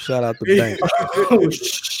crib. Shout out to Banks. Oh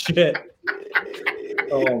shit.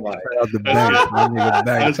 Oh my! Shout out to Banks. My nigga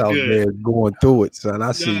Banks out there going through it, son.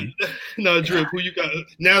 I see. No, Drip. Who you got?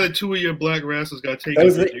 Now that 2 of your black wrestlers got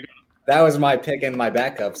taken, that was my pick and my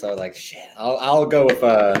backup. So I was like, shit. I'll go with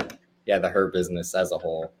the Hurt Business as a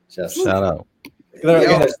whole. Just shout out. They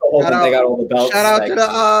got all the belts. Shout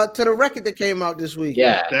out to the record that came out this week.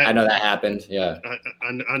 Yeah, I know that happened. Yeah,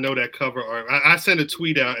 I know that cover art. I sent a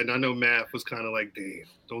tweet out, and I know Math was kind of like, "Damn,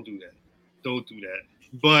 don't do that."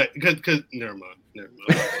 But because never mind. I'm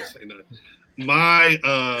not gonna say nothing.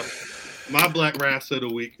 My black wrestler of the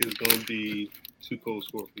week is gonna be Too Cold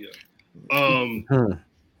Scorpio.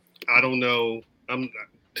 I don't know. I'm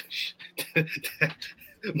not.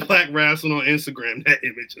 Black wrestling on Instagram. That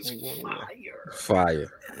image is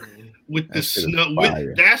fire. With the snow.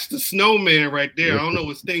 That's the snowman right there. I don't know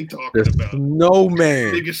what Sting talking about.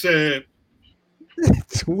 Snowman. Nigga said.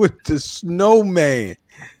 With the snowman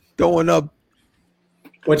throwing up.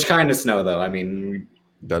 Which kind of snow though? I mean,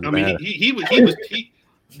 he was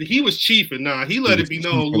chiefing. Nah, he let it be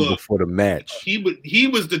known. Look, before the match, he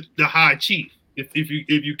was the high chief. If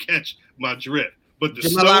you catch my drift, but the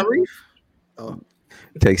snow.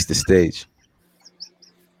 Takes the stage.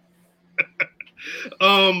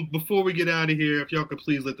 Before we get out of here, if y'all could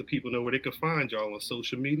please let the people know where they can find y'all on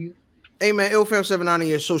social media. Hey man, IlFam79 on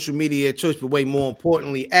your social media choice, but way more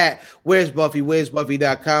importantly at Where's Buffy? Where's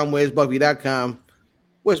Buffy.com? Where's Buffy.com?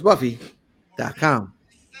 Where's Buffy.com?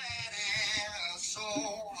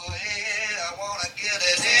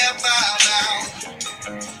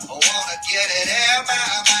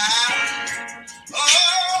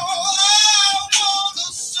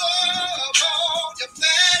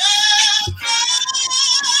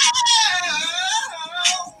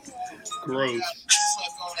 Gross.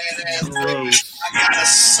 I gotta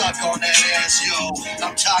suck on that ass, yo.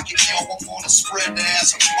 I'm talking, yo. I wanna spread the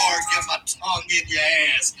ass apart, get my tongue in your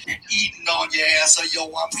ass, eating on your ass, so yo,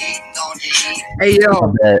 I'm eating on your. Hey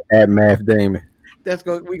yo, at Math Damon.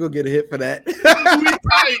 We gonna get a hit for that. we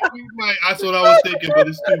might. That's what I was thinking, but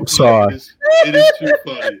it's too funny. Sorry. It is too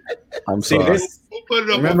funny. I'm sorry. We'll put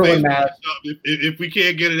it up on Facebook. If we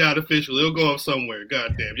can't get it out official, it'll go up somewhere.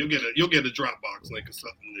 God damn, you'll get a Dropbox link or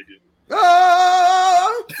something, nigga.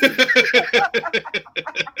 Oh!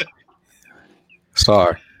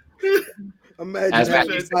 Sorry.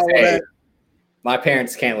 Imagine my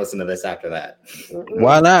parents can't listen to this after that.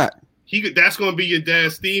 Why not? That's gonna be your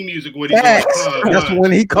dad's theme music when that's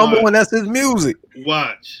when he come on. That's his music.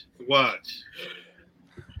 Watch.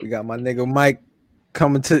 We got my nigga Mike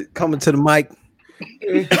coming to the mic.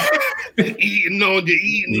 Eating on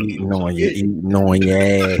your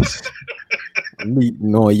ass. I'm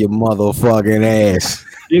eating on your motherfucking ass.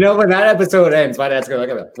 You know, when that episode ends, my dad's gonna look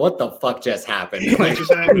at me, what the fuck just happened? What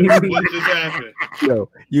just happened? Yo,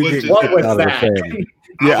 what was that?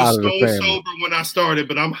 I was so sober when I started,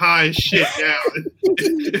 but I'm high as shit now.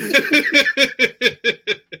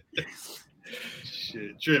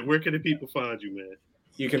 Shit. Drip, where can the people find you, man?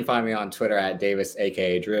 You can find me on Twitter at Davis,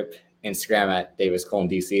 aka Drip, Instagram at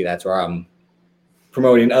DavisColnDC. That's where I'm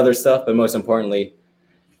promoting other stuff, but most importantly,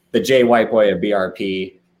 the J White Boy of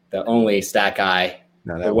BRP, the only stat guy,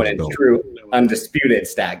 the one and true undisputed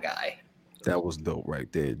stat guy. That was dope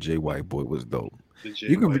right there. J White Boy was dope.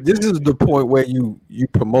 This is the point where you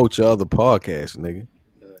promote your other podcasts, nigga.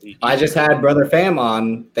 I just had Brother Fam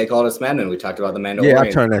on. They called us men, and we talked about the Mandalorian. Yeah, I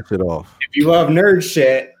turned that shit off. If you love nerd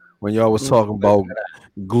shit, when y'all was talking about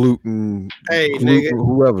gluten, nigga,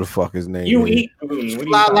 whoever the fuck his name. You eat gluten.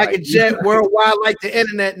 Fly like a jet, worldwide like the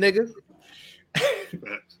internet, nigga.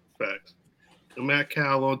 Facts. I'm at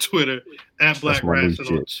Cal on Twitter, at Black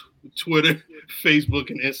Wrestling on Twitter, Facebook,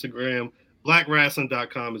 and Instagram.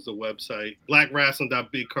 BlackWrestling.com is the website.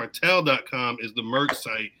 BlackWrestling.BigCartel.com is the merch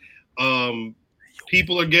site.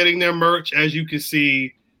 People are getting their merch, as you can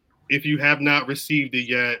see. If you have not received it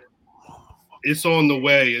yet, it's on the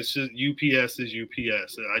way. It's just UPS is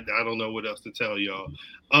UPS. I don't know what else to tell y'all.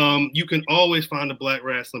 You can always find the Black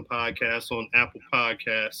Wrestling Podcast on Apple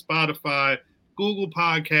Podcasts, Spotify, Google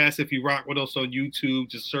Podcasts. If you rock with us on YouTube,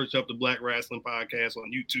 just search up the Black Wrestling Podcast on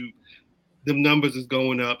YouTube. The numbers is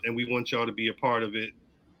going up, and we want y'all to be a part of it.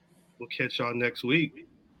 We'll catch y'all next week.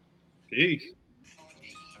 Peace.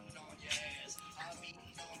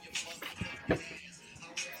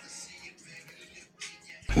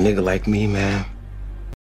 A nigga like me, man,